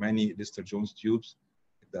using many Lister-Jones tubes,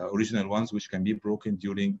 the original ones which can be broken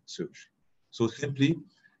during surgery. So simply,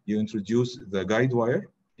 you introduce the guide wire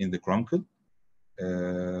in the crunkle.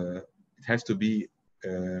 It has to be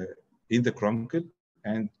in the crunkle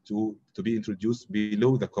and to be introduced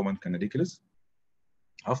below the common canaliculus.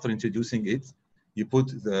 After introducing it, you put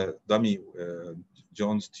the dummy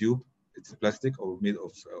Jones tube. It's plastic or made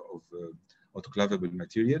of autoclavable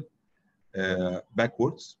material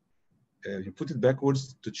backwards. You put it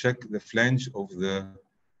backwards to check the flange of the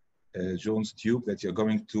Jones tube that you're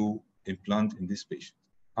going to implant in this patient.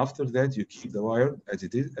 After that, you keep the wire as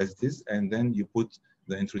it is, and then you put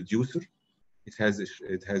the introducer. It has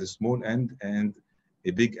a small end and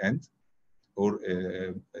a big end, or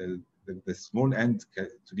the small end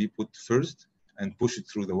to be put first and push it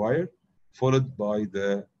through the wire, followed by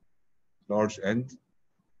the large end.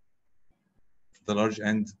 The large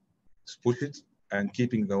end, push it and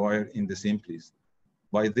keeping the wire in the same place.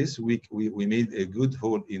 By this, we made a good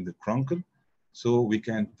hole in the crunkle, so we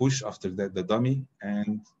can push after that the dummy,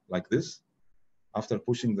 and like this. After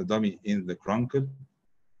pushing the dummy in the crunkle,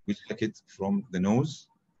 we check it from the nose.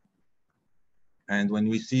 And when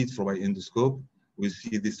we see it from our endoscope, we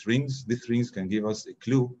see these rings. These rings can give us a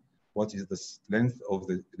clue what is the length of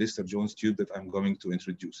the Lister-Jones tube that I'm going to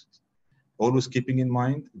introduce. Always keeping in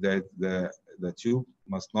mind that the tube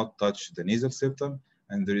must not touch the nasal septum,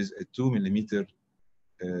 and there is a 2 millimeter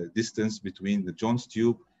distance between the Jones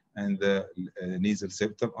tube and the nasal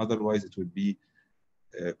septum. Otherwise, it will be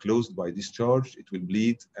closed by discharge, it will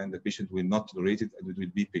bleed, and the patient will not tolerate it, and it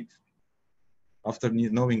will be painful. After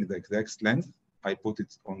knowing the exact length, I put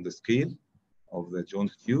it on the scale of the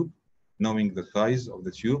Jones tube, knowing the size of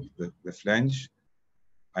the tube, the flange,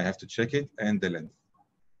 I have to check it, and the length.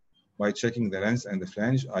 By checking the length and the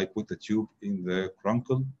flange, I put the tube in the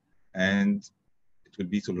crunkle, and it will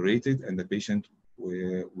be tolerated, and the patient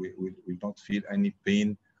will not feel any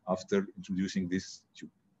pain after introducing this tube.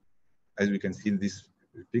 As we can see in this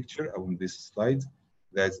picture on this slide,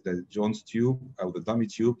 that the Jones tube or the dummy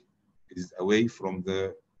tube is away from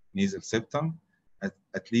the nasal septum,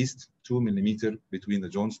 at least 2 millimeters between the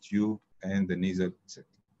Jones tube and the nasal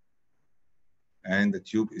septum. And the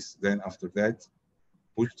tube is then after that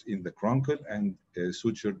pushed in the crunkle and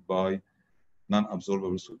sutured by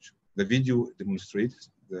non-absorbable suture. The video demonstrates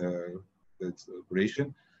the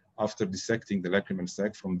operation after dissecting the lacrimal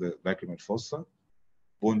sac from the lacrimal fossa,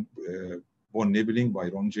 bone nibbling by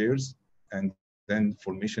Rongers, and then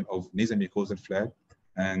formation of nasomucosal flap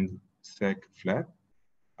and sac flap.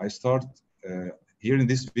 I start here in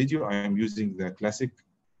this video, I am using the classic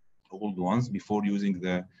old ones before using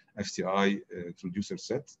the FCI introducer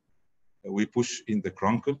set. We push in the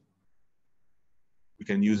crunkle. We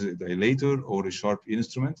can use a dilator or a sharp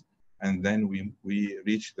instrument, and then we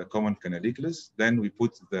reach the common canaliculus. Then we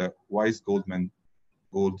put the Weiss gold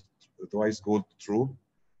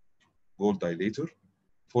dilator,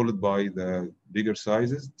 followed by the bigger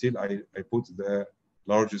sizes till I put the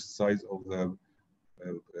largest size of the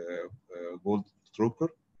gold stroker.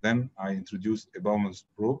 Then I introduce a Bowman's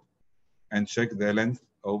probe and check the length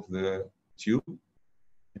of the tube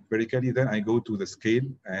empirically. Then I go to the scale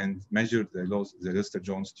and measure the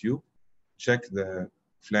Lister-Jones tube, check the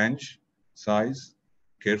flange size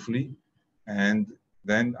carefully, and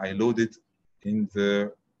then I load it in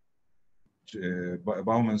the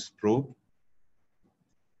Bowman's probe.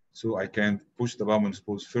 So I can push the Bowman's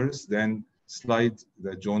probe first, then slide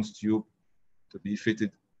the Jones tube to be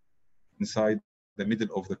fitted inside the middle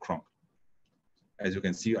of the crump. As you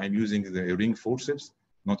can see, I'm using the ring forceps,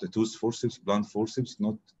 not a tooth forceps, blunt forceps,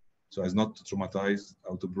 not so as not to traumatize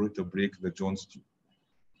or to break the Jones tube.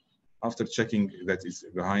 After checking that it's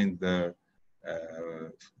behind the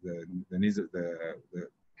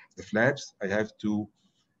flaps, I have to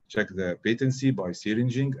check the patency by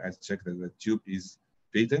syringing. I check that the tube is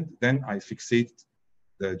patent. Then I fixate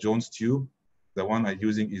the Jones tube. The one I'm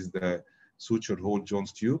using is the suture hole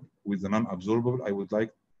Jones tube with the non-absorbable. I would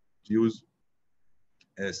like to use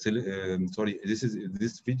this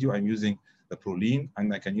video I'm using the Prolene,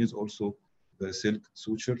 and I can use also the silk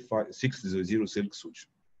suture 600 silk suture.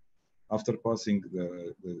 After passing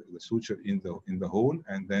the suture in the hole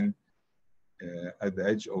and then at the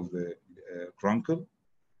edge of the crunkle,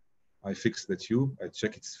 I fix the tube. I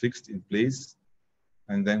check it's fixed in place,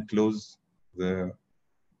 and then close the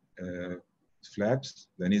flaps,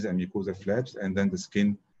 the nasal and mucosa flaps, and then the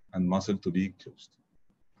skin and muscle to be closed.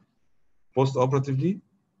 Post-operatively,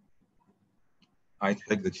 I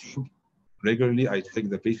check the tube. Regularly, I check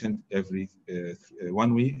the patient every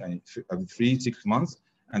 1 week, every 3-6 months,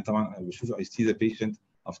 and I see the patient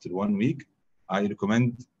after 1 week. I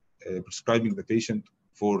recommend prescribing the patient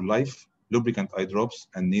for life lubricant eye drops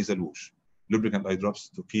and nasal wash. Lubricant eye drops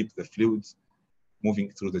to keep the fluids moving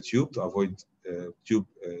through the tube to avoid tube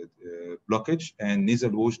blockage, and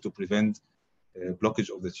nasal wash to prevent blockage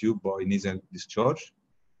of the tube by nasal discharge.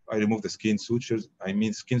 I remove the skin sutures. I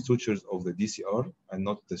mean skin sutures of the DCR and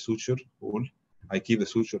not the suture hole. I keep the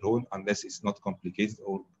suture hole unless it's not complicated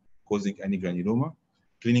or causing any granuloma.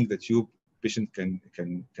 Cleaning the tube, patient can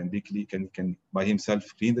by himself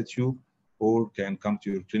clean the tube, or can come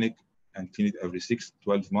to your clinic and clean it every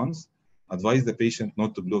 6-12 months. Advise the patient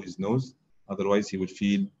not to blow his nose, otherwise he will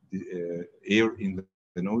feel air in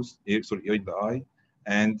the nose, air in the eye,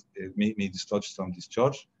 and may discharge some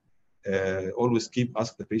discharge. Always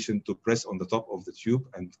ask the patient to press on the top of the tube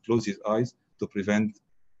and close his eyes to prevent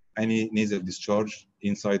any nasal discharge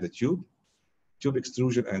inside the tube. Tube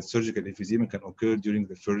extrusion and surgical emphysema can occur during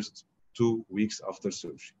the first 2 weeks after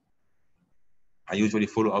surgery. I usually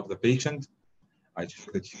follow up the patient. I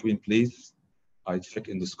check the tube in place. I check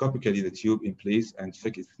endoscopically the tube in place and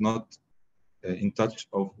check it's not in touch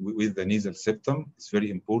with the nasal septum. It's very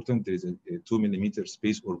important. There is a 2 millimeter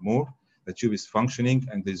space or more. The tube is functioning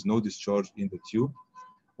and there's no discharge in the tube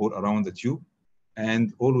or around the tube.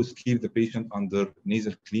 And always keep the patient under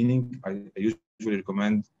nasal cleaning. I usually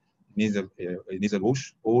recommend nasal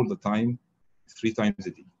wash all the time, 3 times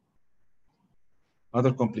a day.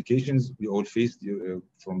 Other complications we all face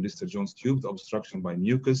from Lister-Jones tube, the obstruction by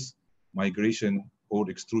mucus, migration or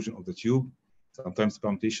extrusion of the tube. Sometimes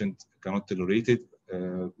the patient cannot tolerate it.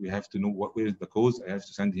 We have to know where is the cause. I have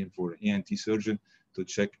to send him for an ENT surgeon to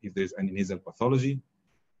check if there's any nasal pathology.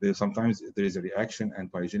 Sometimes there is a reaction and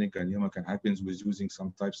pyogenic granuloma can happen with using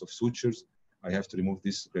some types of sutures. I have to remove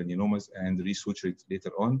these granulomas and resuture it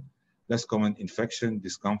later on. Less common infection,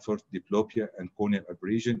 discomfort, diplopia, and corneal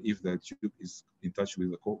abrasion if the tube is in touch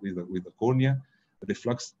with the cornea.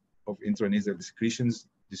 Reflux of intranasal secretions,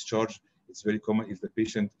 discharge. It's very common if the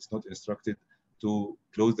patient is not instructed to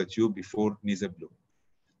close the tube before nasal blow.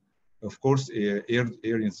 Of course,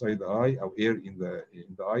 air inside the eye or air in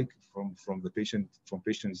the eye from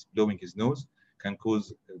patients blowing his nose can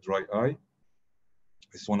cause dry eye.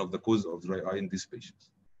 It's one of the causes of dry eye in these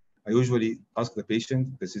patients. I usually ask the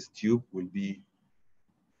patient, this tube will be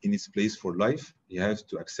in its place for life. You have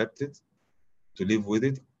to accept it, to live with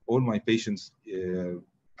it. All my patients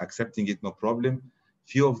accepting it, no problem.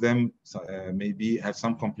 Few of them maybe have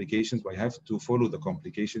some complications, but I have to follow the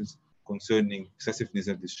complications concerning excessive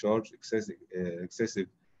nasal discharge, excessive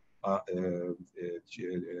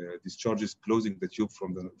discharges closing the tube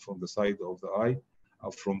from the side of the eye,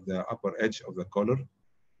 from the upper edge of the collar.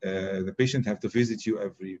 The patient have to visit you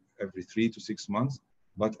every 3 to 6 months,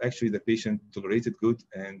 but actually the patient tolerated good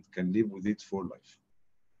and can live with it for life.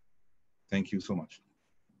 Thank you so much.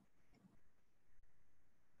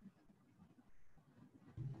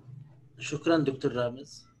 شكرا دكتور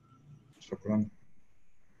رامز. شكرا.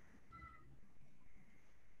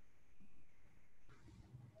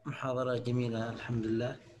 محاضرة جميلة الحمد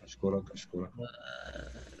لله. اشكرك.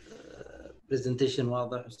 برزنتيشن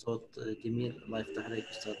واضح وصوت جميل. الله يفتح عليك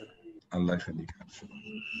استاذنا. الله يخليك.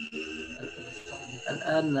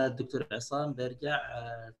 الان الدكتور عصام بيرجع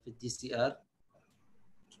في الدي سي ار.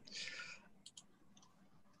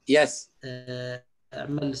 يس.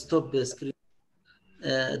 اعمل ستوب سكرين.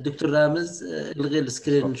 الدكتور رامز الغي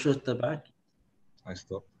السكرين شوت تبعك. I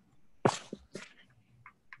stop.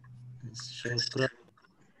 شكرا.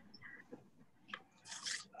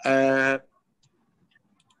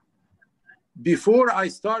 Before I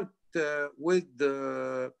start with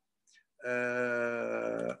the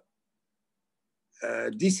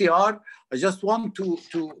DCR, I just want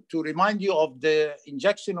to remind you of the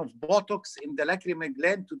injection of Botox in the lacrimal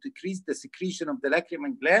gland to decrease the secretion of the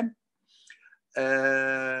lacrimal gland.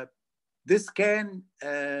 This can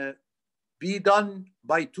be done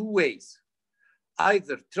by two ways,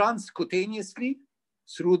 either transcutaneously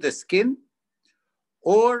through the skin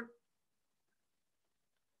or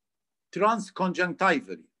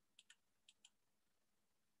transconjunctivally.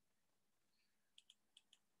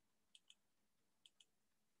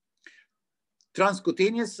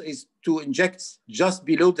 Transcutaneous is to inject just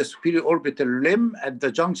below the superior orbital limb at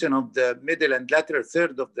the junction of the middle and lateral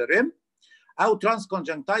third of the rim, or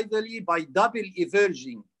transconjunctivally by double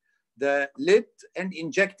everging the lid and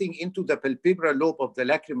injecting into the palpebral lobe of the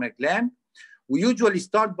lacrimal gland. We usually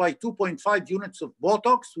start by 2.5 units of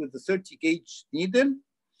Botox with the 30 gauge needle.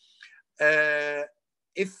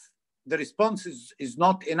 If the response is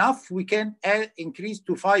not enough, we can increase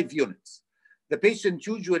to 5 units. The patient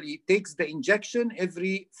usually takes the injection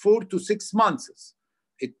every 4 to 6 months.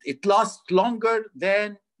 It lasts longer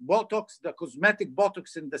than Botox, the cosmetic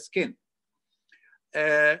Botox in the skin.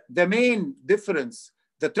 The main difference,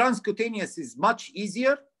 the transcutaneous is much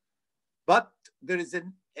easier, but there is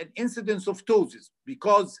an incidence of ptosis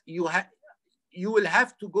because you will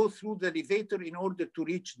have to go through the levator in order to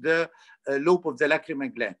reach the lobe of the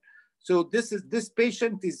lacrimal gland. So this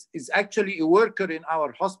patient is actually a worker in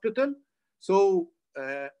our hospital. So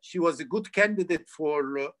she was a good candidate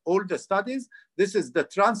for all the studies. This is the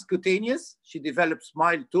transcutaneous. She develops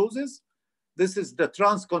mild ptosis. This is the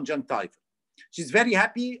transconjunctival. She's very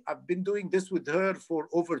happy. I've been doing this with her for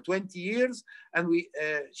over 20 years, and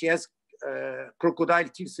she has crocodile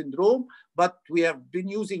tear syndrome, but we have been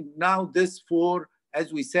using now this for,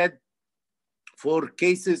 as we said, for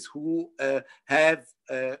cases who have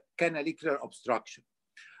canalicular obstruction.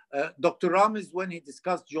 Dr. Ramiz, when he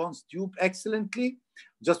discussed John's tube excellently,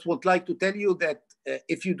 just would like to tell you that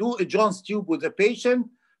if you do a John's tube with a patient,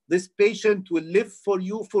 this patient will live for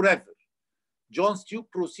you forever. John's tube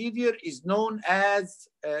procedure is known as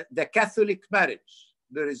the Catholic marriage.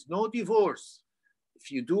 There is no divorce.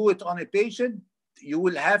 If you do it on a patient, you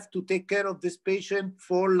will have to take care of this patient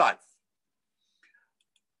for life.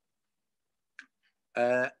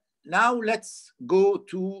 Now let's go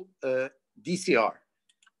to DCR.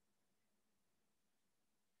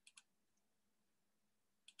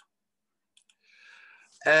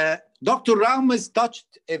 Dr. Ramiz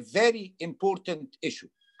touched a very important issue.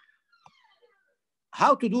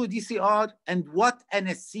 How to do a DCR and what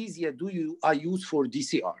anesthesia I use for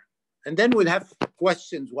DCR. And then we'll have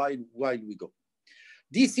questions while we go.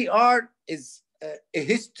 DCR is a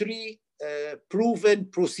history proven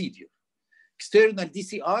procedure. External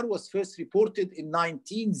DCR was first reported in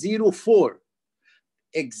 1904.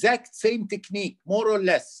 Exact same technique, more or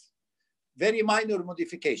less, very minor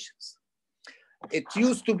modifications. It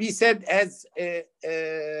used to be said as a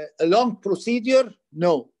long procedure.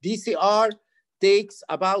 No, DCR takes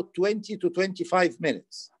about 20 to 25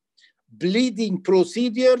 minutes. Bleeding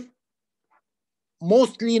procedure,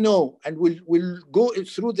 mostly no, and we'll go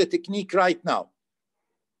through the technique right now.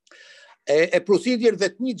 A procedure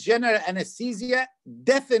that needs general anesthesia,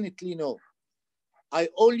 definitely no. I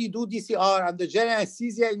only do DCR under general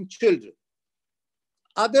anesthesia in children.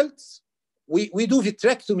 Adults, we do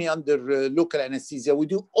vitrectomy under local anesthesia. We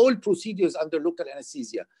do all procedures under local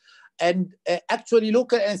anesthesia. And actually,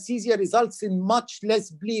 local anesthesia results in much less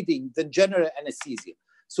bleeding than general anesthesia.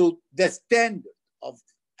 So the standard of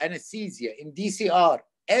anesthesia in DCR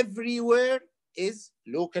everywhere is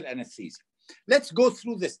local anesthesia. Let's go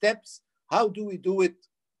through the steps. How do we do it?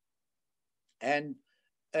 And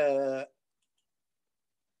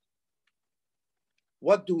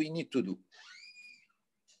what do we need to do?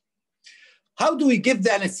 How do we give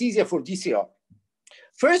the anesthesia for DCR?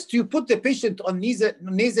 First, you put the patient on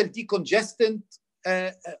nasal decongestant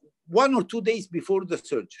 1 or 2 days before the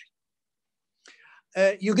surgery.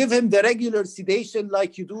 You give him the regular sedation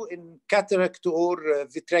like you do in cataract or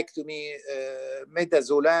vitrectomy,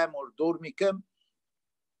 midazolam or dormicum.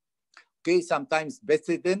 Okay, sometimes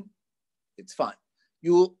bethidine, it's fine.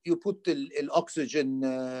 You put the oxygen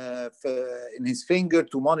in his finger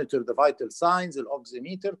to monitor the vital signs, the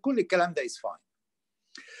oximeter, كل الكلام ده is fine.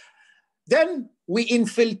 Then we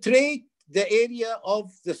infiltrate the area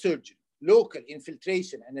of the surgery. Local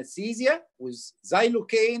infiltration anesthesia with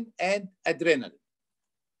xylocaine and adrenaline.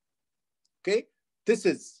 Okay, this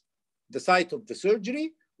is the site of the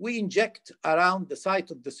surgery. We inject around the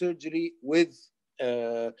site of the surgery with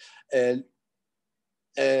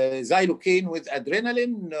xylocaine with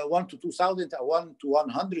adrenaline, 1 to 2,000 or 1 to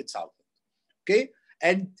 100,000. Okay,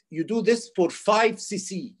 and you do this for 5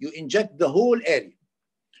 cc. You inject the whole area.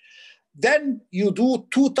 Then you do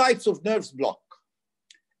 2 types of nerves block.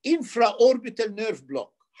 Infraorbital nerve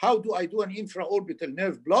block. How do I do an infraorbital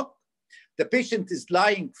nerve block? The patient is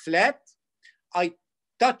lying flat. I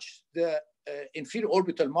touch the inferior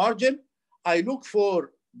orbital margin. I look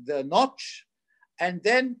for the notch, and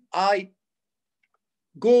then I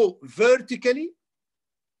go vertically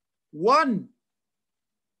 1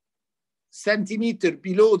 centimeter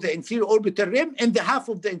below the inferior orbital rim and the half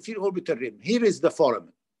of the inferior orbital rim. Here is the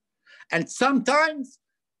foramen. And sometimes,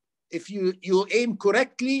 if you aim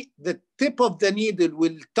correctly, the tip of the needle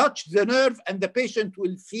will touch the nerve and the patient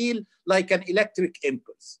will feel like an electric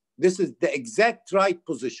impulse. This is the exact right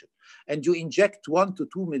position. And you inject 1 to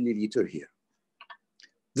 2 milliliter here.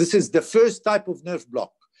 This is the first type of nerve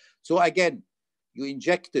block. So again, you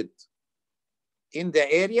inject it in the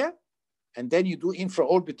area, and then you do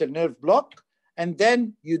infraorbital nerve block, and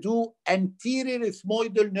then you do anterior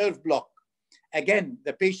ethmoidal nerve block. Again,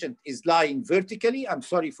 the patient is lying vertically. I'm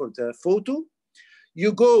sorry for the photo.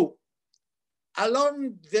 You go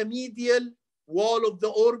along the medial wall of the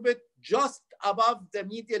orbit, just above the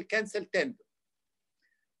medial cancel tendon.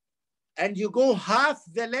 And you go half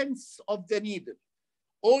the length of the needle.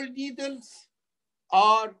 All needles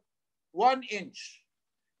are 1 inch.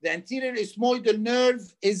 The anterior ethmoidal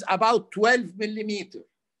nerve is about 12 millimeter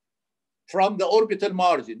from the orbital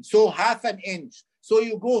margin, so half an inch. So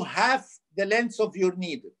you go half the length of your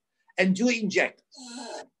needle and you inject.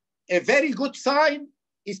 A very good sign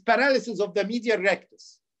is paralysis of the medial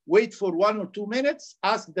rectus. Wait for 1 or 2 minutes,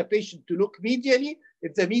 ask the patient to look medially.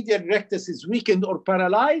 If the medial rectus is weakened or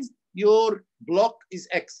paralyzed, your block is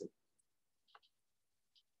excellent.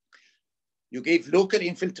 You gave local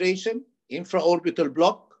infiltration, infraorbital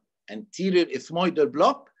block, anterior ethmoidal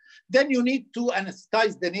block. Then you need to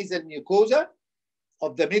anesthetize the nasal mucosa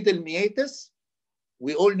of the middle meatus.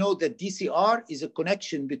 We all know that DCR is a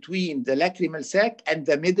connection between the lacrimal sac and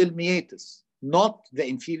the middle meatus, not the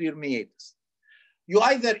inferior meatus. You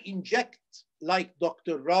either inject, like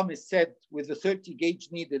Dr. Ramis said, with a 30 gauge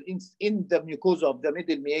needle in the mucosa of the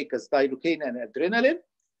middle meatus, xylocaine and adrenaline,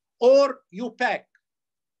 or you pack.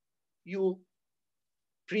 You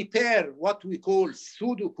prepare what we call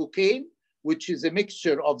pseudococaine, which is a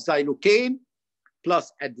mixture of xylocaine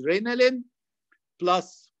plus adrenaline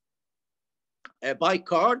plus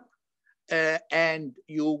bicarb, and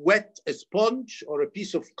you wet a sponge or a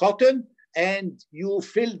piece of cotton and you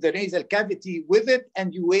fill the nasal cavity with it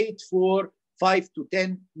and you wait for 5 to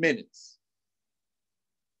 10 minutes.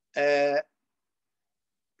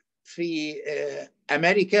 في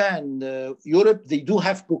America and Europe, they do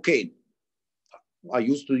have cocaine. I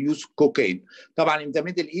used to use cocaine. طبعا in the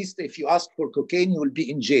Middle East, if you ask for cocaine, you will be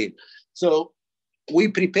in jail. So we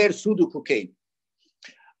prepare pseudococaine.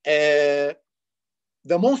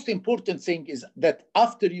 The most important thing is that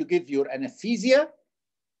after you give your anesthesia,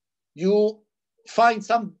 you find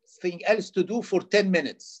something else to do for 10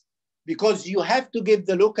 minutes, because you have to give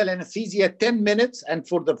the local anesthesia 10 minutes and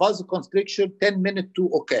for the vasoconstriction 10 minutes to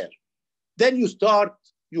occur. Then you start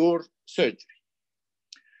your surgery.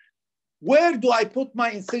 Where do I put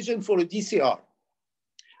my incision for a DCR?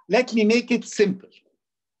 Let me make it simple.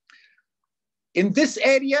 In this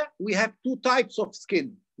area, we have 2 types of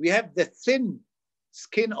skin. We have the thin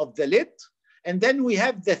skin of the lid, and then we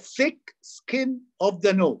have the thick skin of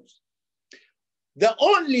the nose. The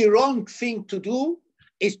only wrong thing to do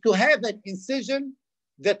is to have an incision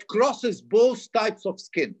that crosses both types of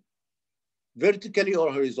skin, vertically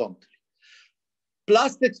or horizontally.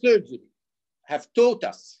 Plastic surgery have taught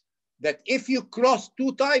us that if you cross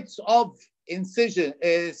 2 types of incision,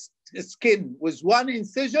 skin with 1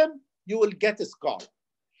 incision, you will get a scar.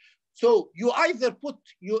 So you either put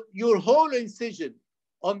your whole incision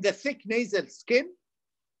on the thick nasal skin,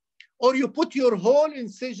 or you put your whole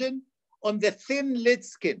incision on the thin lid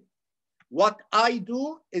skin. What I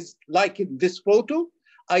do is, like in this photo,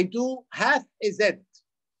 I do half a Z.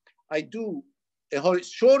 I do a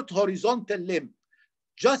short horizontal limb.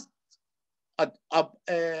 Just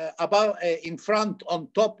in front on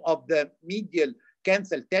top of the medial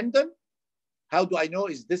cancel tendon. How do I know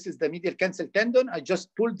this is the medial cancel tendon? I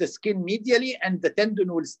just pull the skin medially and the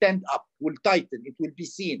tendon will stand up, will tighten, it will be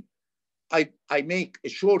seen. I make a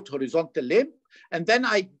short horizontal limb and then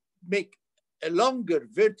I make a longer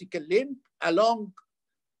vertical limb along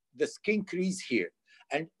the skin crease here.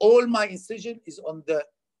 And all my incision is on the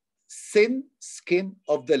thin skin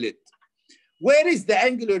of the lid. Where is the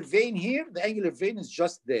angular vein here? The angular vein is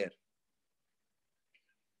just there.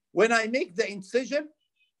 When I make the incision,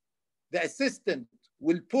 the assistant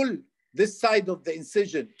will pull this side of the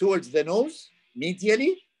incision towards the nose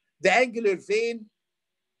medially. The angular vein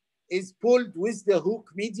is pulled with the hook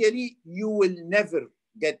medially. You will never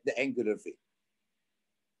get the angular vein.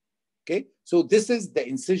 Okay, so this is the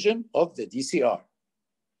incision of the DCR.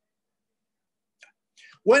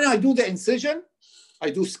 When I do the incision, I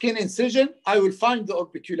do skin incision, I will find the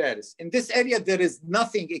orbicularis. In this area, there is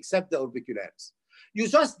nothing except the orbicularis. You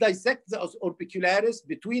just dissect the orbicularis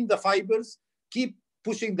between the fibers, keep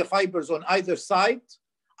pushing the fibers on either side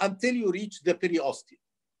until you reach the periosteum.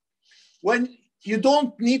 When you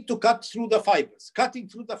don't need to cut through the fibers. Cutting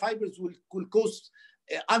through the fibers will cause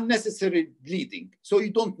unnecessary bleeding, so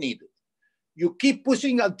you don't need it. You keep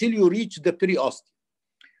pushing until you reach the periosteum.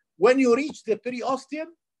 When you reach the periosteum,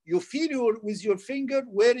 you feel with your finger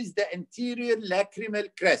where is the anterior lacrimal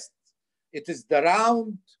crest. It is the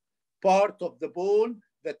round part of the bone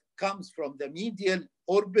that comes from the medial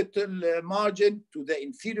orbital margin to the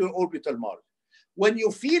inferior orbital margin. When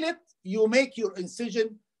you feel it, you make your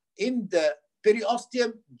incision in the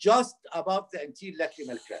periosteum just above the anterior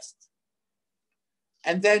lacrimal crest.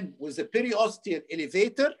 And then with the periosteal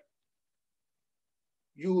elevator,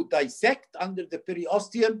 you dissect under the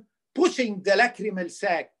periosteum, pushing the lacrimal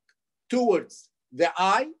sac towards the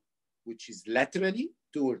eye, which is laterally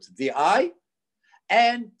towards the eye,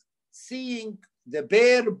 and seeing the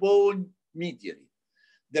bare bone medially.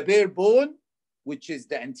 The bare bone, which is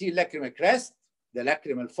the anterior lacrimal crest, the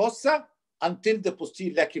lacrimal fossa, until the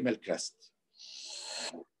posterior lacrimal crest.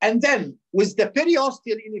 And then with the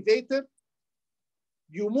periosteal elevator,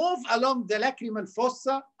 you move along the lacrimal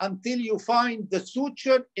fossa until you find the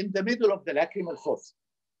suture in the middle of the lacrimal fossa.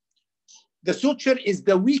 The suture is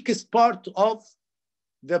the weakest part of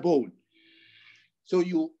the bone. So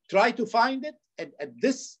you try to find it, and at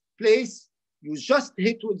this place, you just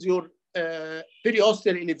hit with your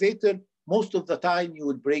periosteal elevator. Most of the time, you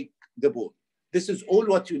will break the bone. This is all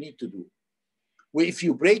what you need to do. If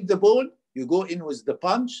you break the bone, you go in with the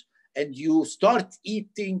punch, and you start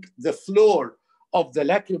eating the floor of the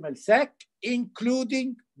lacrimal sac,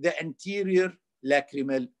 including the anterior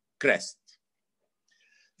lacrimal crest.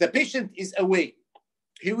 The patient is awake.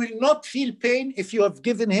 He will not feel pain if you have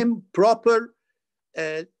given him proper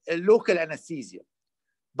local anesthesia,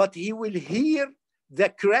 but he will hear the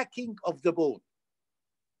cracking of the bone.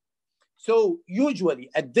 So usually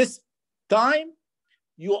at this time,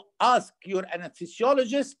 you ask your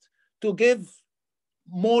anesthesiologist to give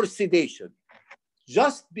more sedation,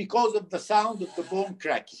 just because of the sound of the bone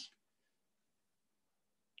cracking.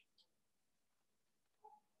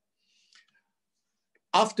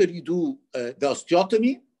 After you do the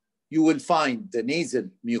osteotomy, you will find the nasal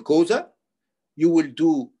mucosa. You will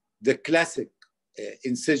do the classic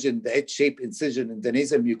incision, the H-shaped incision in the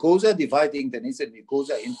nasal mucosa, dividing the nasal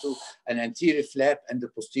mucosa into an anterior flap and the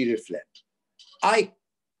posterior flap. I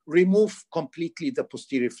remove completely the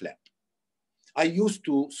posterior flap. I used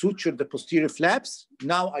to suture the posterior flaps.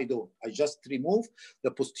 Now I don't. I just remove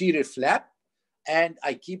the posterior flap and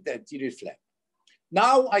I keep the anterior flap.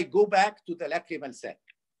 Now I go back to the lacrimal sac.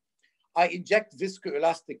 I inject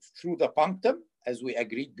viscoelastic through the punctum, as we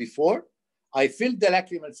agreed before. I fill the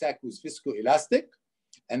lacrimal sac with viscoelastic,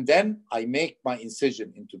 and then I make my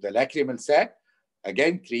incision into the lacrimal sac,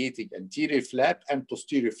 again creating anterior flap and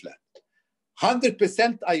posterior flap.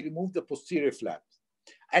 100% I remove the posterior flap.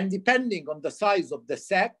 And depending on the size of the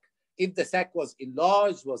sac, if the sac was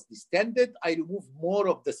enlarged, was distended, I remove more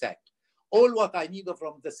of the sac. All what I need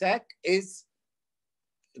from the sac is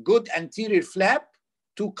good anterior flap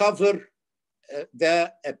to cover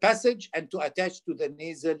the passage and to attach to the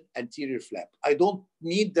nasal anterior flap. I don't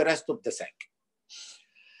need the rest of the sac.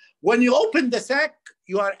 When you open the sac,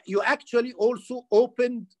 you actually also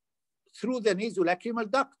opened through the nasolacrimal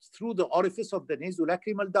duct, through the orifice of the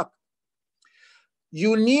nasolacrimal duct.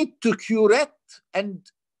 You need to curette and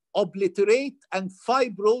obliterate and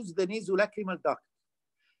fibrose the nasolacrimal duct,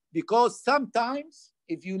 because sometimes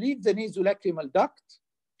if you leave the nasolacrimal duct,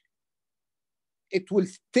 it will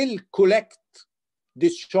still collect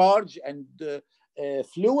discharge and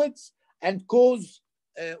fluids and cause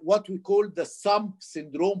what we call the sump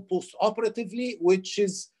syndrome post-operatively, which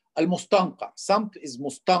is المستنقع. Sump is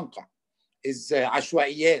مستنقع, is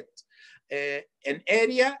عشوائيات. An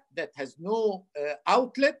area that has no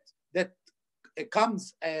outlet that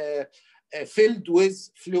comes filled with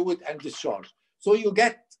fluid and discharge. So you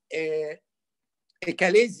get a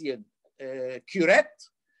Calesian curette,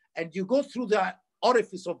 and you go through the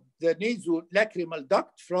orifice of the nasolacrimal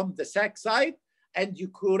duct from the sac side, and you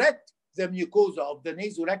curette the mucosa of the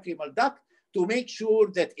nasolacrimal duct to make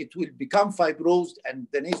sure that it will become fibrosed and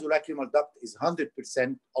the nasolacrimal duct is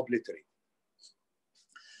 100% obliterated.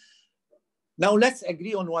 Now let's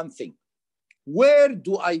agree on one thing. Where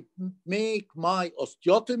do I make my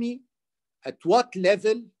osteotomy? At what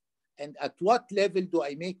level? And at what level do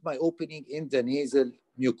I make my opening in the nasal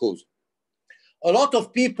mucosa? A lot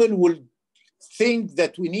of people will think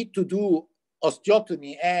that we need to do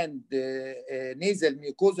osteotomy and nasal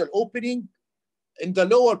mucosal opening in the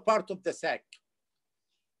lower part of the sac.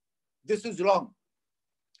 This is wrong.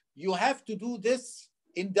 You have to do this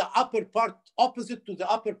in the upper part, opposite to the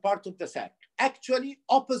upper part of the sac. Actually,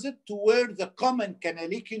 opposite to where the common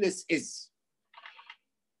canaliculus is.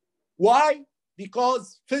 Why?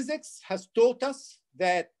 Because physics has taught us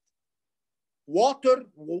that water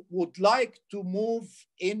would like to move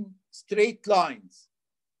in straight lines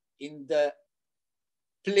in the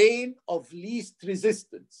plane of least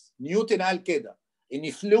resistance. Newton قال كده. In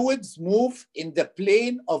fluids move in the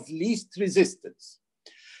plane of least resistance.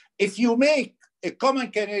 If you make a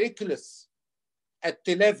common canaliculus at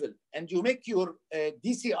the level and you make your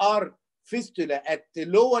DCR fistula at the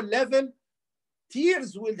lower level,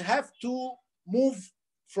 tears will have to move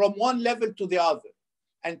from one level to the other,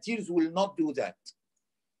 and tears will not do that.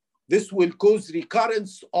 This will cause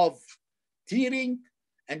recurrence of tearing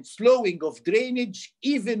and slowing of drainage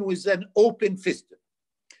even with an open fistula.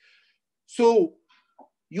 So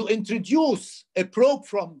you introduce a probe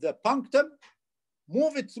from the punctum,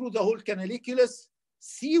 move it through the whole canaliculus,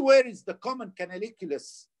 see where is the common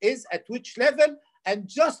canaliculus is at which level, and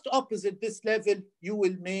just opposite this level, you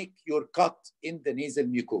will make your cut in the nasal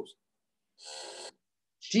mucosa.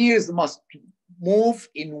 Tears must move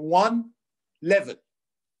in one level.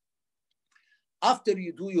 After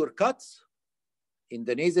you do your cuts in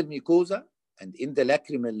the nasal mucosa and in the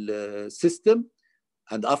lacrimal system,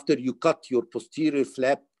 and after you cut your posterior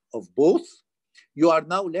flap of both, you are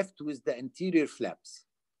now left with the anterior flaps.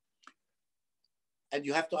 And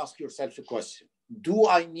you have to ask yourself a question. Do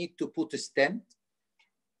I need to put a stent?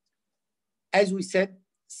 As we said,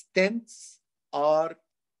 stents are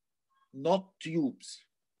not tubes.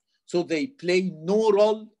 So they play no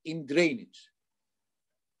role in drainage.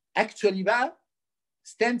 Actually,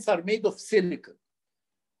 stents are made of silicon.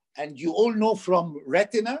 And you all know from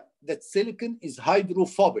retina that silicon is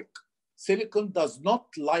hydrophobic. Silicon does not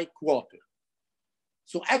like water.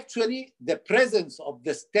 So actually, the presence of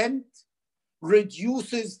the stent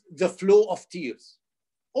reduces the flow of tears.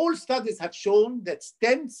 All studies have shown that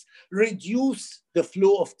stents reduce the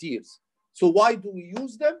flow of tears. So why do we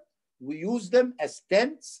use them? We use them as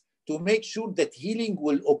stents to make sure that healing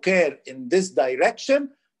will occur in this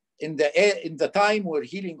direction in the time where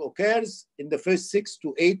healing occurs in the first 6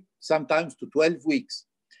 to 8, sometimes to 12 weeks.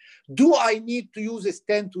 Do I need to use a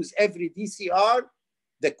stent with every DCR?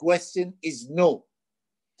 The question is no.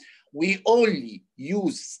 We only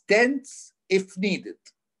use stents if needed.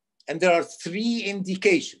 And there are 3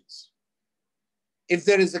 indications. If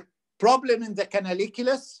there is a problem in the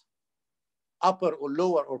canaliculus, upper or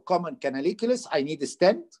lower or common canaliculus, I need a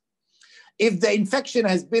stent. If the infection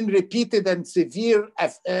has been repeated and severe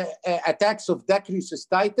attacks of dacryocystitis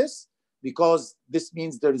cystitis, because this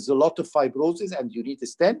means there is a lot of fibrosis and you need a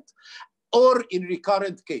stent, or in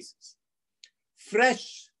recurrent cases.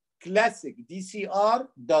 Fresh classic DCR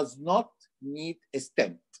does not need a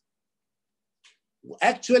stent.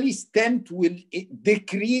 Actually, stent will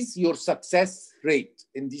decrease your success rate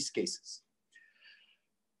in these cases.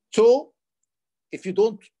 So if you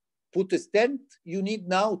don't put a stent, you need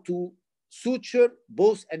now to suture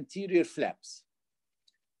both anterior flaps.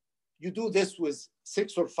 You do this with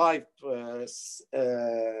 6 or 5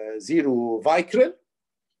 0 Vicryl.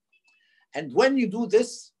 And when you do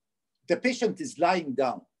this, the patient is lying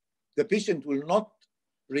down. The patient will not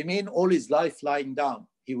remain all his life lying down.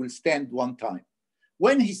 He will stand one time.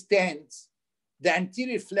 When he stands, the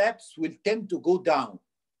anterior flaps will tend to go down.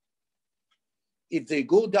 If they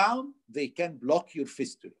go down, they can block your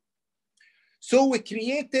fistula. So we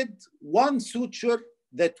created one suture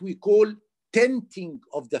that we call tenting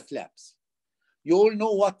of the flaps. You all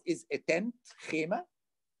know what is a tent, خيمة.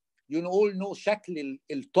 You all know شكل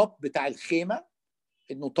الtop بتاع الخيمة.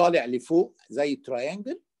 إنه طالع لفوق زي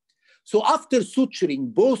triangle. So after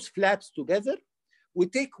suturing both flaps together, we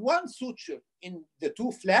take one suture in the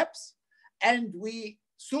two flaps and we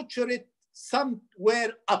suture it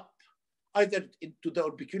somewhere up, either into the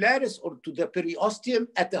orbicularis or to the periosteum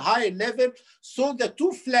at a higher level, so the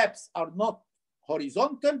two flaps are not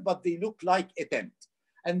horizontal, but they look like a tent.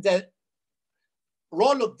 And the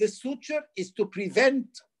role of this suture is to prevent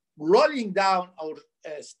rolling down or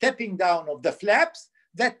stepping down of the flaps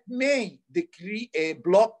that may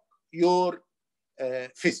block your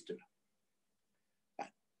fistula.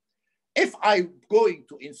 If I'm going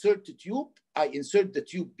to insert a tube, I insert the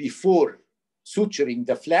tube before suturing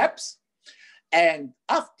the flaps. And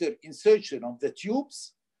after insertion of the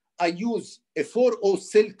tubes, I use a 4/0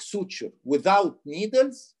 silk suture without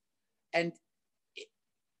needles. And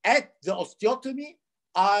at the osteotomy,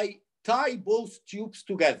 I tie both tubes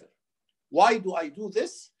together. Why do I do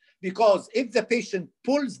this? Because if the patient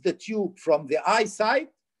pulls the tube from the eye side,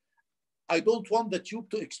 I don't want the tube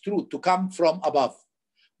to extrude, to come from above.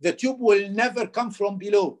 The tube will never come from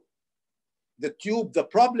below. The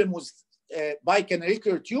problem with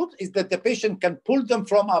bicanalicular tubes is that the patient can pull them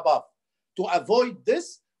from above. To avoid this,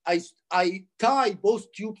 I tie both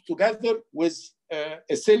tubes together with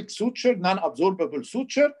a silk suture, non-absorbable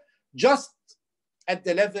suture, just at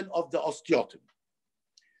the level of the osteotomy.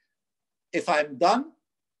 If I'm done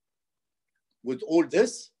with all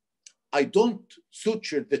this, I don't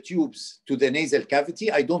suture the tubes to the nasal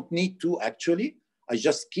cavity. I don't need to, actually. I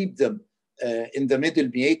just keep them in the middle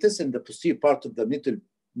meatus, in the posterior part of the middle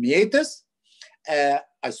meatus.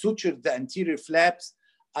 I suture the anterior flaps.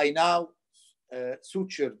 I now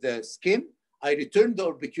suture the skin. I return the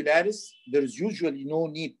orbicularis. There is usually no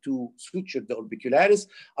need to suture the orbicularis.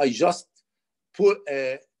 I just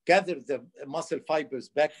gather the muscle fibers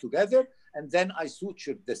back together, and then I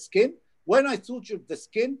suture the skin. When I suture the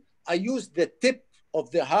skin, I use the tip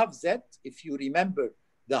of the half Z, if you remember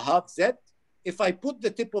the half Z. If I put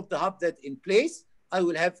the tip of the half Z in place, I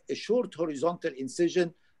will have a short horizontal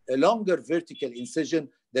incision, a longer vertical incision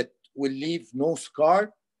that will leave no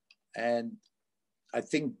scar. And I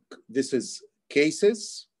think this is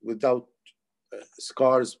cases without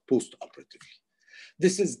scars post-operatively.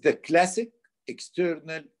 This is the classic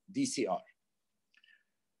external DCR.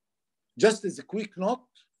 Just as a quick note,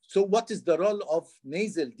 so what is the role of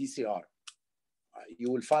nasal DCR?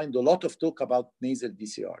 You will find a lot of talk about nasal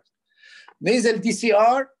DCR. Nasal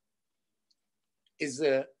DCR is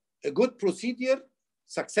a good procedure.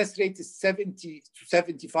 Success rate is 70 to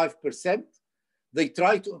 75%. They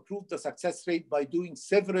try to improve the success rate by doing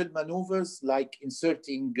several maneuvers, like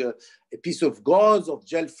inserting a piece of gauze of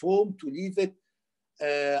gel foam to leave it,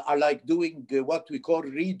 are like doing what we call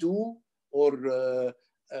redo or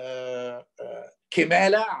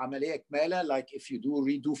كمالة, عملية كمالة, like if you do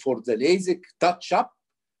redo for the LASIK, touch up,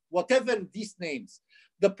 whatever these names.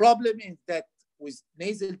 The problem is that with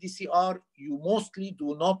nasal DCR, you mostly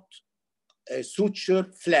do not suture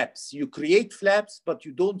flaps. You create flaps, but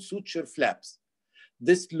you don't suture flaps.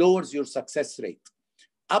 This lowers your success rate.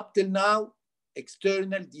 Up till now,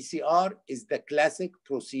 external DCR is the classic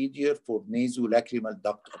procedure for nasolacrimal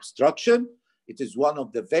duct obstruction. It is one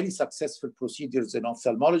of the very successful procedures in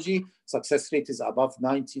ophthalmology. Success rate is above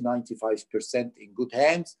 90–95% in good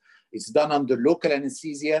hands. It's done under local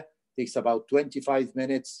anesthesia. Takes about 25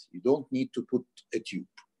 minutes. You don't need to put a tube.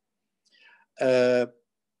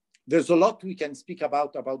 There's a lot we can speak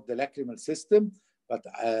about the lacrimal system, but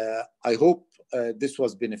I hope this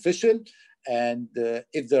was beneficial. And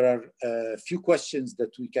if there are a few questions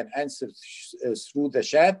that we can answer through the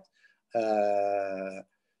chat,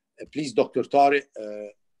 please, Dr. Tariq,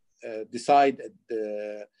 decide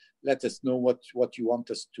and let us know what you want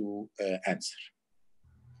us to answer.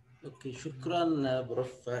 اوكي، شكرا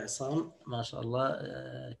بروف عصام، ما شاء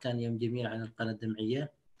الله كان يوم جميل عن القناة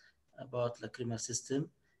الدمعية about lacrimal system.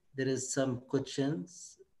 There is some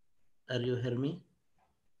questions. Are you hear me?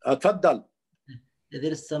 تفضل.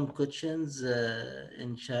 There is some questions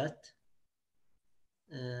in chat.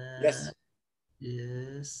 Yes.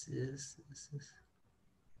 Yes.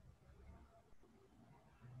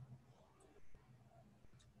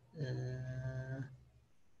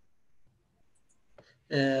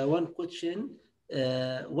 One question,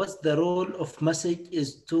 what's the role of massage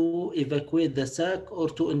is to evacuate the sac or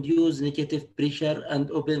to induce negative pressure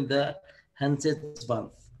and open the handset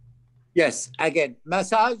valve? Yes, again,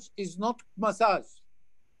 massage is not massage.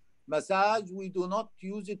 Massage, we do not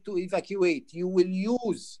use it to evacuate. You will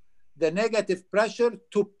use the negative pressure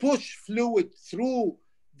to push fluid through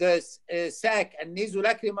the sac and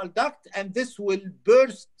nasolacrimal duct, and this will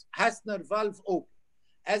burst Hasner valve open.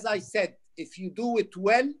 As I said, if you do it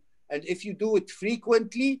well and if you do it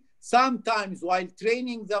frequently, sometimes while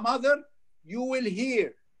training the mother, you will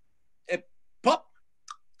hear a pop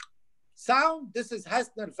sound. This is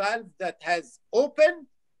Hasner valve that has opened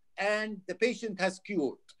and the patient has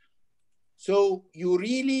cured. So you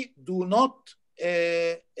really do not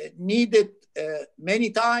need it many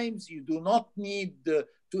times. You do not need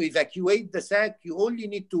to evacuate the sac. You only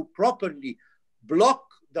need to properly block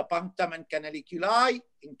the punctum and canaliculi,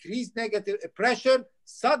 increase negative pressure,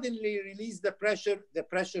 suddenly release the pressure. The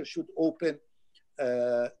pressure should open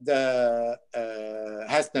the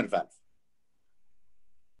Hasner valve.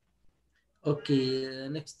 Okay,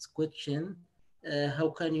 next question. How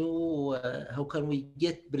can we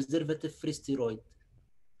get preservative-free steroid?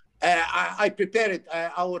 I prepare it.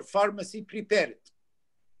 Our pharmacy prepare it.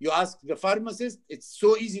 You ask the pharmacist, it's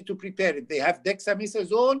so easy to prepare it. They have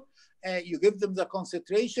dexamethasone. You give them the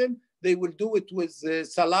concentration. They will do it with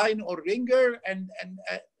saline or ringer, and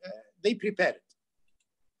they prepare it.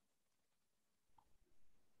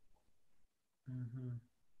 Mm-hmm.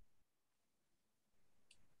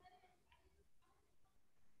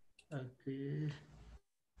 Okay.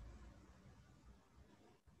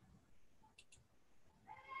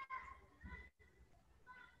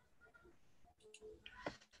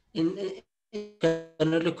 In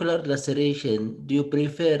canalicular laceration, do you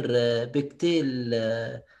prefer pigtail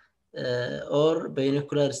or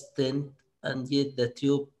binocular stent and get the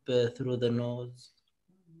tube through the nose?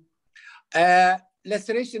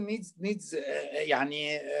 Laceration needs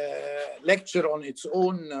lecture on its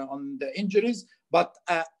own on the injuries, but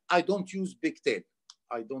I don't use pigtail.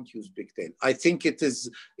 I don't use pigtail. I think it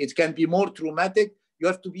can be more traumatic. You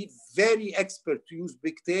have to be very expert to use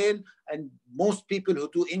pigtail, and most people who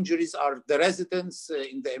do injuries are the residents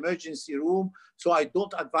in the emergency room, so I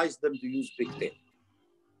don't advise them to use pigtail.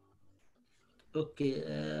 Okay,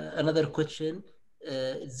 another question.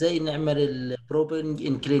 ازاي نعمل البروبنج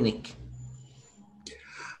in clinic?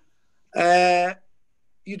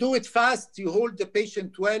 You do it fast. You hold the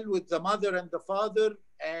patient well with the mother and the father,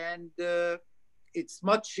 and it's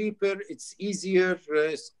much cheaper. It's easier,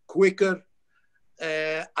 it's quicker.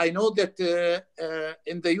 I know that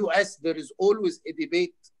in the US, there is always a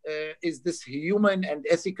debate, is this human and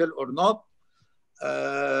ethical or not?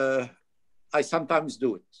 I sometimes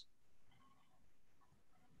do it.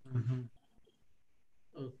 Mm-hmm.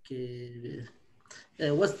 Okay.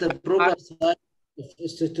 What's the proper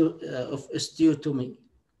size of osteotomy?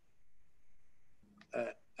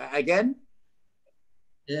 Again?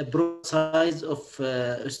 Proper size of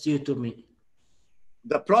osteotomy.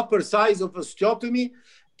 The proper size of osteotomy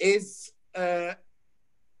is,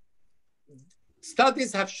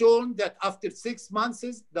 studies have shown that after 6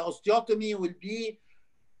 months, the osteotomy will be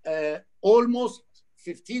almost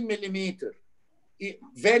 15 millimeter,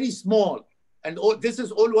 very small. And this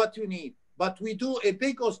is all what you need. But we do a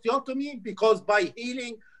big osteotomy because by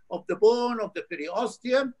healing of the bone, of the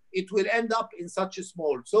periosteum, it will end up in such a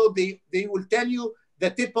small. So they will tell you the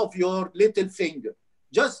tip of your little finger.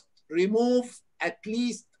 Just remove at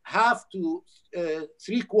least half to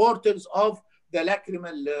 3/4 of the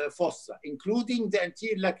lacrimal fossa, including the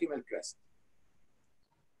anterior lacrimal crest.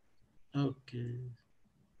 Okay.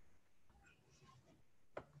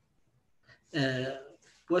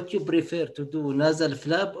 What you prefer to do, nasal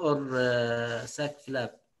flap or sac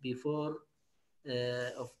flap before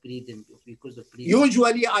of bleeding, because of bleeding?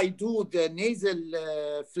 Usually I do the nasal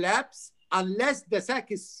flaps unless the sac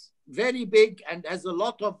is very big and has a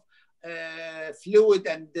lot of fluid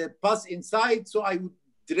and pus inside. So I would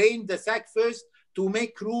drain the sac first to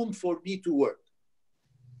make room for me to work.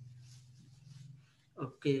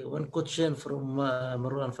 Okay, one question from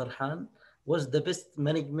Marwan Farhan. What's the best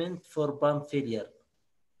management for pump failure?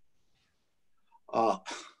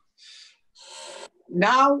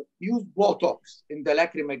 Now use Botox in the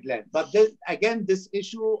lacrimal gland. But again, this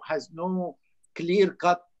issue has no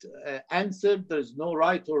clear-cut answer. There's no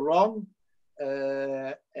right or wrong.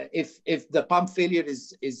 If the pump failure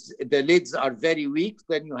is the lids are very weak,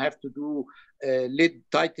 then you have to do a lid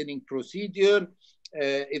tightening procedure.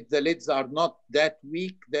 If the lids are not that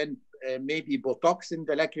weak, then maybe Botox in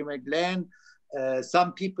the lacrimal gland. Some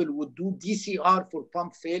people would do DCR for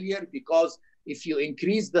pump failure because if you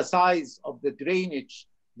increase the size of the drainage,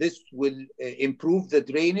 this will improve the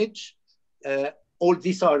drainage. All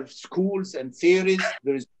these are schools and theories.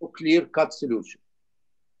 There is no clear-cut solution.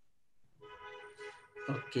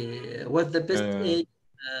 Okay, what's the best age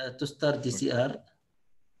to start DCR?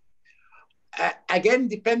 Again,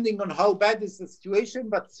 depending on how bad is the situation,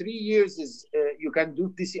 but 3 years is, you can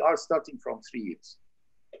do DCR starting from 3 years.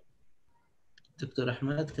 Dr.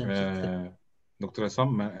 Ahmed, can you دكتور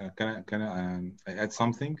عصام can I add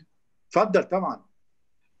something؟ اتفضل طبعا.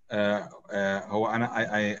 هو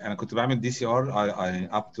انا كنت بعمل دي سي ار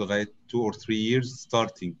up to لغايه 2 or 3 years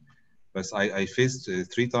starting، بس I faced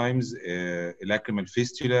 3 times lacrimal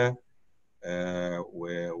fistula،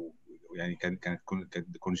 ويعني كانت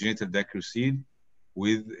congenital dacrocele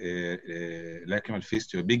with lacrimal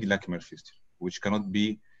fistula, big lacrimal fistula, which cannot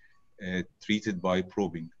be treated by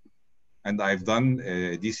probing. And I've done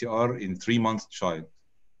DCR in 3 months child.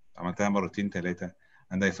 عملتها مرتين 3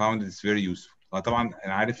 and I found it's very useful. طبعا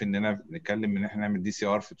انا عارف اننا بنتكلم ان احنا نعمل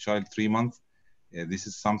DCR في child 3 months. This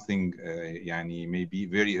is something يعني maybe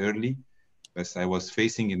very early، بس I was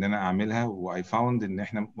facing ان انا اعملها، و I found ان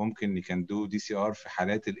احنا ممكن can do DCR في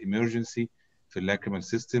حالات الامرجنسي في اللاكريمال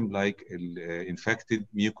سيستم like infected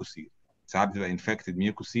mucocele. ساعات بتبقى infected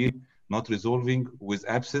mucocele not resolving with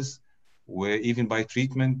abscess، و even by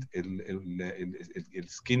treatment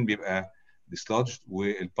السكين بيبقى dislodged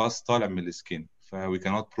والباس طالع من السكين، ف we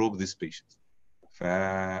cannot probe this patient.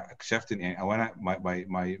 فاكتشفت يعني او انا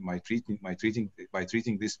by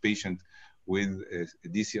treating this patient with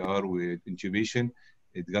DCR with intubation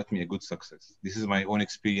it got me a good success. This is my own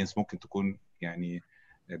experience، ممكن تكون يعني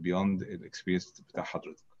beyond experience بتاع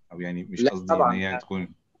حضرتك، او يعني مش قصدي ان هي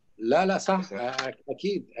تكون لا صح،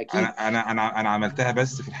 اكيد. انا عملتها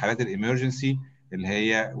بس في الحالات الامرجنسي اللي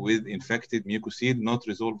هي with infected mucocele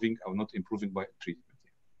not resolving او not improving by treatment.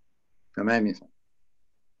 تمام يا فندم.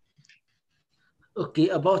 Okay,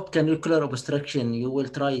 about canalicular obstruction, you will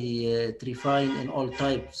try to refine in all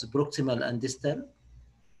types, proximal and distal.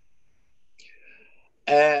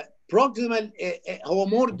 Proximal هو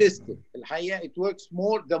more distal الحقيقة. It works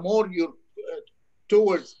more the more you're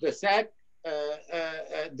towards the sac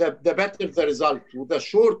the better the result. وده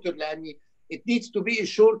shorter لأن it needs to be a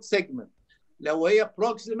short segment. لو هي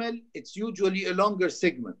proximal it's usually a longer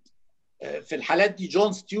segment. في الحالات دي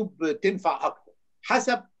جونز تيوب تنفع أكتر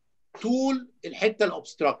حسب طول الحتة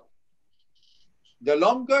الأوبستراكت. The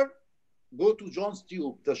longer go to John's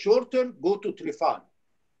tube, the shorter go to Trifan.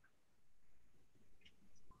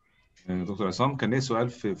 دكتور عصام كان ليه سؤال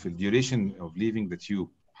في الديوريشن اوف ليفينج ذا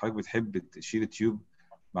تيوب، حضرتك بتحب تشيل التيوب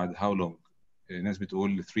بعد هاو لونج؟ ناس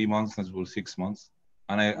بتقول 3 months، ناس بتقول 6 months.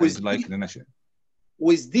 انا I'd like ان انا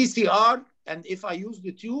with DCR and if I use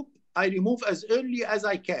the tube I remove as early as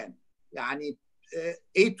I can، يعني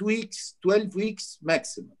 8 weeks 12 weeks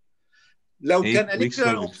maximum. لو كان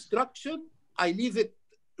canalicular obstruction I leave it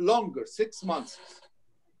longer 6 months.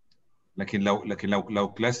 لكن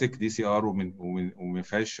لو كلاسيك دي سي ار وما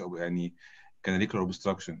فيهاش يعني canalicular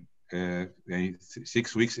obstruction يعني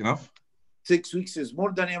 6 weeks enough. 6 weeks is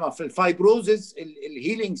more than enough. الفايبروزز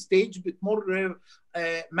الهيلينج ستيج بتمر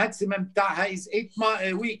ماكسيمم بتاعها is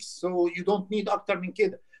 8 weeks so you don't need اكتر من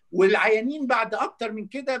كده. والعيانين بعد اكتر من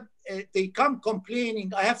كده they come complaining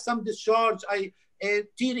I have some discharge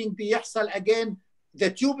tearing بيحصل again. The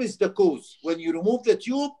tube is the cause. When you remove the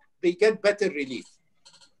tube they get better relief.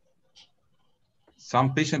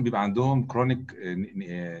 Some patient بيبقى عندهم chronic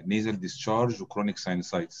nasal discharge و chronic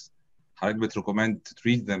sinusitis. حضرتك بتريكومند to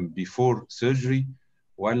treat them before surgery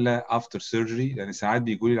ولا after surgery؟ لأن ساعات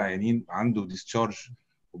بيجوا لي العيانين عنده discharge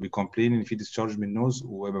وبيكومبلين إن في discharge من النوز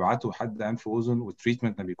وببعته حد أنف وأذن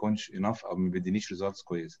والتريتمنت ما بيكونش enough أو ما بيدينيش results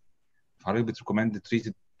كويسة. فحضرتك بتريكومند to treat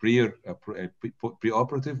it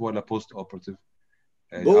pre-operative ولا post-operative؟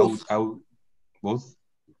 أو both؟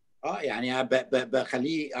 يعني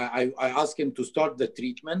بخليه I ask him to start the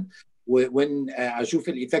treatment when اشوف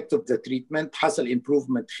الايفكت اوف ذا تريتمنت. حصل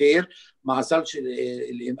امبروفمنت خير، ما حصلش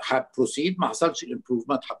بروسيد، ما حصلش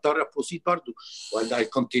الامبروفمنت هضطر بروسيد برضه ولا I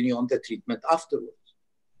continue on the treatment afterwards.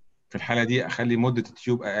 في الحاله دي اخلي مده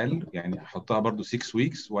التيوب اقل يعني احطها برضه 6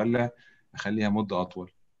 weeks ولا اخليها مده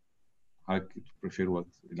اطول؟ حضرتك بريفير وات؟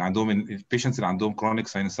 اللي عندهم البيشنتس اللي عندهم chronic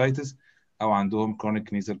sinusitis او عندهم chronic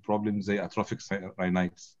nasal problem زي atrophic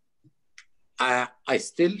rhinitis. I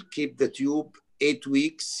still keep the tube 8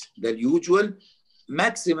 weeks the usual.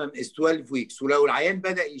 Maximum is 12 weeks. ولو العيان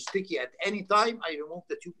بدأ يشتكي at any time I remove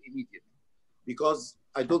the tube immediately because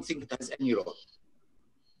I don't think it has any role.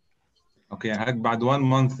 اوكي يعني بعد 1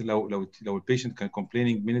 month لو البيشنت كان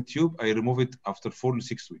complaining من التيوب I remove it after 4 to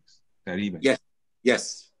 6 weeks تقريبا.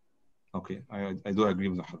 Yes. اوكي I do agree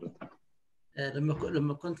with حضرتك.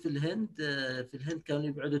 لما كنت في الهند كانوا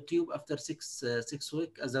يبعدوا التيوب after 6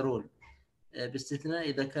 weeks as a rule، باستثناء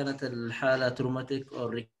إذا كانت الحالة تروماتيك أو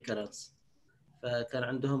ريكرنس، فكان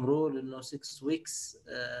عندهم رول إنه 6 weeks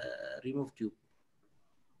remove tube.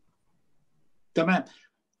 تمام.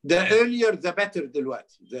 The earlier the better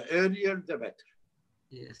دلوقتي. The earlier the better.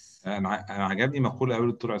 يس. انا عجبني مقوله قوي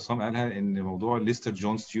الدكتور عصام قالها، ان موضوع ليستر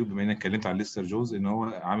جونز تيوب، بما انك اتكلمت عن ليستر جونز، ان هو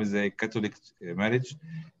عامل زي الكاثوليك ماريج،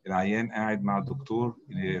 العيان قاعد مع الدكتور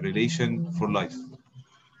ريليشن فور لايف.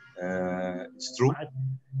 سترو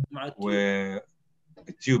مع التيوب.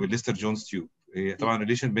 والتيوب الليستر جونز تيوب هي طبعا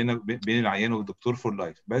ريليشن بين العيان والدكتور فور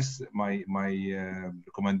لايف. بس ماي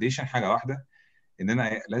ريكومنديشن حاجه واحده، ان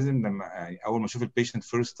انا لازم لما يعني اول ما اشوف البيشنت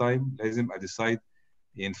فيرست تايم لازم اديسايد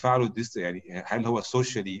ينفع له يعني هل هو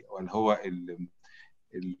سوشيالي ولا هو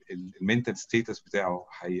المنتال ستيتس بتاعه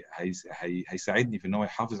هيساعدني في ان هو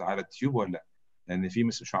يحافظ على التيوب ولا لا. لان في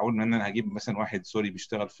مش معقول ان انا هجيب مثلا واحد سوري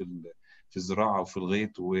بيشتغل في الزراعه او في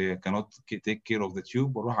الغيط وكانوت تيك كير اوف ذا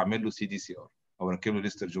تيوب، واروح اعمل له CDCR او اركب له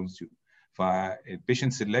ليستر جونز تيوب.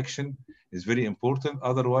 فالبيشنت سيلكشن از فيري امبورتنت،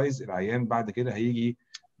 اذروايز العيان بعد كده هيجي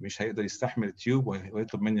مش هيقدر يستحمل التيوب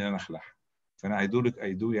ويطلب مني ان انا اخلعها. فانا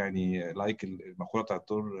اي دو يعني لايك المقوله بتاعت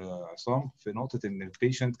الدكتور عصام في نقطه ان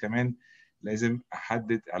البيشنت كمان لازم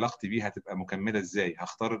احدد علاقتي بيه هتبقى مكمله ازاي.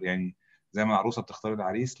 هختار يعني زي ما العروسه بتختار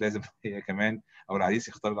العريس، لازم هي كمان او العريس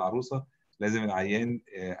يختار العروسه. لازم العيان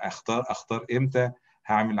اختار امتى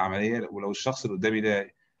هعمل العمليه. ولو الشخص اللي قدامي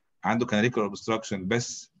ده عنده كاناليكولار اوبستراكشن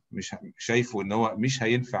بس مش شايفه ان هو مش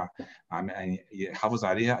هينفع يعني يحافظ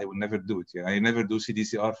عليها، I will never do it. يعني I never do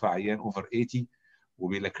CDCR في عيان اوفر 80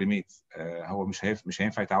 وبيلاكريميت. هو مش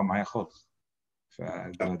هينفع يتعاون معايا خالص.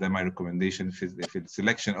 فده my recommendation في ال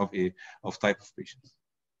selection of type of patients.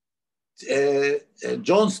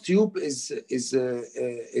 John's tube is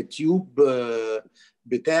a tube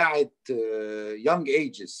بتاعت young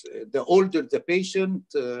ages. The older the patient,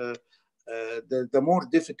 the more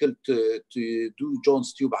difficult to do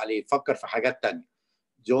John's tube عليه. فكر في حاجات تانية.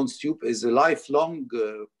 John's tube is a lifelong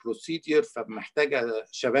procedure، فمحتاجة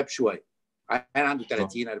شباب شوية. أنا عنده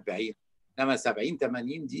 30 40، إنما 70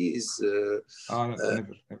 80 دي is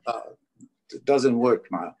it doesn't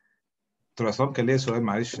work معاه. دكتور عصام كان ليا سؤال،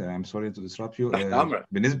 معلش I'm sorry to disrupt you.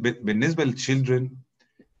 بالنسبة للchildren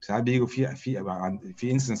ساعات بيجوا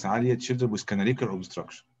في instance عالية children with canalicular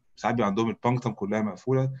obstruction. ساعات بيبقى عندهم البانكتم كلها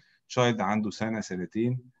مقفولة، child عنده سنة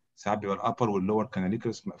سنتين، ساعات بيبقى الابر واللور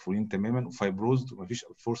canaliculus مقفولين تماما وفايبروزد ومفيش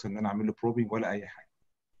فرصة ان انا اعمل له بروبينج ولا اي حاجة.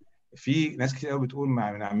 في ناس كتير قوي بتقول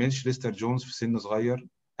ما نعملش ليستر جونز في سن صغير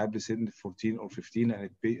قبل سن 14 or 15 and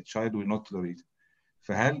the child will not tolerate.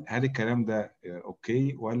 فهل الكلام ده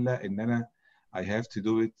اوكي ولا ان انا I have to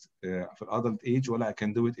do it في adult age ولا I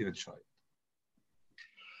can do it in a child?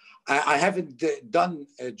 I haven't done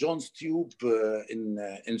John's tube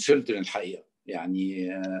in children الحقيقة. يعني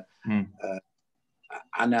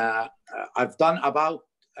أنا I've done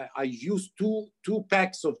about I used two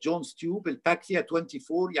packs of John's tube. الباك فيها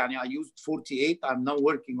 24، يعني I used 48. I'm now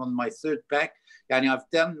working on my third pack. يعني I've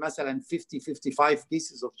done مثلا 50-55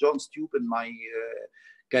 pieces of John's tube in my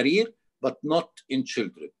career, but not in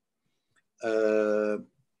children.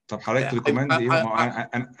 طب حضرتك ريكومند ايه؟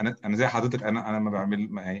 انا زي حضرتك، انا ما بعمل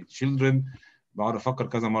يعني children بقعد افكر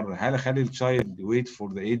كذا مره، هل اخلي الشايلد wait for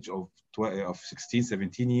the age of 16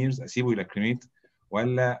 17 years اسيبه يلاكريميت،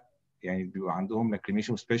 ولا يعني بيبقى عندهم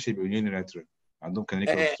لاكريميشن سبيشال unilateral عندهم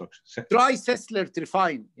canalicular obstruction؟ try Sessler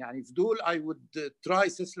Trifine. يعني في دول I would try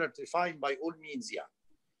Sessler Trifine by all means يعني.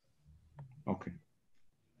 Okay.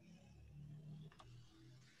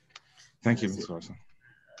 Thank you, Mr. Hassan.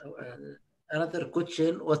 Another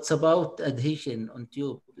question, what's about adhesion on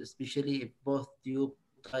tube, especially if both tube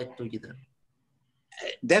tied together?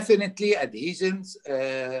 Definitely adhesions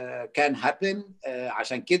can happen.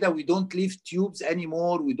 عشان كده we don't leave tubes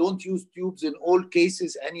anymore. We don't use tubes in all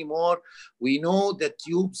cases anymore. We know that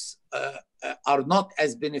tubes are not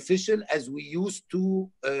as beneficial as we used to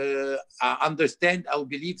understand or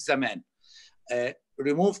believe زمان.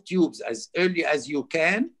 Remove tubes as early as you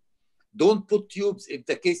can. Don't put tubes if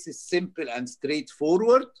the case is simple and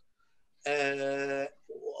straightforward.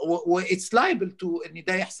 It's liable to ان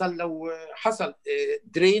ده يحصل. لو حصل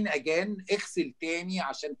drain again، اغسل تاني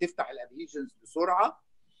عشان تفتح الادهيجنز بسرعه.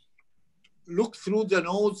 Look through the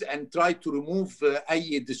nose and try to remove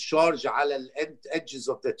اي discharge على ال edges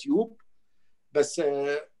of the tube. بس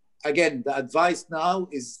again the advice now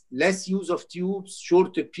is less use of tubes,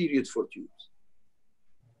 shorter period for tubes.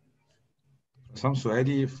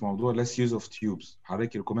 سؤالي في موضوع less use of tubes،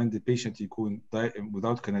 حضرتك recommend the patient يكون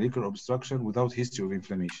without canalicular obstruction without history of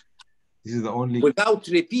inflammation. This is the only without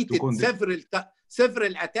repeated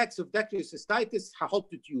several attacks of dacryocystitis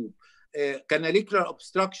هحط تيوب. canalicular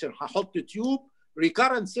obstruction هحط تيوب.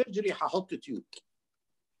 recurrent surgery هحط تيوب.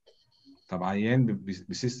 طب عيان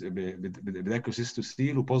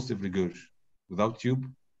بداكروسيستوسيل وبوزيتيف ريجيرج without tube؟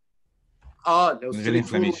 لو من غير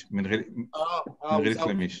inflammation، من غير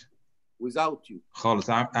inflammation. without tube. خالص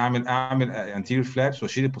اعمل anterior flaps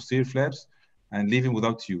واشيل posterior flaps and leaving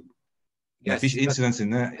without tube. ما فيش incidence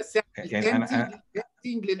ان انا يعني انا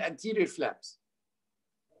للانتيريور فلابس.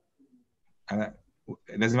 انا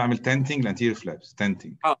لازم اعمل tenting للانتيريور فلابس.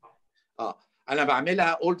 tenting انا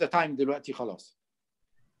بعملها all the time دلوقتي خلاص.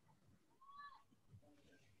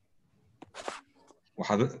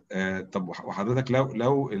 طب وحضرتك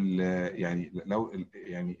لو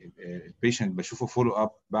البيشنت بشوفه فولو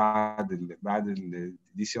اب بعد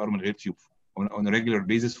الدي سي ار من غير تيوب on a regular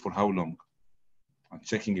basis for how long? I'm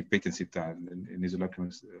checking the patency بتاع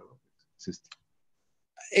النيزولاكريمال system.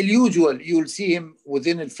 Usual you'll see him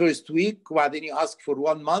within the first week وبعدين you ask for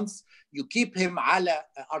 1 month. You keep him على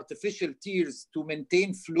artificial tears to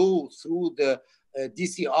maintain flow through the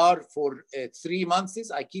DCR for 3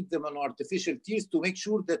 months. I keep them on artificial tears to make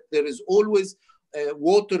sure that there is always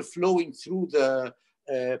water flowing through the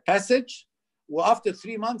passage. وafter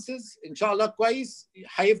 3 months إن شاء الله كويس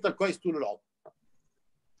هيفضل كويس طول العمر.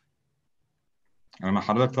 أنا مع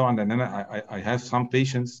حضرتك طبعا لأن أنا I have some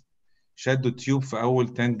patients شدوا التيوب في أول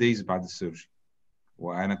 10 days بعد السيرجري.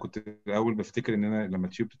 وأنا كنت الأول بفتكر إن أنا لما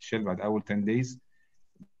التيوب تتشال بعد أول 10 days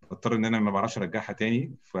بضطر إن أنا ما بعرفش أرجعها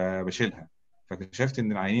تاني فبشيلها. فاكتشفت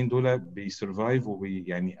ان العيانين دول بيسرفايف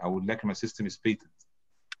يعني او اللاكريمال سيستم از بيتنت.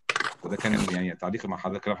 وده كان يعني تعليقي مع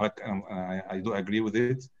حضرتك كلام حضرتك انا اي دو اجري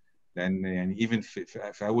وذ ات لان يعني ايفن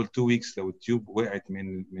في اول 2 ويكس لو التيوب وقعت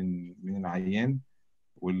من العيان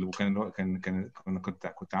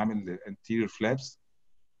كنت عامل انتيريور فلابس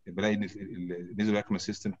بلاقي ان النيزولاكريمال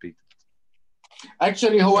سيستم بيتنت.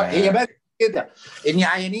 اكشلي هي بس كده ان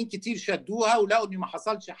عيانين كتير شدوها ولقوا ان ما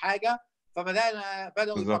حصلش حاجه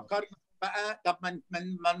بداوا يفكروا بقى طب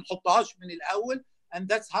ما نحطهاش من الاول and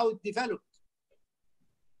that's how it developed.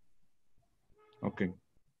 Okay.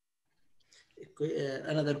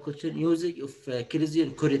 Another question: usage of Kelsian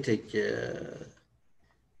curettage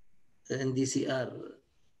in DCR.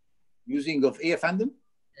 Using of ايه يا فندم؟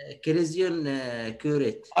 Kelsian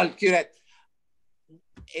curette. الكوريت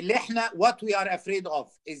اللي احنا what we are afraid of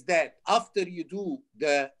is that after you do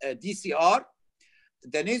the DCR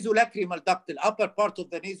the nasolacrimal duct, the upper part of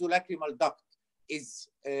the nasolacrimal duct is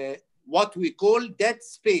what we call dead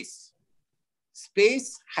space.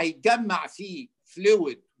 Space هيتجمع فيه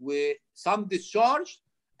fluid و some discharge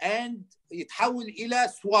and يتحول إلى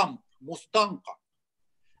swamp مستنقع.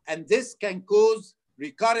 And this can cause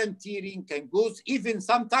recurrent tearing, can cause even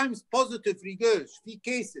sometimes positive regurg. في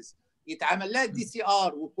cases يتعمل لها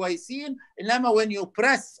DCR وكويسين انما when you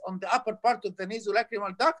press on the upper part of the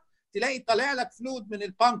nasolacrimal duct تلاقي طالع لك فلويد من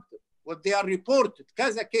البانكتر what they are reported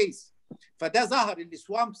كذا كيس. فده ظهر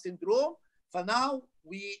السوامب سيندروم. فناو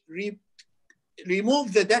we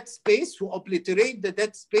remove the dead space to obliterate the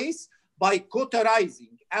dead space by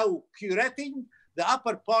cauterizing أو curetting the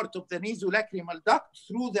upper part of the nasolacrimal duct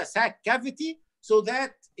through the sac cavity so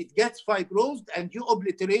that it gets fibrosed and you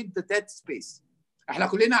obliterate the dead space. احنا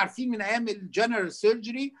كلنا عارفين من ايام الجنرال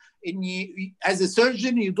سيرجري ان as a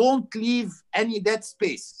surgeon you don't leave any dead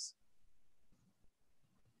spaces.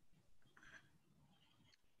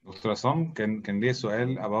 دكتور عصام كان ليه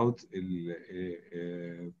سؤال about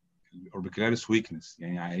الاوربيكولاريس ويكنس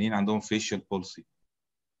يعني عيانين عندهم فيشيال بولسي.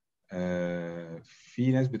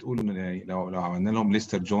 في ناس بتقول ان لو عملنا لهم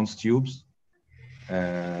ليستر جونز تيوبز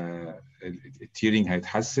التيرنج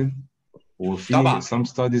هيتحسن. وفي some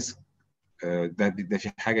studies ده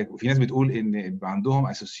في حاجه. وفي ناس بتقول ان يبقى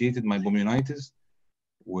عندهم associated meibomianitis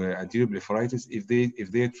و anterior blepharitis if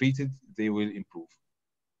they are treated they will improve.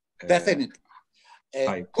 Definitely.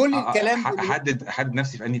 طيب كل الكلام احدد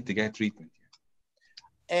نفسي في انهي اتجاه تريتمنت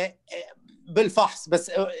يعني. بالفحص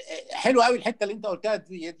بس. حلو قوي الحته اللي انت قلتها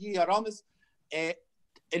دي يا رامز.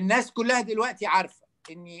 الناس كلها دلوقتي عارفه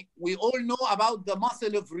ان we all know about the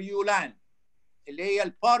muscle of Reulan اللي هي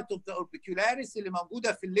البارت of the orbicularis اللي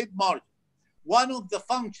موجوده في الليد مارجن. One of the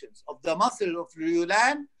functions of the muscle of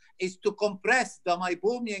Reulan is to compress the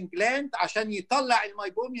meibomian gland عشان يطلع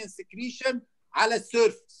الميبوميان secretion على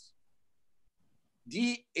السيرفس.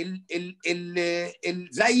 دي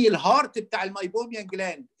زي الهارت بتاع الميبوميان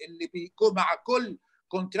جلاند اللي بيكون مع كل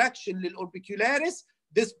contraction للاوربيكولاريس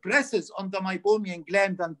this presses on the meibomian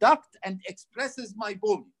gland and duct and expresses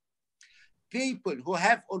meibomian. People who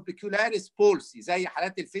have orbicularis palsy زي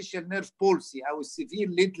حالات الفيشيال نيرف بولسي او السيفير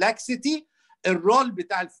ليد لاكسيتي الرول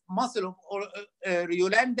بتاع الماسل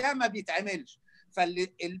ريولان ده ما بيتعملش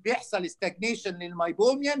فاللي بيحصل استجنيشن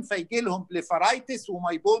للميبوميان فيجي لهم بليفرايتس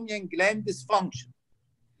وميبوميان جلاند ديسفانكشن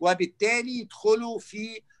وبالتالي يدخلوا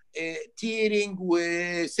في تيرنج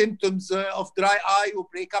وسيمبتومز اوف دراي اي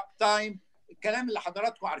وبريك اب تايم الكلام اللي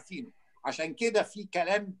حضراتكم عارفينه. عشان كده في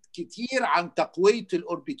كلام كتير عن تقويه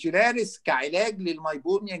الاوربيكولاريس كعلاج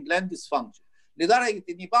للمايبوميان جلاند ديسفانكشن، لدرجه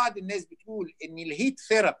ان بعض الناس بتقول ان الهيت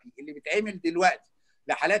ثيرابي اللي بيتعمل دلوقتي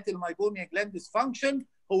لحالات المايبوميان جلاند ديسفانكشن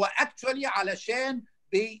هو اكشولي علشان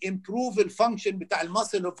بيمبروف الفانكشن بتاع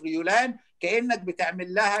الماسل اوف ريولان، كانك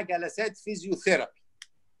بتعمل لها جلسات فيزيوثيرابي.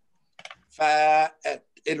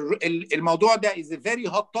 فالموضوع ده is a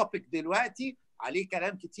very hot topic دلوقتي، عليه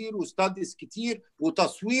كلام كتير وستاديز كتير،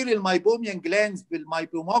 وتصوير المايبوميان جلاندز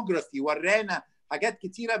بالمايبوموجرافي ورانا حاجات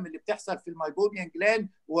كتيره من اللي بتحصل في المايبوميان جلاند،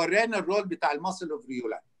 ورانا الرول بتاع الماسل اوف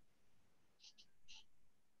ريولان.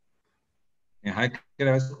 يعني حضرتك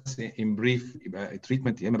كده بس ان بريف، يبقى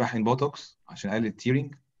التريتمنت يا اما بحقن بوتوكس عشان اقلل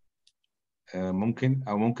التيرنج، ممكن،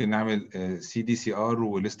 او ممكن نعمل سي دي سي ار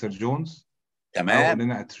وليستر جونز، تمام، او ان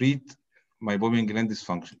انا اتريت مايبوميان جلاند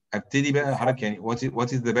ديسفانكشن. ابتدي بقى حضرتك يعني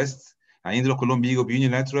وات از ذا بيست؟ يعني دول كلهم بيجوا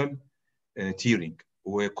بيونيلاترال تيرنج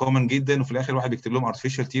وكومن جدا، وفي الاخر الواحد بيكتب لهم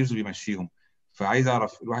ارتفيشال تيرز وبيمشيهم. فعايز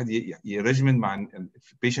اعرف الواحد يريجمنت مع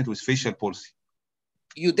patient with facial palsy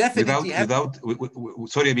you definitely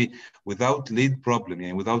without lead problem،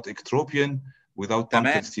 يعني without ectropion, without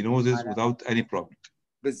punctal stenosis, without any problem.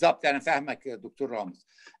 بالظبط، انا فاهمك يا دكتور رامز.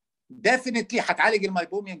 definitely هتعالج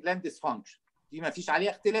المايبوميان جلاند ديسفانكشن، دي ما فيش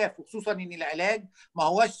عليها اختلاف، وخصوصا ان العلاج ما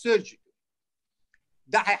هواش سيرجيكال،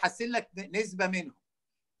 ده هيحسن لك نسبه منهم،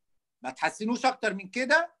 ما تحسنوش اكتر من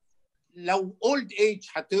كده. لو اولد ايج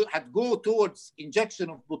هتجو towards injection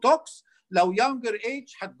of botox، لو younger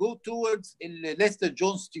age هتجو towards الليستر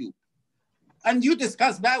جونز تيوب and you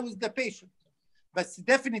discuss بقى with the patient. بس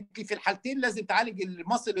definitely في الحالتين لازم تعالج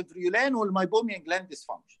الماسل اوف ريولان والمايبوميان جلاند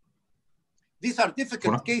ديسفانكشن. These are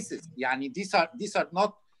difficult cases، يعني these are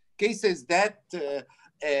not cases that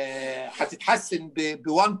هتتحسن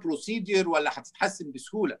بone procedure ولا هتتحسن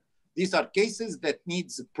بسهوله. These are cases that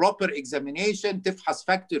needs proper examination، تفحص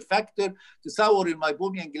factor تصور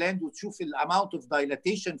المايبوميان جلاند وتشوف الاماونت اوف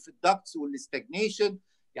dilatation في الدكتس والستاجنيشن،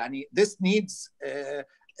 يعني this needs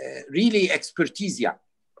really expertise يعني.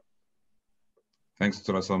 Thanks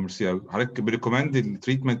دكتور عصام، ميرسي قوي. حضرتك بريكومند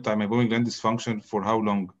التريتمنت بتاع مايبوميان جلاند ديسفانكشن for how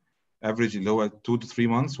long؟ average اللي هو 2 to 3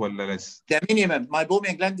 months ولا less؟ ده minimum.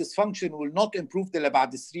 meibomian gland dysfunction will not improve الا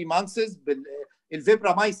بعد 3 months.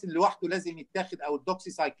 الفيبرامايسين لوحده لازم يتاخد، او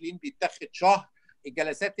الدوكسيسايكلين بيتاخد شهر.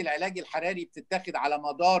 الجلسات العلاج الحراري بتتاخد على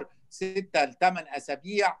مدار 6 ل 8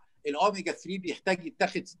 اسابيع. الاوميجا 3 بيحتاج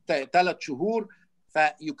يتاخد 3 شهور.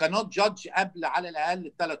 فيو كانوت جادج قبل على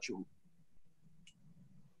الاقل 3 شهور.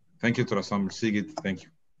 ثانك يو دكتور عصام، ميرسي جدا. ثانك يو.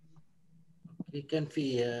 كان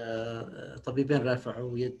في طبيبين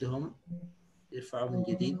رفعوا يدهم، يرفعوا من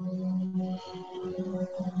جديد.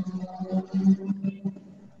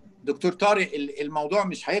 دكتور طارق، الموضوع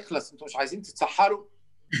مش هيخلص، انتوا مش عايزين تتسحروا؟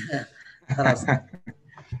 خلاص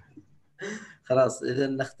خلاص اذا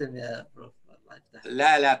نختم يا بروف. الله يفتح.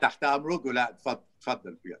 لا تحت امركم. لا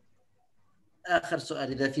اتفضل بجد. اخر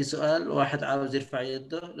سؤال، اذا في سؤال واحد عاوز يرفع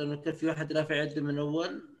يده، لانه كان في واحد رافع يده من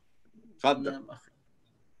اول. اتفضل.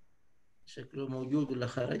 شكله موجود ولا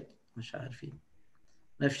خرج مش عارفين.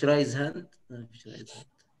 ما فيش رايز هاند.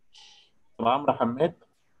 عمرو حماد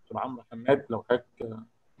لو حضرتك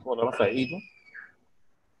هو اللي رافع ايده.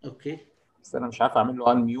 اوكي، بس انا مش عارف اعمل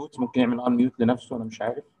له ان ميوت. ممكن يعمل ان ميوت لنفسه، انا مش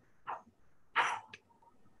عارف.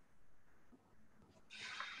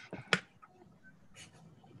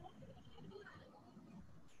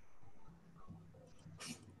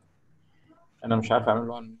 اعمل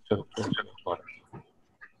له ان ميوت يا دكتور.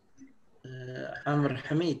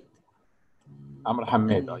 عمرو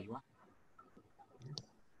حماد ايوه.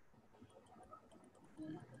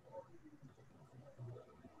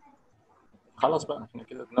 خلاص بقى احنا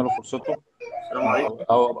كده ادينا له فرصته. السلام عليكم.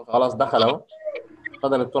 اهو خلاص دخل اهو.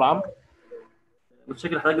 اتفضل يا دكتور عمرو.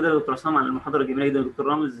 متشكر لحضرتك جدا يا دكتور عصام على المحاضره الجميله جدا يا دكتور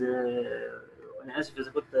رامز. انا اسف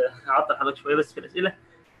اذا كنت عطل حضرتك شويه بس في الاسئله،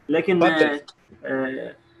 لكن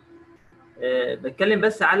بتكلم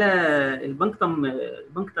بس على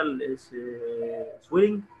البنكتال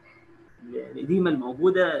سويلنج، الاديمه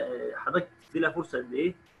الموجوده. حضرتك تدي لها فرصه قد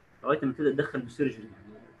ايه لغايه ما تبدا تدخل بالسيرجري؟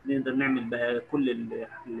 يعني نقدر نعمل بقى كل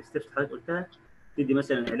الستبس اللي حضرتك قلتها. تدي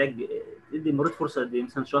مثلا علاج، تدي المريض فرصه قد ايه؟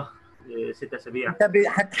 مثلا شهر، 6 اسابيع. انت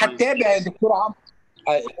هتتابع يا دكتور عمرو.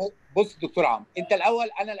 بص دكتور عمرو،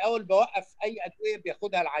 انا الاول بوقف اي ادويه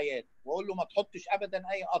بياخدها العيان واقول له ما تحطش ابدا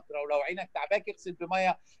اي قطره، ولو عينك تعباك اغسل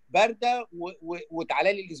بميه بارده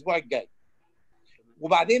وتعالى لي الاسبوع الجاي.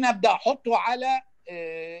 وبعدين ابدا احطه على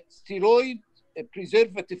ستيرويد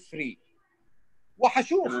بريزرفاتيف فري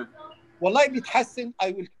وهشوف والله بيتحسن. I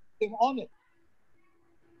will keep him on it.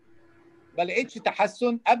 ما لقيتش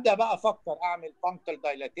تحسن ابدا بقى افكر اعمل punctal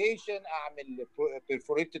dilatation، اعمل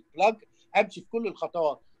perforated plug، امشي في كل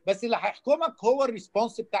الخطوات. بس اللي هيحكمك هو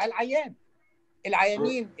الريسبونس بتاع العيان.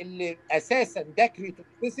 العيانين اللي اساسا داكري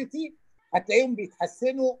توكسيسيتي هتلاقيهم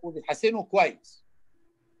بيتحسنوا وبيتحسنوا كويس.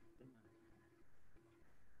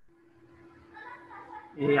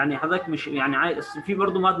 يعني حضرتك مش يعني عايز في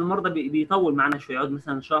برضه بعض المرضى بيطول معانا شويه، يقعد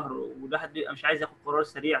مثلا شهر والواحد بيبقى مش عايز ياخد قرار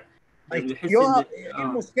سريع، بيحس ايه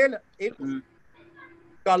المشكله؟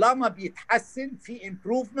 طالما بيتحسن في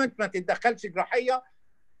امبروفمنت ما تتدخلش جراحيه،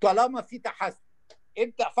 طالما في تحسن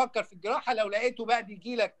ابدا فكر في الجراحه. لو لقيته بقى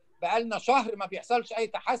بيجي لك بقالنا شهر ما بيحصلش اي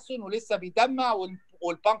تحسن ولسه بيدمع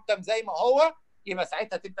والبانكتم زي ما هو، يبقى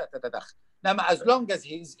ساعتها تبدا تتدخل. انما as long as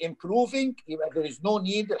he is improving يبقى there is no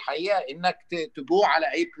need الحقيقه انك تجو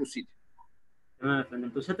على اي بروسيدر. تمام يا فندم.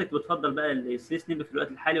 انت سيادتك بتفضل بقى السيس نيب في الوقت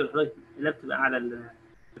الحالي، ولا حضرتك لا بتبقى على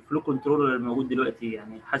الفلو كنترول الموجود دلوقتي؟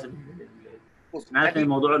 يعني حسب انا عارف ان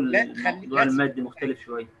الموضوع المادي مختلف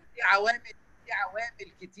شويه. في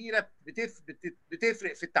عوامل كتيره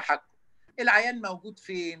بتفرق في التحكم. العيان موجود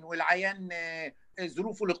فين، والعيان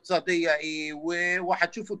ظروفه الاقتصاديه ايه،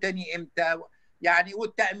 وهتشوفه تاني امتى يعني،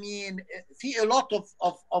 والتامين. في a lot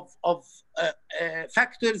of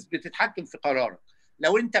factors بتتحكم في قرارك.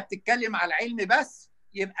 لو انت بتتكلم على العلم بس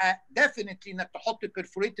يبقى definitely انك تحط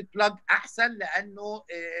perforated plug احسن، لانه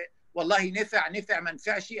والله نفع ما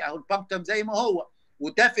نفعش اهو البانكتم زي ما هو،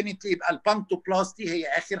 وديفينتلي يبقى البانكتوبلاستي هي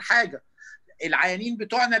اخر حاجه. العيانين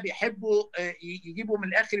بتوعنا بيحبوا يجيبوا من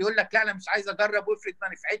الاخر، يقول لك لا انا مش عايز اجرب وافرض ما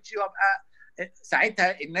نفعتش، وابقى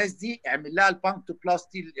ساعتها الناس دي اعمل لها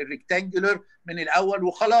البانكتوبلاستي الريكتانجولر من الاول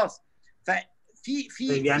وخلاص. ففي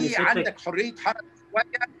يعني في عندك حريه حركه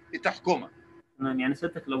شويه بتحكمك. يعني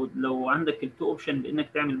سيادتك لو عندك التو اوبشن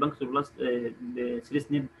بانك تعمل بانكتوبلاست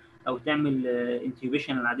سيريس نيب او تعمل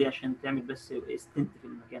انتيوبيشن العاديه عشان تعمل بس ستنت في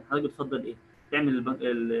المكان، حضرتك بتفضل ايه؟ تعمل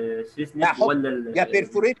السيريس نيب ولا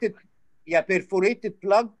يا بيرفوريتد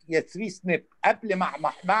بلاج يا 3 سنيب قبل ما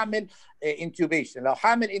اعمل انتوبيشن؟ لو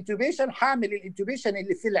هعمل انتوبيشن هعمل الانتوبيشن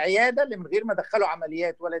اللي في العياده اللي من غير ما ادخله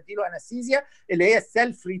عمليات ولا اديله انستيزيا، اللي هي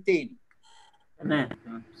السيلف ريتيننج. تمام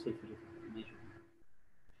سيلف ريتيننج.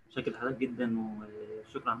 شكرا لحضرتك جدا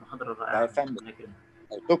وشكرا على المحاضره الرائعه.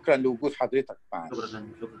 شكرا لوجود حضرتك معنا.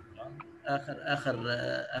 شكرا.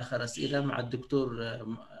 اخر اسئله مع الدكتور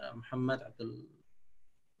محمد عبد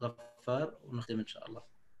الغفار ونختم ان شاء الله.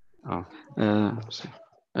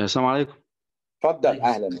 السلام عليكم. اتفضل.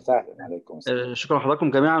 اهلا وسهلا. عليكم السلام. شكرا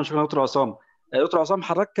لحضراتكم جميعا. شكرا دكتور عصام. دكتور عصام،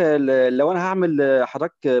 حضرتك لو انا هعمل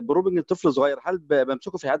حضرتك بروبنج لطفل صغير، هل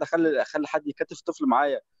بمسكه في العياده اخلي حد يكتف الطفل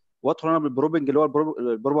معايا وادخل انا بالبروبنج اللي هو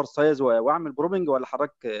البروبر سايز واعمل بروبنج، ولا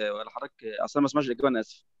حضرتك اصلا ما اسمعش الاجابه، انا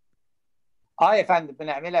اسف. يا فندم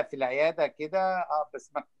بنعملها في العياده كده.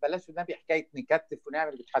 بس ما بلاش النبي حكايه نكتف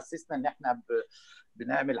ونعمل، بتحسسنا ان احنا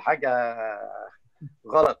بنعمل حاجه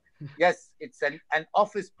غلط. يس اتس ان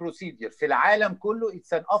اوفيس بروسيدير في العالم كله.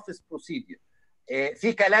 اتس ان اوفيس بروسيدير.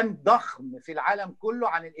 في كلام ضخم في العالم كله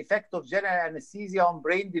عن الايفكت اوف جنرال انستيزيا اون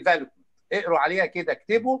برين ديفلوبمنت. اقروا عليها كده،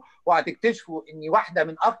 اكتبوا وهتكتشفوا ان واحده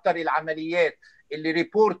من اكثر العمليات اللي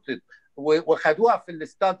ريبورتد وخدوها في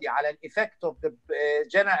الاستادي على الايفكت اوف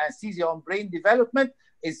جنرال انستيزيا اون برين ديفلوبمنت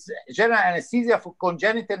از جنرال انستيزيا في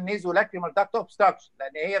الكونجنتال نيزو لاكريمال داكت اوبستراكشن،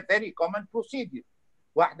 لان هي فيري كومن بروسيدير،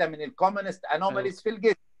 واحده من الكومنست انوماليز في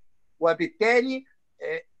الجسم. وبالتالي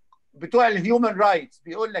بتوع الهيومن رايتس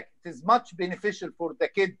بيقول لك it is much beneficial for the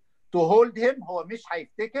kid to hold him، هو مش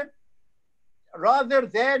هيفتكر، rather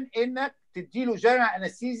than انك تديله general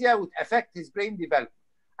anesthesia وتأفكت his brain development.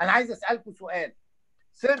 انا عايز اسالكم سؤال.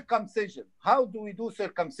 circumcision، how do we do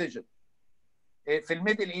circumcision في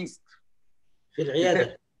الميدل ايست؟ في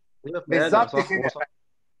العياده بالظبط كده،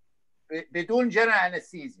 بدون general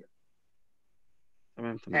anesthesia.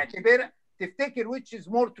 تمام. اعتبر تفتكر which is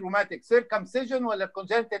more traumatic، circumcision ولا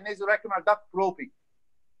congenital nasolacrimal duct probing؟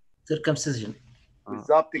 circumcision.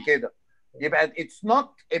 بالظبط كده. يبقى it's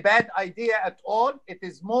not a bad idea at all. It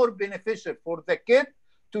is more beneficial for the kid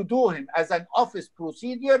to do him as an office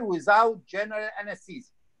procedure without general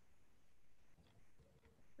anesthesia.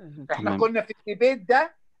 احنا كنا في الديبيت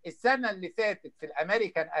ده السنه اللي فاتت في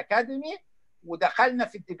الامريكان اكاديمي، ودخلنا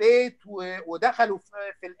في الديبيت ودخلوا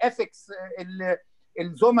في الاثكس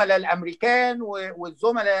الزملاء الامريكان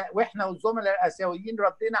والزملاء، واحنا والزملاء الاسيويين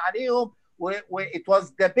ردينا عليهم، it was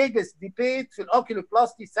the biggest debate في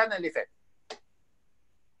الاوكيلوبلاستي السنه اللي فاتت.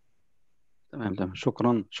 تمام.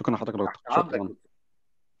 شكرا لحضرتك دكتور.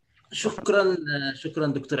 شكرا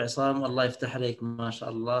دكتور عصام، الله يفتح عليك. ما شاء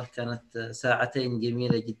الله كانت ساعتين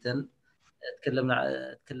جميله جدا.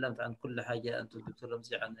 تكلمت عن كل حاجه انت والدكتور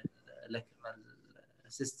رمزي عن لاكريمال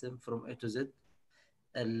سيستم فروم اي تو زد.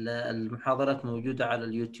 المحاضرات موجوده على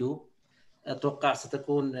اليوتيوب، اتوقع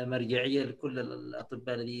ستكون مرجعيه لكل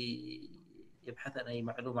الاطباء الذي يبحث عن اي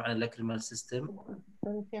معلومه عن اللاكريمال سيستم.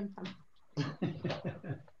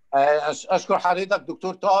 اشكر حضرتك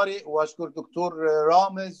دكتور طارق، واشكر دكتور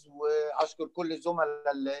رامز، واشكر كل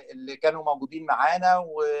الزملاء اللي كانوا موجودين معانا،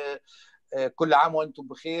 وكل عام وانتم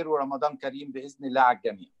بخير ورمضان كريم باذن الله على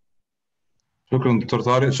الجميع. شكرا دكتور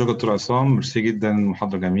طارق، شكرا دكتور عصام، ميرسي جدا،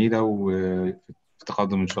 محاضره جميله وفي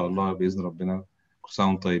تقدم ان شاء الله باذن ربنا. كل سنه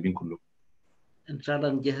وانتم طيبين كلكم. ان شاء الله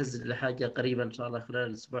نجهز لحاجه قريبه ان شاء الله خلال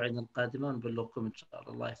الاسبوعين القادمه ونبلغكم ان شاء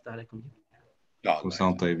الله. الله يفتح عليكم جميعا. كل سنه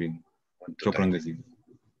وانتم طيبين. شكرا جزيلا.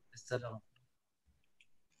 السلام.